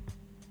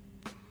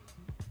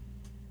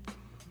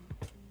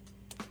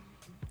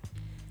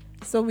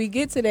 So we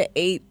get to the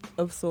 8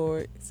 of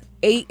Swords.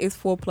 8 is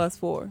 4 plus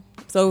 4.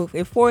 So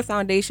if Ford's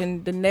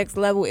foundation, the next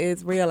level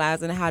is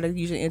realizing how to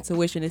use your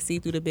intuition to see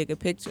through the bigger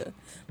picture.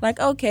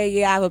 Like, okay,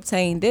 yeah, I've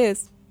obtained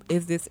this.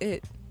 Is this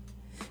it?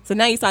 So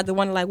now you start to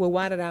wonder, like, well,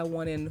 why did I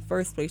want it in the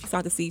first place? You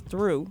start to see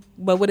through.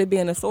 But with it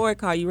being a sword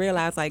card, you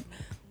realize, like,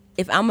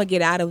 if I'm going to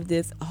get out of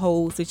this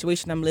whole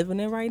situation I'm living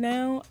in right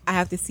now, I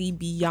have to see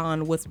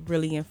beyond what's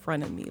really in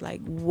front of me.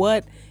 Like,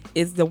 what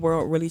is the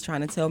world really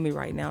trying to tell me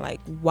right now?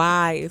 Like,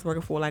 why is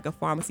working for, like, a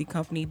pharmacy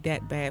company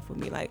that bad for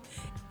me? Like,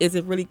 is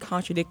it really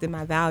contradicting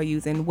my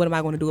values, and what am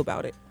I going to do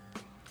about it?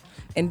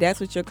 And that's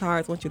what your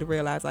cards want you to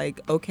realize. Like,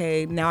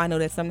 okay, now I know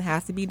that something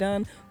has to be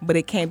done, but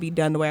it can't be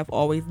done the way I've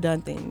always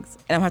done things.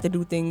 And I'm going to have to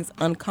do things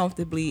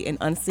uncomfortably and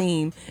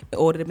unseen in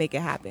order to make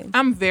it happen.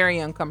 I'm very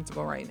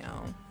uncomfortable right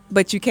now.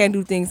 But you can't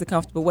do things the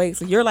comfortable way.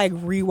 So you're like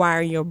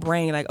rewiring your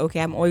brain. Like, okay,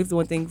 I'm always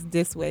doing things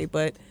this way,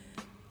 but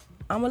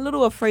I'm a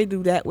little afraid to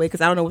do that way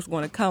because I don't know what's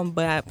going to come.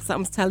 But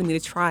something's telling me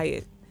to try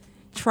it.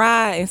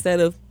 Try instead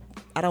of,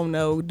 I don't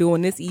know,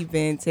 doing this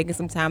event, taking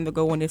some time to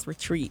go on this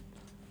retreat.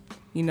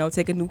 You know,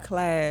 take a new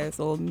class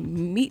or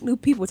meet new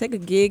people. Take a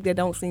gig that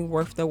don't seem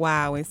worth the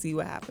while and see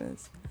what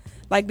happens.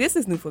 Like, this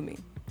is new for me.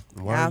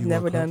 I've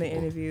never done an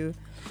interview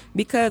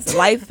because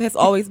life has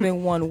always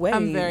been one way.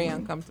 I'm very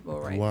uncomfortable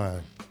right now. Why?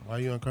 Why are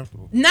you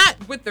uncomfortable?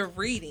 Not with the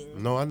reading.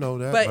 No, I know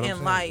that. But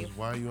in life.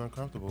 Why are you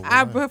uncomfortable?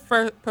 I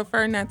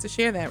prefer not to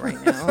share that right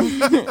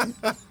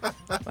now.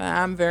 But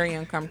I'm very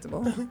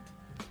uncomfortable.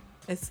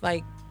 It's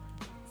like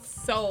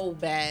so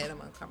bad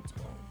I'm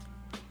uncomfortable.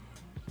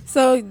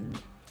 So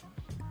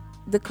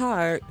the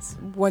cards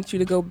want you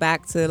to go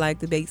back to like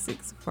the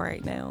basics for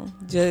right now.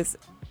 Just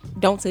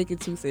don't take it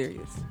too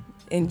serious.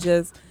 And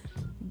just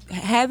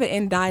have it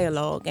in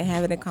dialogue and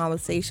have it in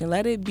conversation.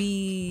 Let it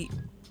be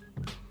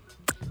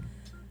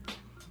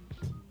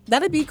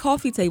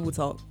coffee table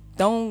talk.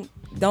 Don't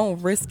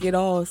risk it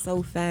all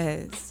so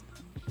fast.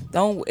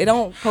 It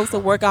don't supposed to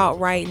work out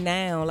right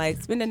now.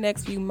 Like, spend the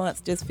next few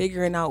months just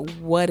figuring out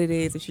what it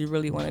is that you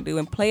really want to do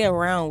and play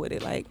around with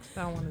it. Like,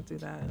 I don't want to do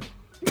that.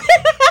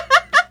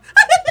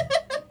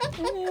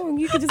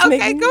 You could just okay,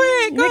 make go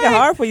ahead. Make it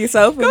hard for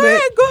yourself. Go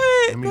ahead.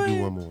 Let me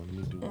do one more.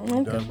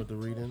 You done with the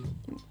reading?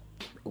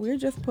 We're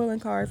just pulling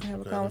cards and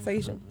have a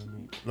conversation.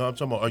 No, I'm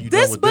talking about, are you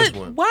done with this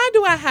one? Why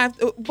do I have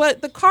to?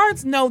 But the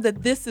cards know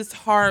that this is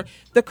hard.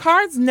 The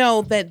cards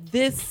know that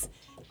this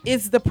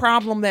is the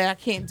problem, that I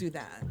can't do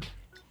that.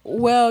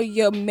 Well,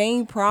 your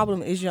main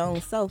problem is your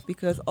own self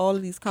because all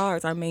of these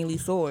cards are mainly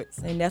swords,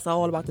 and that's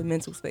all about the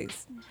mental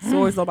space.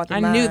 Swords all about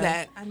the mind.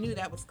 I knew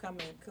that was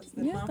coming because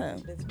this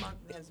month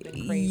has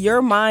been crazy.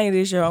 Your mind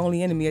is your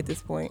only enemy at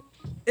this point.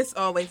 It's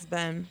always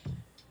been.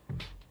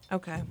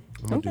 Okay.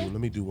 Let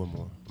me do one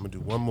more. I'm gonna do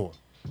one more.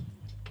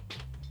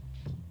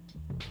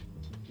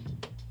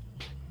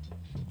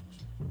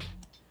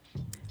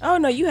 Oh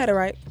no, you had it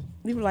right.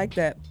 You were like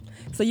that.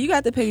 So you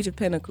got the Page of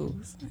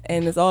Pentacles,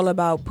 and it's all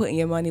about putting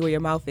your money where your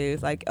mouth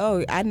is. Like,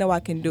 oh, I know I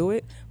can do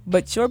it,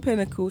 but your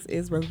Pentacles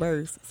is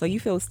reversed, so you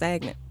feel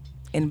stagnant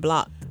and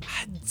blocked.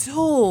 I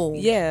do.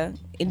 Yeah,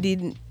 and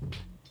then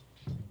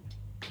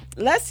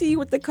let's see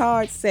what the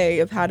cards say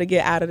of how to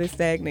get out of this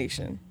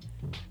stagnation.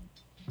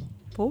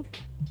 Pull.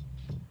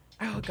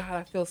 Oh God,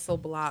 I feel so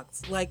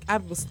blocked. Like I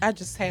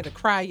just had to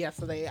cry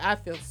yesterday. I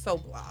feel so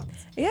blocked.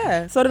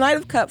 Yeah. So the Knight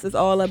of Cups is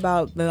all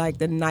about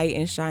the knight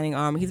in shining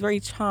armor. He's very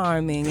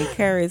charming and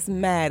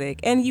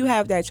charismatic, and you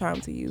have that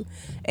charm to you.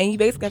 And you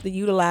basically have to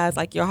utilize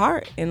like your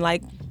heart and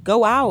like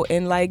go out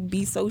and like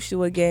be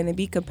social again and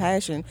be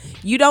compassionate.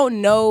 You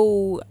don't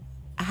know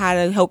how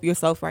to help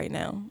yourself right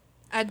now.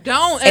 I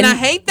don't, and I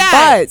hate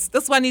that.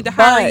 That's why I need to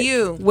hire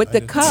you. With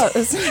the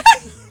cups.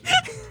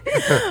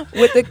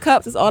 With the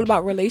cups, it's all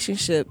about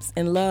relationships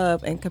and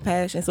love and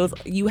compassion. So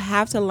you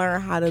have to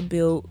learn how to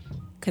build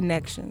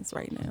connections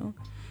right now.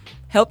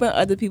 Helping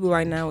other people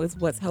right now is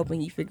what's helping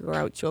you figure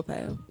out your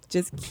path.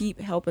 Just keep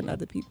helping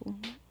other people,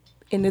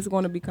 and it's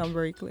going to become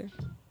very clear.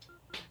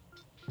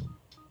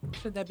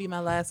 Should that be my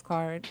last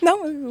card?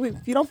 No,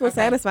 if you don't feel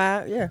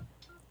satisfied, yeah.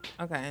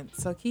 Okay,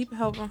 so keep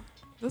helping.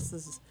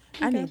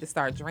 I need to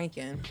start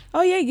drinking.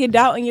 Oh yeah, you're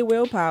doubting your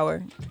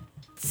willpower.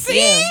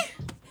 See?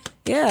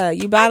 Yeah,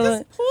 you're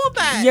battling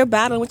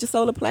with your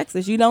solar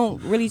plexus. You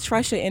don't really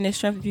trust your inner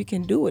strength if you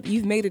can do it.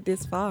 You've made it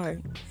this far.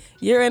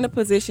 You're in a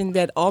position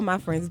that all my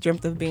friends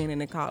dreamt of being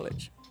in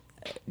college.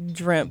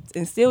 Dreamt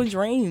and still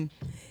dream.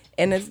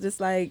 And it's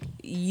just like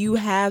you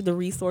have the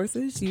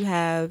resources, you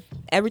have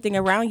everything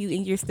around you,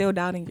 and you're still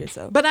doubting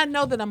yourself. But I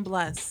know that I'm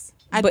blessed.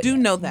 I do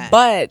know that.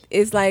 But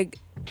it's like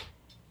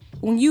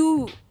when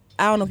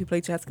I don't know if you play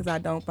chess because I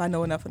don't, but I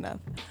know enough.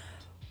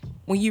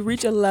 When you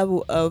reach a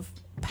level of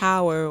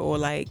power or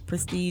like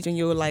prestige in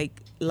your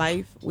like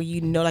life where you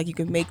know like you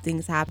can make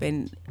things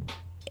happen,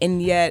 and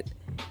yet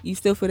you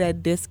still feel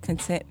that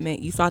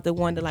discontentment, you start to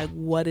wonder like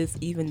what is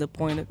even the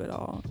point of it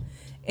all,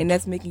 and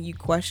that's making you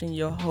question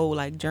your whole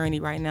like journey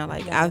right now.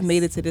 Like, yes. I've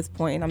made it to this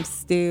point and I'm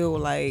still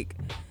like,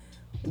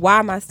 why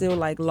am I still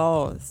like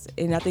lost?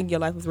 And I think your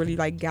life was really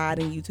like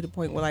guiding you to the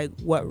point where like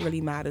what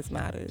really matters,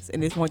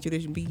 and just want you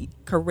to be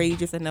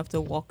courageous enough to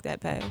walk that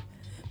path.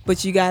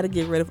 but you got to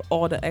get rid of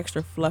all the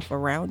extra fluff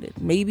around it.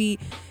 Maybe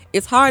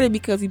it's harder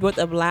because we built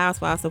up lives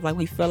for ourselves. Like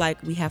we feel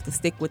like we have to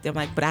stick with them.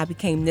 Like, but I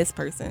became this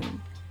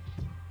person.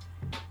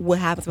 What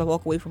happens if I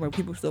walk away from her?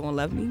 People still gonna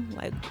love me?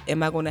 Like,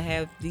 am I gonna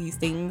have these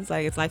things?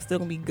 Like, is life still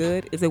gonna be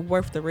good? Is it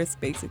worth the risk,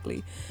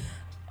 basically?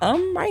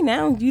 Right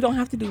now, you don't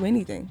have to do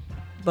anything,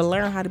 but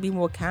learn how to be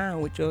more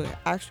kind with your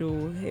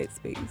actual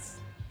headspace.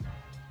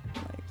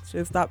 Like,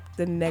 just stop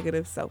the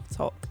negative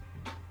self-talk.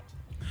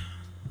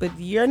 But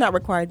you're not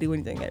required to do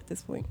anything at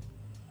this point.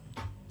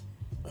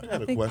 I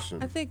got a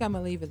question. I think I'm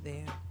gonna leave it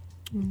there.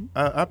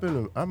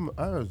 Mm-hmm. I'm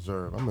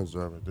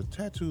observing the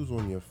tattoos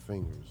on your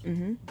fingers.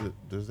 Mm-hmm.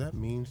 Does that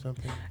mean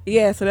something?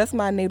 Yeah, so that's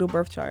my natal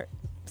birth chart.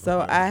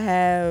 So I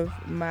have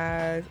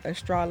my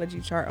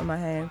astrology chart on my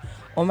hand.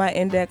 On my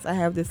index, I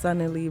have the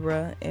sun in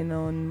Libra, and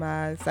on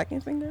my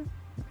second finger,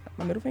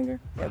 my middle finger,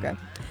 okay,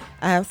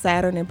 I have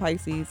Saturn in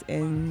Pisces,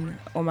 and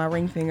on my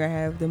ring finger, I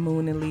have the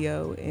moon in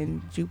Leo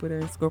and Jupiter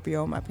and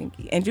Scorpio on my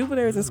pinky. And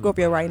Jupiter is in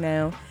Scorpio right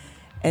now,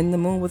 and the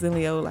moon was in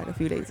Leo like a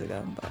few days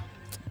ago, but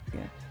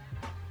yeah.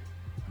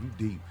 You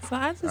deep. So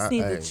I just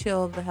need to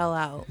chill the hell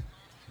out.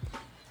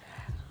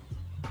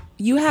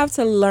 You have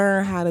to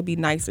learn how to be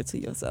nicer to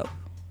yourself.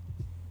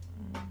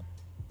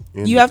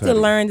 You have to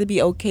learn to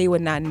be okay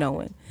with not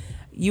knowing.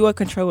 You a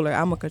controller.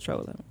 I'm a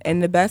controller.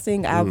 And the best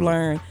thing I've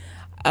learned,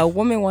 a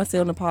woman once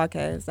said on the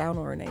podcast, I don't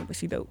know her name, but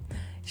she dope.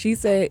 She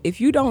said, if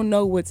you don't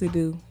know what to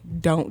do,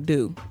 don't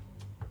do.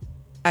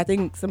 I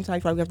think sometimes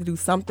you probably have to do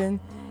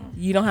something.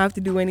 You don't have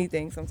to do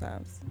anything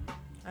sometimes.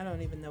 I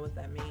don't even know what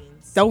that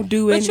means. Don't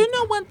do anything. But you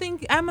know one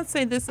thing, I'm going to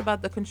say this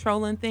about the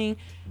controlling thing.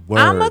 Word.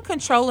 I'm a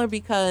controller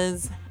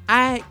because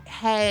I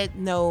had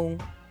no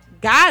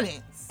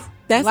guidance.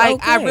 That's like,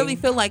 okay. I really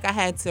feel like I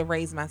had to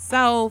raise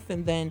myself,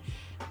 and then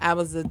I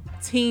was a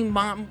teen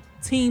mom.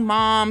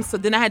 So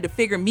then I had to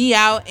figure me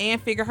out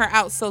and figure her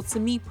out. So to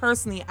me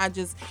personally, I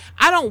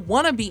don't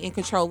want to be in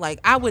control.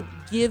 Like, I would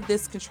give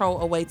this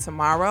control away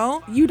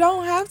tomorrow. You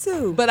don't have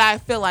to. But I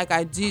feel like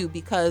I do,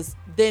 because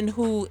then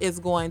who is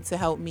going to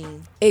help me?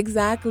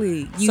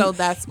 Exactly. So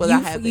that's what I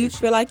have. You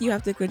feel like you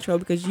have to control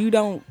because you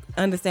don't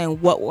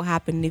understand what will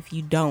happen if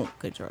you don't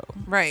control.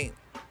 Right.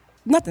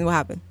 Nothing will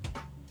happen.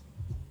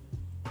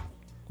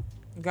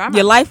 Girl,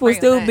 your life will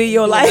still be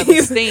your life.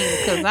 Because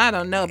I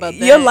don't know about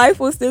that. Your life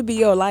will still be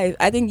your life.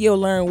 I think you'll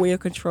learn where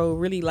control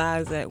really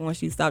lies at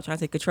once you stop trying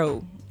to take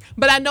control.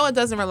 But I know it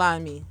doesn't rely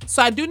on me.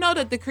 So I do know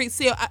that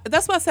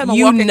that's why I said I'm a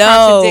you walking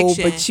know,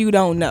 contradiction. But you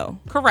don't know.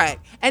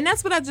 Correct. And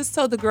that's what I just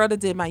told the girl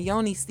that did my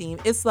yoni steam.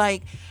 It's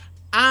like,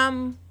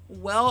 I'm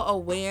well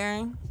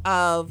aware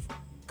of,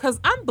 because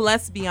I'm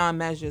blessed beyond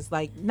measures,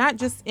 like not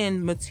just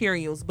in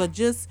materials, but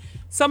just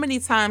so many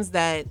times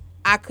that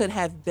I could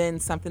have been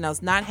something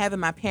else, not having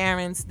my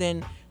parents,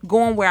 then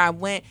going where I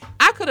went.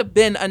 I could have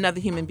been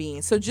another human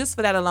being. So just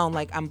for that alone,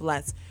 like, I'm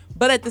blessed.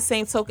 But at the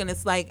same token,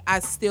 it's like I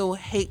still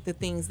hate the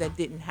things that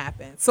didn't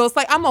happen. So it's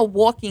like I'm a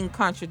walking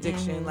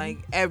contradiction, like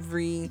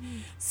every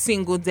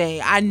single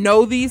day. I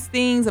know these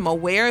things. I'm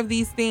aware of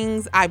these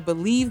things. I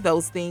believe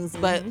those things.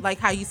 But like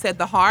how you said,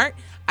 the heart,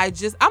 I'm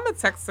going to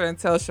text her and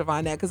tell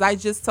Siobhan that, because I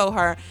just told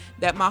her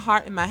that my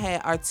heart and my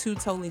head are two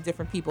totally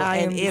different people.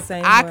 And if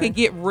I could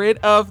get rid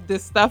of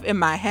this stuff in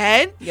my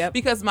head,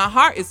 because my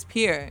heart is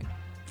pure,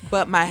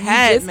 but my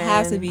head, just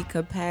have to be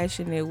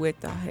compassionate with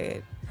the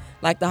head.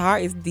 Like, the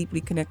heart is deeply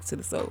connected to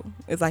the soul.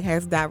 It's like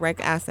has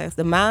direct access.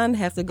 The mind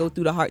has to go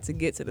through the heart to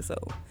get to the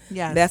soul.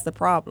 Yeah, that's the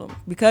problem.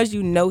 Because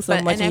you know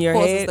so much in your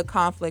head. And that causes the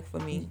conflict for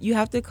me. You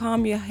have to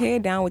calm your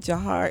head down with your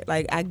heart.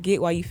 Like, I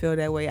get why you feel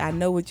that way. I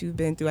know what you've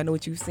been through. I know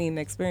what you've seen and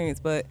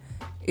experienced, but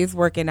it's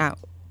working out.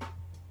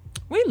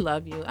 We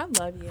love you. I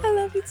love you. I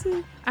love you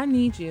too. I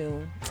need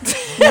you.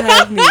 You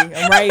have me.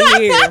 I'm right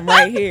here. I'm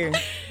right here.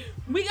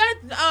 We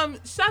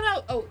got shout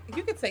out. Oh,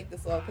 you can take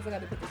this off because I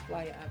got to put this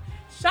flyer up.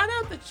 Shout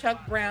out to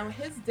Chuck Brown.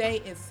 His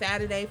day is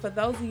Saturday. For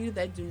those of you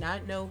that do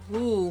not know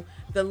who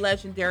the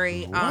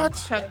legendary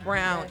Chuck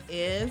Brown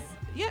is,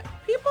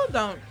 people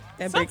don't.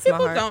 Some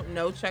people don't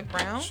know Chuck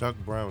Brown. Chuck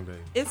Brown Day.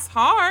 It's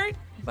hard,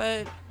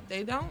 but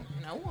they don't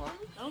know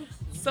him.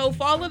 So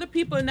for all of the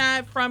people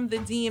not from the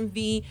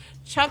DMV,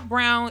 Chuck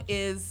Brown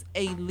is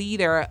a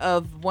leader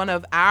of one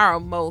of our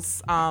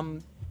most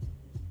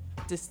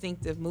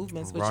distinctive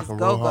movements, which is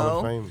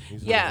go-go.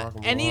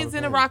 And he's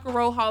in the Rock and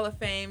Roll Hall of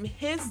Fame.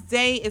 His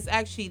day is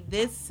actually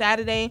this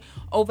Saturday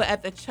over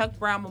at the Chuck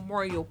Brown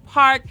Memorial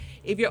Park.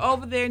 If you're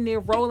over there near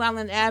Rhode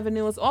Island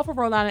Avenue, it's off of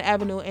Rhode Island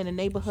Avenue in the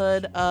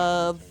neighborhood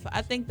of,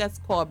 I think that's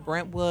called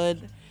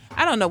Brentwood.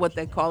 I don't know what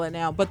they call it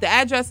now, but the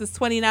address is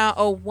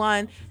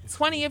 2901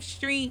 20th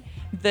Street.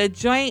 The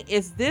joint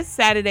is this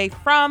Saturday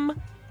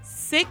from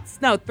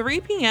 3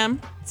 p.m.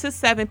 to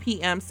 7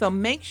 p.m. So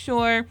make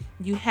sure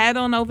you head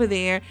on over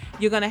there.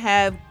 You're going to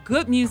have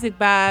good music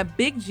by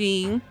Big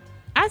G.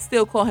 I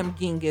still call him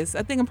Genghis.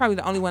 I think I'm probably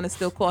the only one to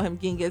still call him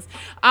Genghis.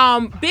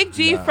 Big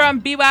G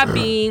from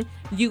BYB.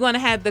 You're going to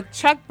have the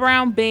Chuck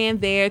Brown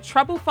Band there.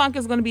 Trouble Funk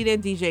is going to be there.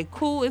 DJ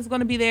Cool is going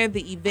to be there.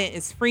 The event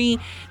is free.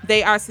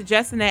 They are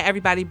suggesting that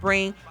everybody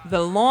bring the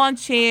lawn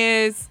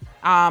chairs,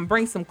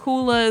 Bring some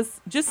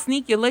coolers. Just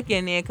sneak your liquor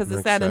in there because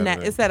it's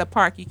at a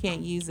park. You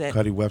can't use it.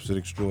 Cuddy Webster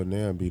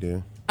extraordinaire will be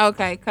there.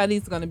 Okay,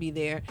 Cuddy's gonna be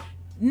there.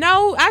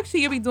 No,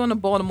 actually, you'll be doing the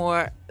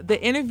Baltimore, the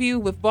interview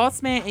with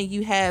Bossman, and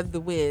you have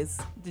the Wiz,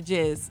 the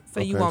Jizz, so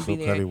you won't be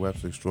there. Cuddy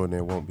Webster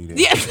extraordinaire won't be there.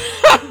 Yes.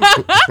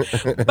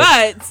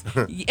 But,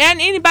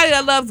 and anybody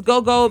that loves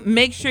go-go,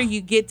 make sure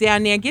you get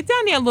down there. Get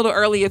down there a little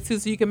earlier, too,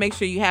 so you can make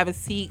sure you have a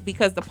seat,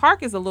 because the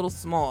park is a little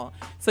small,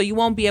 so you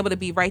won't be able to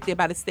be right there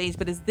by the stage.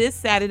 But it's this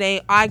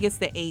Saturday, August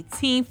the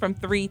 18th, from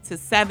 3 to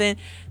 7.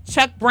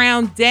 Chuck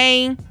Brown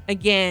Day,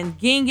 again,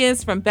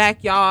 Genghis from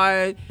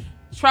Backyard,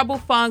 Trouble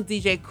Funk,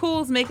 DJ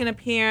Cool's making an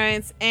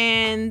appearance,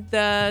 and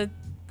the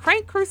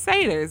Crank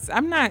Crusaders.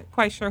 I'm not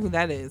quite sure who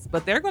that is,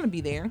 but they're going to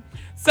be there.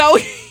 So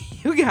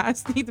you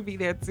guys need to be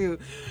there too.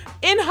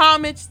 In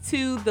homage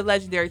to the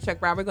legendary Chuck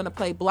Brown, we're going to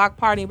play Block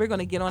Party. We're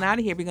going to get on out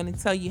of here. We're going to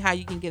tell you how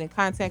you can get in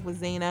contact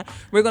with Zayna.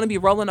 We're going to be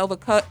rolling over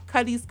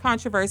Cuddy's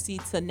controversy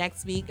to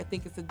next week. I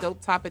think it's a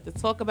dope topic to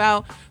talk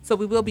about. So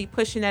we will be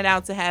pushing that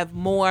out to have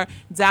more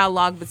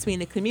dialogue between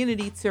the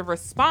community to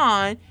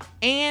respond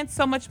and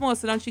so much more.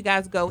 So don't you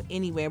guys go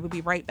anywhere. We'll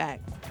be right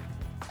back.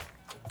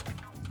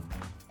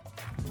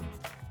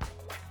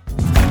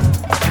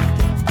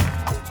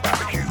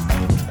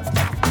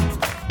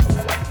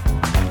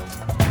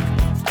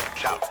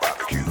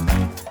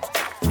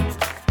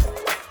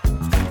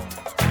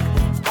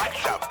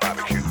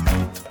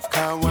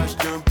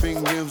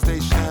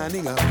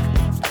 Up.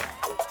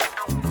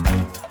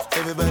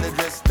 Everybody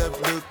dressed up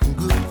looking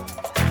good.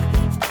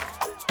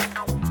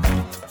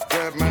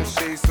 Grab my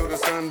shade so the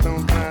sun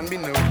don't blind me,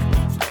 no.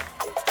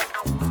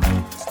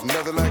 It's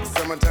nothing like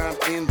summertime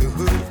in the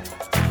hood.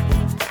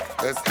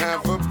 Let's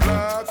have a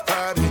block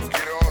party.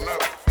 Get on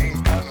up,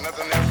 ain't got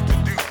nothing else to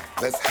do.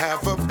 Let's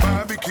have a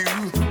barbecue.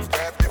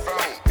 Grab your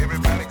phone,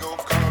 everybody go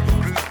call the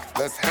crew.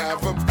 Let's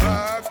have a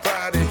block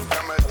party.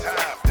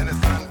 Summertime, and the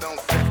sun don't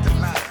set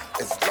tonight.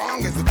 As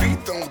long as the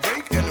beat don't break.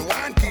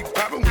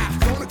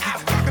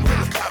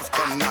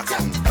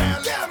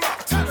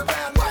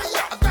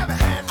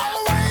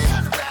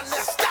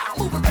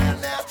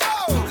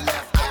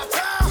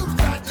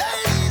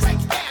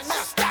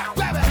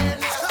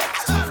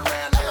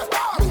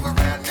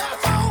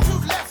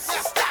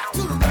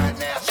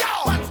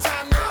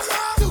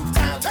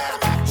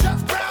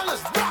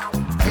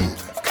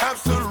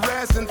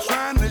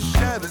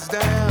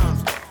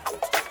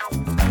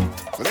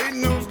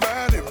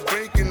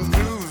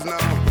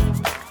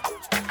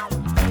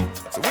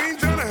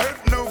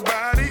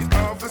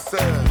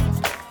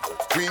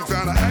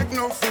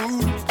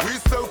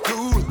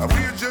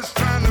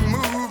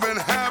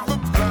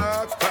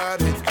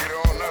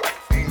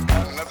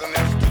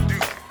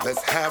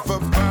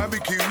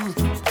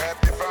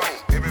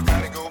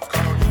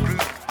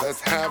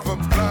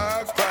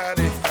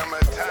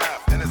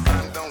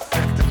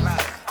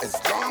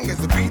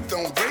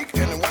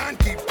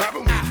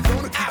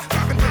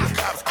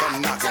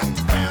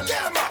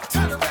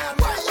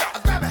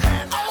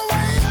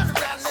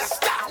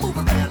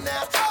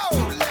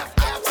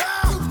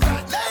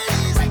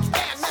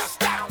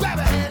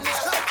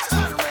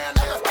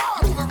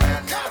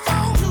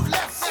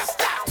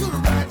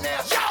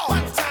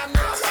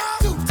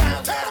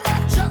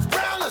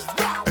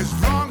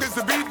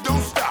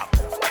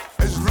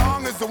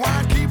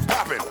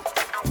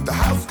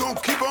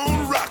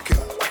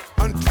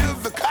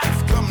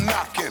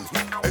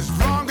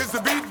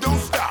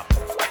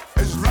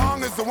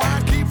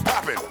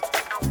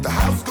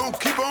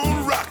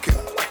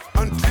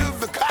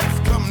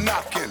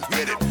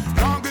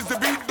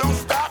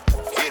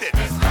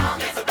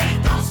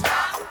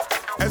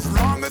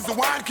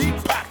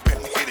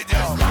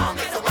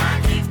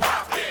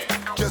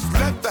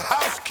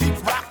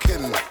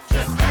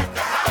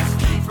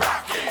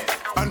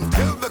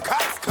 Until the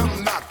cops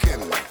come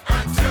knocking.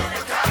 Until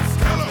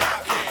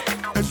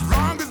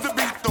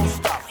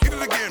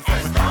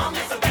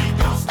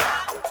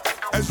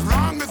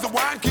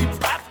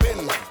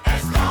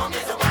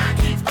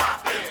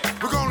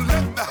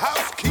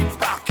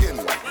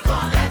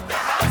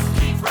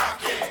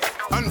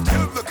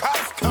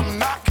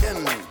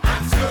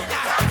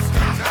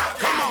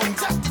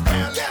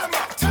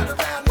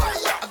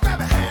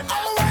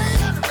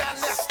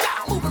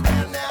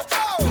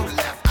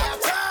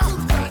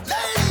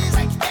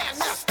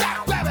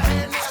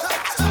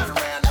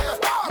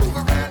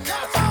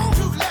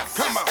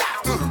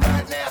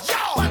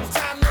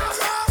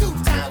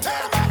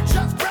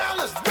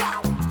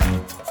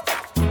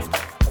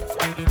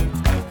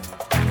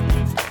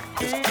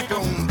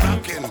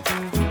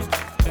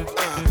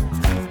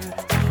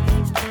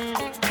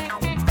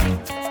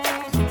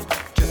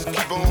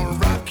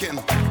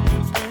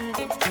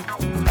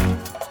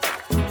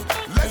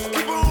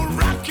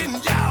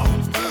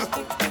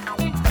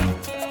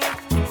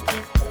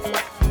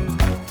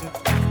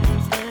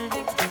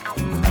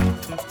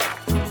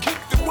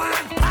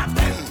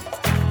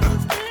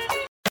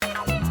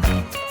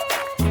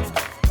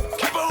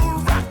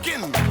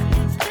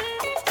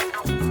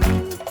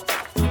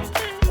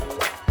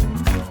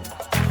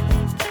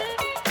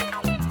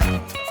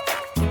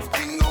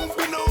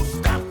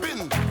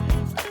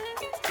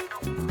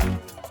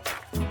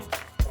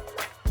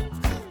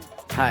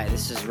Hi,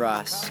 this is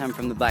Ross. I'm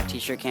from the Black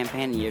T-Shirt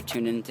Campaign, and you're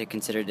tuned in to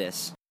Consider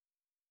This.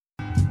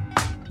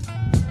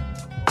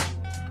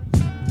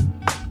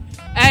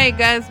 Hey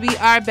guys, we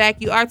are back.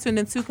 You are tuned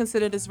in to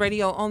Consider This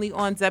Radio only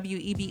on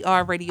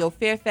WEBR Radio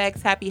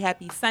Fairfax. Happy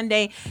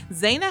Sunday.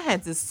 Zaina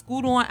had to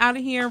scoot on out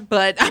of here,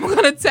 but I'm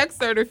going to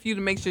text her to few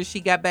to make sure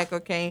she got back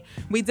okay.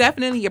 We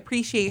definitely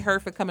appreciate her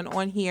for coming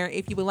on here.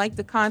 If you would like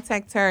to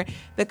contact her,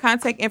 the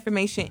contact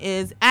information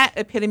is at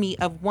Epitome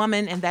of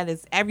Woman, and that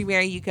is everywhere.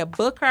 You can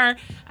book her.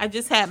 I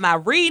just had my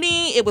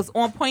reading. It was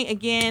on point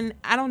again.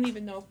 I don't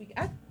even know if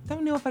I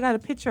don't know if I got a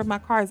picture of my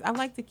cards. I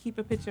like to keep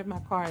a picture of my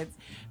cards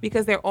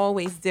because they're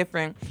always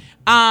different.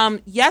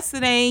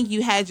 Yesterday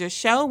you had your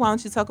show. Why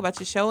don't you talk about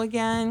your show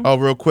again? Oh,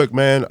 real quick,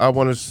 man. I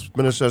want to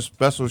finish a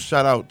special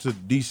shout out to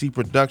DC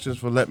Productions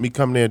for letting me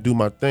come there and do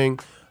my thing.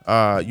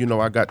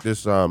 I got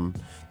this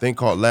thing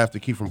called Laugh to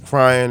Keep From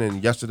Crying,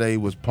 and yesterday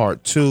was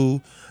part 2.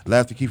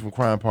 Laugh to Keep From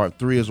Crying part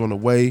 3 is on the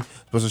way.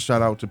 Special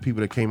shout out to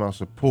people that came out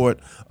support.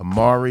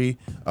 Amari,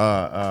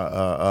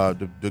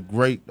 the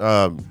great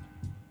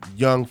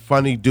young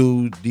funny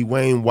dude,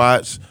 Dwayne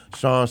Watts,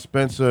 Sean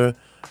Spencer.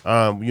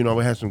 We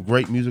had some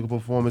great musical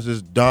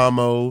performances.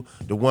 Damo,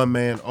 the One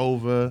Man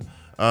Over.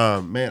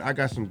 Man, I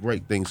got some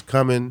great things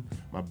coming.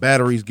 My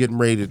battery's getting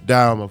ready to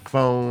die on my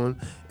phone.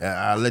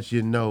 I'll let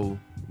you know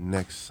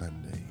next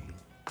Sunday.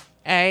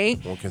 Hey.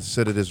 Don't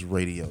Consider This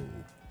Radio.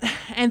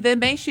 And then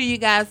make sure you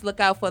guys look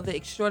out for the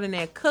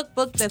Extraordinary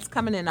Cookbook that's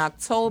coming in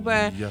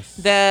October. Yes.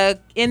 The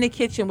In the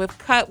Kitchen with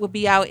Cut will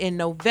be out in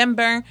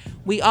November.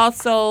 We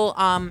also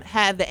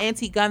have the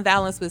Anti-Gun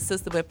Violence with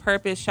Sister with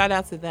Purpose. Shout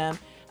out to them.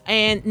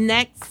 And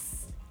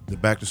next, the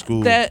Back to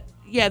School.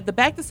 The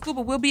Back to School,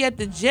 but we'll be at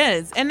the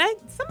Jizz. And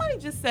somebody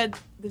just said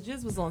the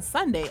Jizz was on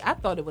Sunday. I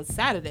thought it was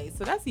Saturday,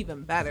 so that's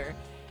even better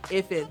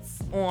if it's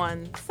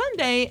on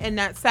Sunday and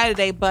not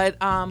Saturday. But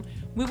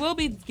we will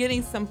be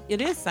getting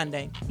it is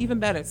Sunday, even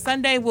better.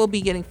 Sunday we'll be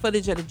getting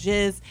footage of the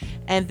Jizz,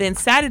 and then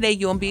Saturday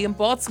you'll be in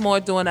Baltimore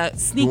doing a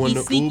sneaky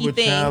Uber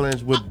thing.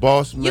 Challenge with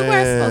Boss Man. You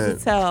weren't supposed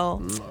to tell.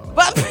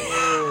 But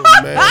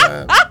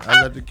man,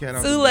 I let the cat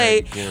out. Too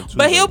late.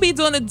 But he'll be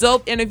doing a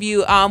dope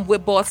interview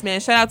with Boss Man.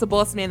 Shout out to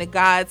Boss Man the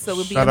God.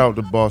 So Shout out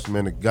to Boss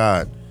Man the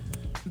God.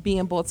 Be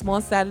in Baltimore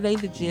on Saturday,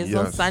 the Jizz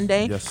on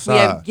Sunday. Yes, we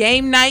have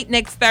game night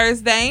next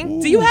Thursday.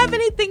 Ooh. Do you have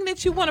anything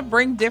that you want to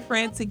bring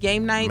different to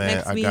game night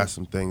next week? I got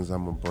some things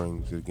I'm going to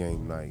bring to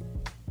game night.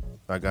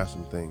 I got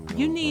some things.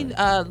 You need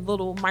a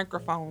little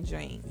microphone,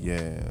 Jane.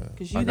 Yeah.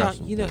 Because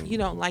you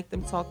don't like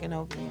them talking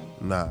over you.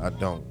 Nah, I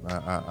don't.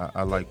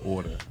 I like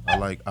order. I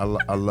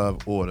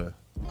love order.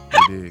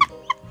 You dig?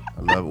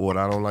 I love order.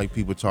 I don't like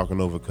people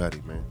talking over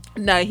Cuddy, man.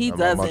 No, he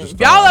doesn't.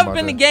 Y'all ever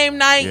been to game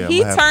night? Yeah,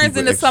 he turns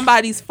into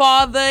somebody's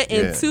father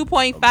in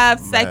 2.5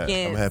 seconds.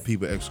 I'm gonna have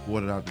people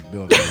escorted out the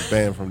building and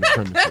banned from the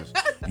premises.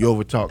 You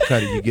overtalk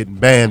Cuddy, you're getting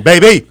banned,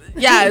 baby.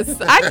 Yes,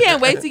 I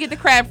can't wait to get the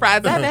crab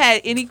fries. I haven't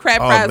had any crab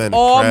fries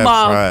all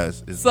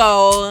month.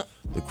 So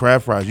the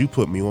crab fries, you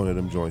put me on to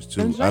them joints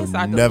too.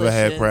 I've never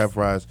had crab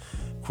fries.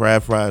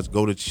 Crab fries,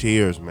 go to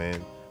Cheers,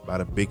 man. By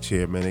the Big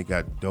Chair, man. They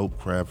got dope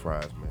crab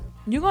fries, man.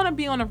 You're going to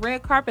be on a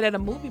red carpet at a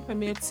movie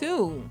premiere,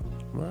 too.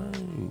 Right,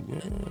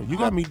 yeah. You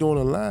got me doing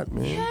a lot,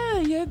 man.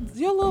 Yeah,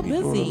 you're a little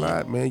busy. Doing a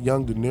lot, man.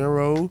 Young De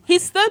Niro. He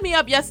stood me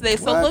up yesterday.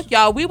 So, look,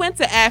 y'all, we went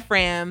to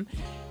Afram.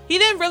 He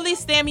didn't really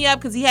stand me up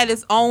because he had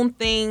his own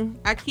thing.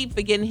 I keep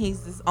forgetting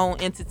he's his own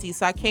entity.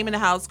 So, I came in the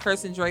house,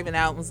 cursing Draven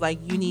out, and was like,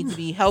 you need to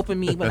be helping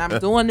me when I'm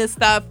doing this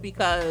stuff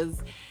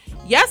because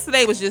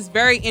yesterday was just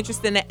very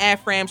interesting at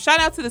Afram. Shout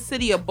out to the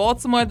city of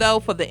Baltimore, though,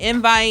 for the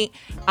invite.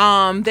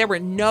 There were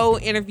no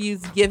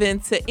interviews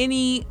given to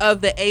any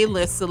of the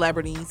A-list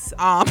celebrities,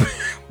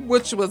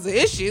 which was an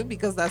issue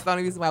because that's the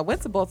only reason why I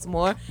went to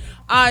Baltimore.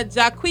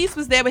 Jacquees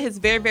was there with his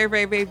very, very,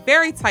 very, very,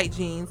 very tight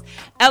jeans.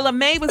 Ella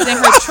May was in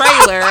her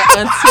trailer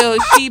until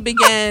she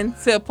began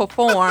to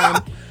perform.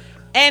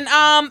 And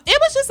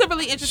it was just a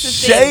really interesting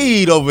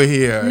Shade thing. Over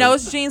here. No,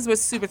 his jeans were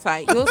super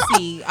tight. You'll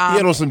see. He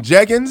had on some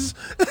jeggings?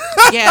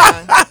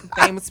 Yeah.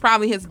 They was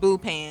probably his boo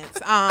pants.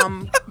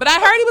 But I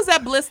heard he was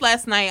at Bliss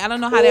last night. I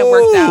don't know how that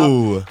worked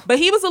out. But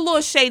he was a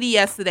little shady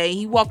yesterday.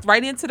 He walked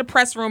right into the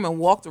press room and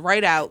walked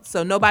right out.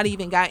 So nobody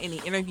even got any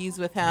interviews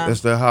with him.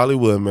 That's the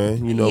Hollywood,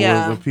 man. You know,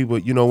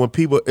 when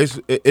people,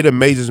 it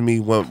amazes me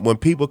when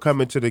people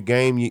come into the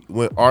game,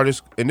 when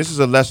artists, and this is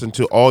a lesson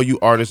to all you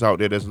artists out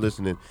there that's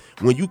listening.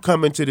 When you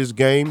come into this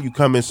game, you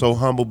come in so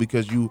humble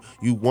because you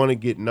want to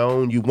get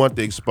known, you want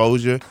the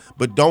exposure,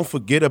 but don't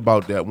forget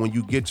about that when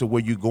you get to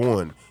where you're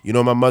going. You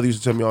know, my mother used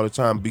to tell me all the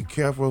time, be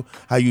careful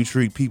how you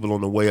treat people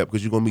on the way up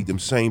because you're going to meet them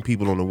same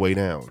people on the way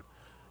down.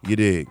 You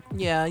dig?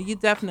 Yeah, you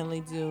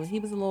definitely do. He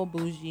was a little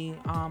bougie.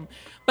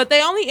 But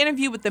they only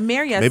interviewed with the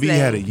mayor yesterday. Maybe he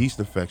had a yeast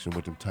infection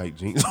with them tight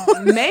jeans.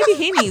 Maybe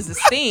he needs a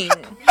steam.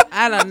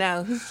 I don't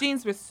know. His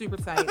jeans were super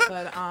tight,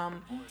 but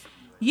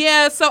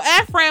yeah, so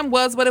Afram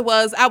was what it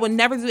was. I would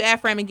never do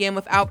Afram again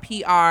without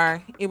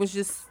PR. It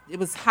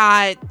was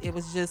hot. It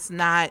was just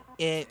not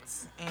it.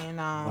 And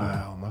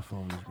wow, my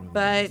phone is really.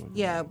 But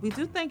yeah, we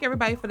do thank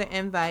everybody for the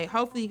invite.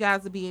 Hopefully, you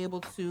guys will be able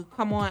to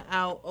come on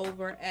out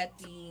over at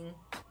the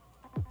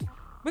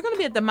We're going to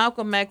be at the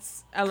Malcolm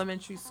X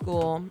Elementary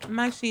School. I'm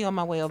actually on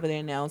my way over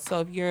there now.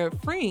 So if you're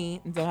free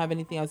and don't have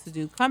anything else to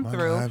do, come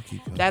through.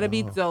 That'll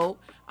be dope.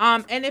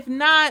 And if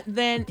not,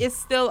 then it's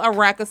still a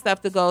rack of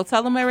stuff to go.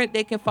 Tell them where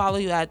they can follow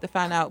you at to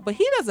find out. But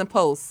he doesn't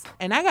post.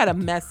 And I got a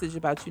message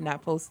about you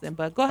not posting.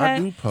 But go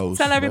ahead. I do post.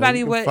 Tell everybody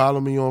you can what. Follow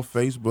me on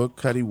Facebook,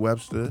 Cuddy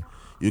Webster.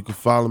 You can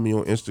follow me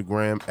on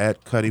Instagram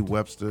at Cuddy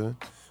Webster.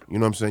 You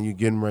know what I'm saying? You're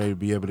getting ready to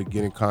be able to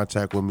get in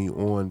contact with me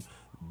on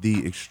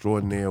the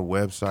Extraordinaire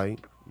website.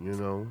 You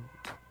know,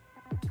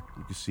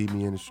 you can see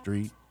me in the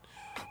street.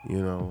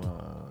 You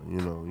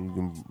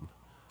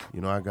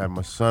can, I got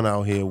my son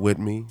out here with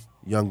me,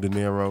 Young De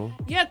Niro.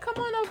 Yeah,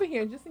 come on over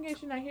here, just in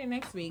case you're not here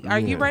next week. Are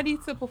you ready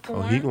to perform?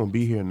 Oh, he gonna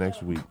be here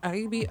next week.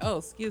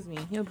 Excuse me,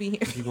 he'll be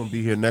here. He gonna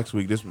be here next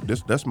week.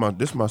 That's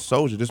my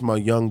soldier. This my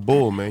young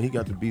bull, man. He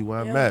got to be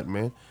where I'm at,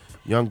 man.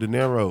 Young De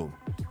Niro.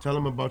 Tell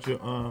him about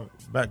your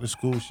back to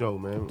school show,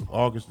 man.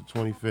 August the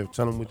 25th.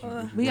 Tell him what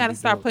you. We got to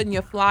start putting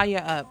your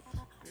flyer up.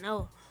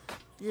 No.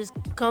 Just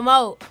come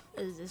out.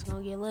 It's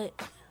gonna get lit.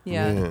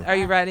 Yeah. Are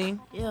you ready?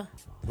 Yeah.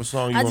 What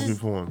song you gonna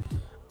perform?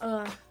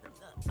 I'm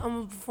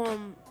gonna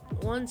perform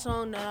one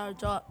song that I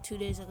dropped 2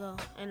 days ago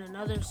and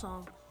another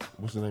song.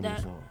 What's the name of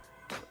the song?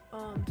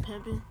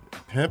 Pimpin'.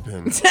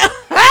 Pimpin'?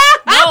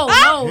 No,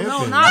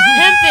 not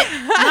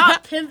pimpin'.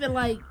 Not pimpin',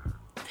 like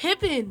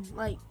Pippin',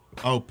 like.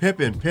 Oh,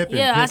 Pippin'.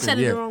 Yeah, I said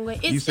it the wrong way.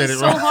 You said it's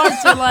it wrong. so hard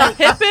to like.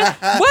 Pippin'?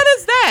 What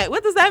is that?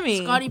 What does that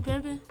mean? Scottie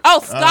Pimpin'. Oh,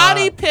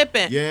 Scottie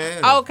Pippen.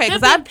 Yeah. Okay,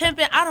 because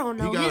Pimpin'. I don't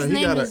know. His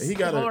name is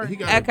hard.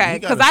 Okay,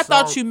 because I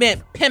thought you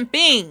meant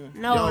pimping.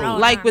 No,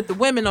 like with the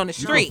women on the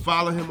street. You can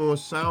follow him on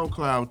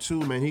SoundCloud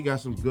too, man. He got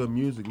some good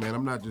music, man.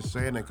 I'm not just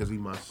saying that because he's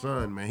my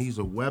son, man. He's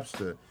a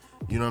Webster.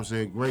 You know what I'm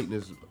saying?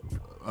 Greatness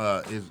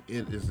is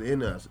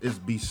in us. It's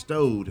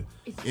bestowed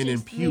and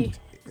impute.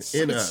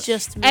 In us.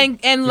 Just me.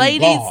 And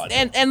ladies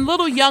and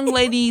little young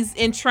ladies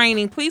in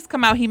training, please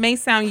come out. He may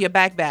sign your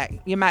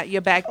backpack. Your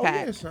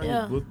backpack. Sign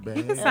your book bag.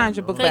 He can sign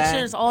your book bag.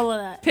 Pictures, all of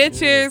that.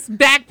 Pictures,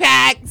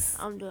 backpacks.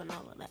 I'm doing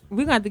all of that.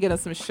 We're gonna have to get us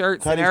some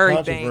shirts Cuddy's and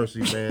everything.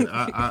 Controversy, man.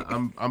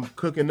 I'm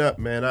cooking up,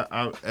 man.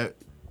 I'm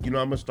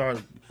gonna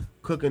start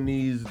cooking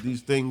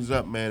these things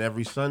up, man,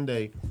 every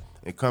Sunday.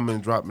 And coming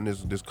and dropping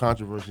this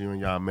controversy on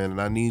y'all, man. And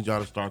I need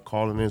y'all to start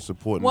calling in,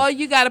 supporting. Well,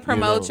 you got to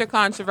promote your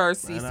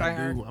controversy, man,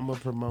 sir. I'm going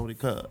to promote it.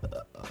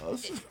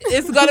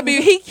 It's going to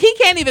be, he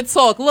can't even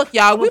talk. Look,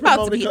 y'all, we're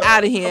about to be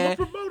out of here.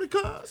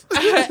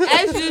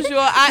 As usual,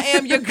 I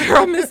am your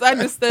girl,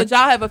 Misunderstood.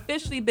 Y'all have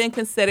officially been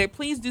considered.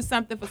 Please do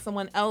something for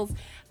someone else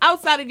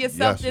outside of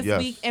yourself this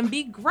week and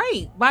be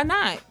great. Why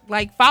not?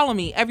 Like, follow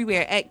me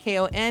everywhere at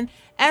KONSIDERDIS.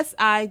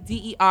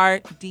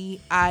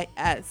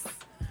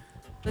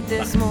 But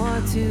there's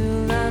more to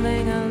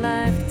loving a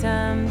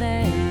lifetime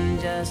than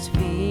just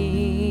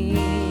feelings.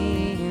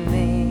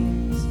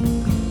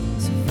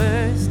 So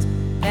first,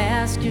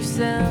 ask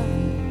yourself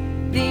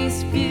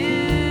these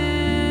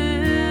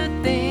few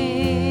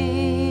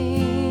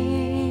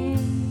things.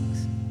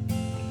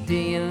 Do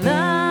you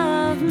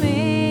love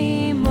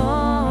me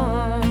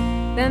more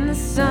than the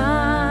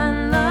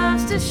sun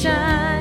loves to shine?